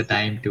taking out the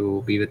time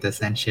to be with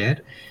us and share.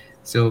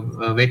 So,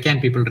 where can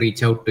people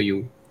reach out to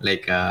you?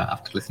 Like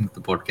after listening to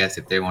the podcast,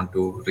 if they want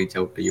to reach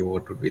out to you,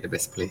 what would be the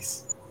best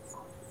place?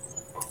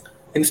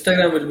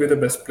 Instagram will be the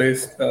best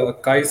place.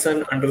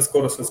 Kaisan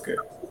underscore SSK.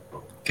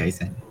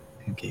 Kaizen.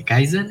 Okay,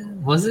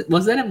 Kaizen,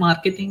 was there a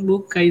marketing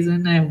book?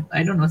 Kaizen,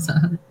 I don't know.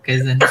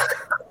 Kaizen,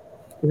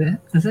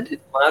 isn't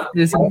it?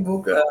 There's Marketing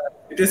book.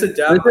 It is a it's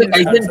a Japanese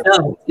Kaizen concept.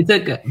 term. It's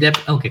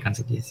a okay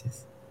concept. Yes,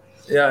 yes,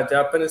 Yeah,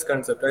 Japanese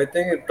concept. I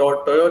think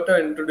Toyota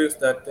introduced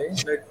that thing.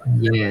 Like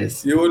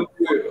yes. you will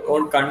be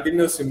on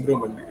continuous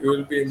improvement. You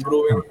will be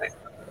improving. Perfect.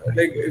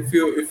 Like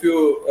if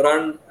you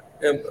run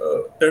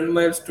 10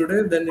 miles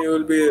today, then you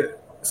will be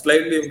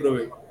slightly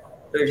improving.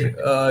 Like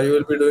Correct. you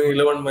will be doing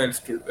 11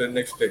 miles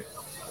next day.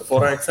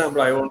 For an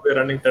example, I won't be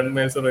running 10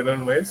 miles or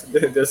 11 miles.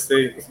 Just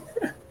say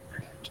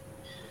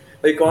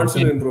like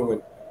constant Okay.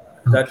 improvement.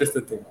 That Okay. is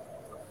the thing.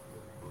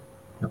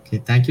 Okay.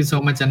 Thank you so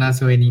much, Anna.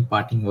 So, any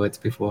parting words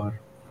before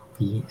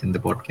we end the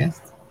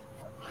podcast?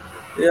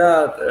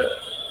 Yeah.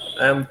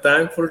 I am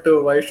thankful to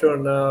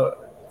Vaishona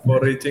for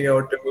reaching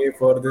out to me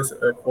for this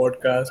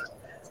podcast,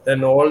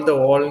 and all the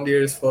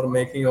volunteers for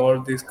making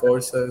all these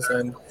courses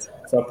and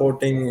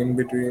supporting in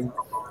between,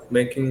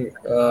 making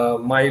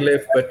my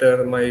life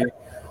better, my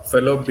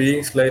fellow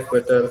beings' life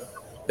better.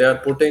 They are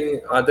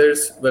putting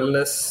others'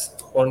 wellness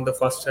on the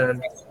first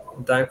hand.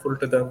 I'm thankful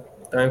to them.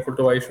 Thankful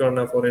to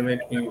Vaishona for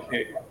inviting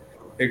me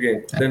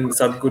again. Then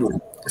Sadhguru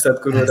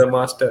the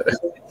master.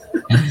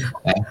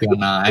 Thank you,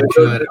 Anna. I'm without,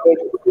 sure.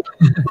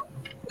 without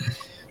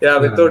Yeah,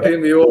 You're without right.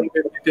 him, we won't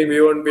be meeting,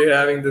 we won't be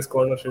having this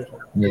conversation.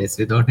 Yes,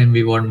 without him,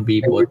 we won't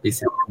be both be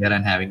sitting here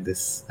and having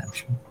this. I'm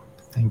sure.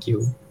 Thank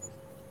you.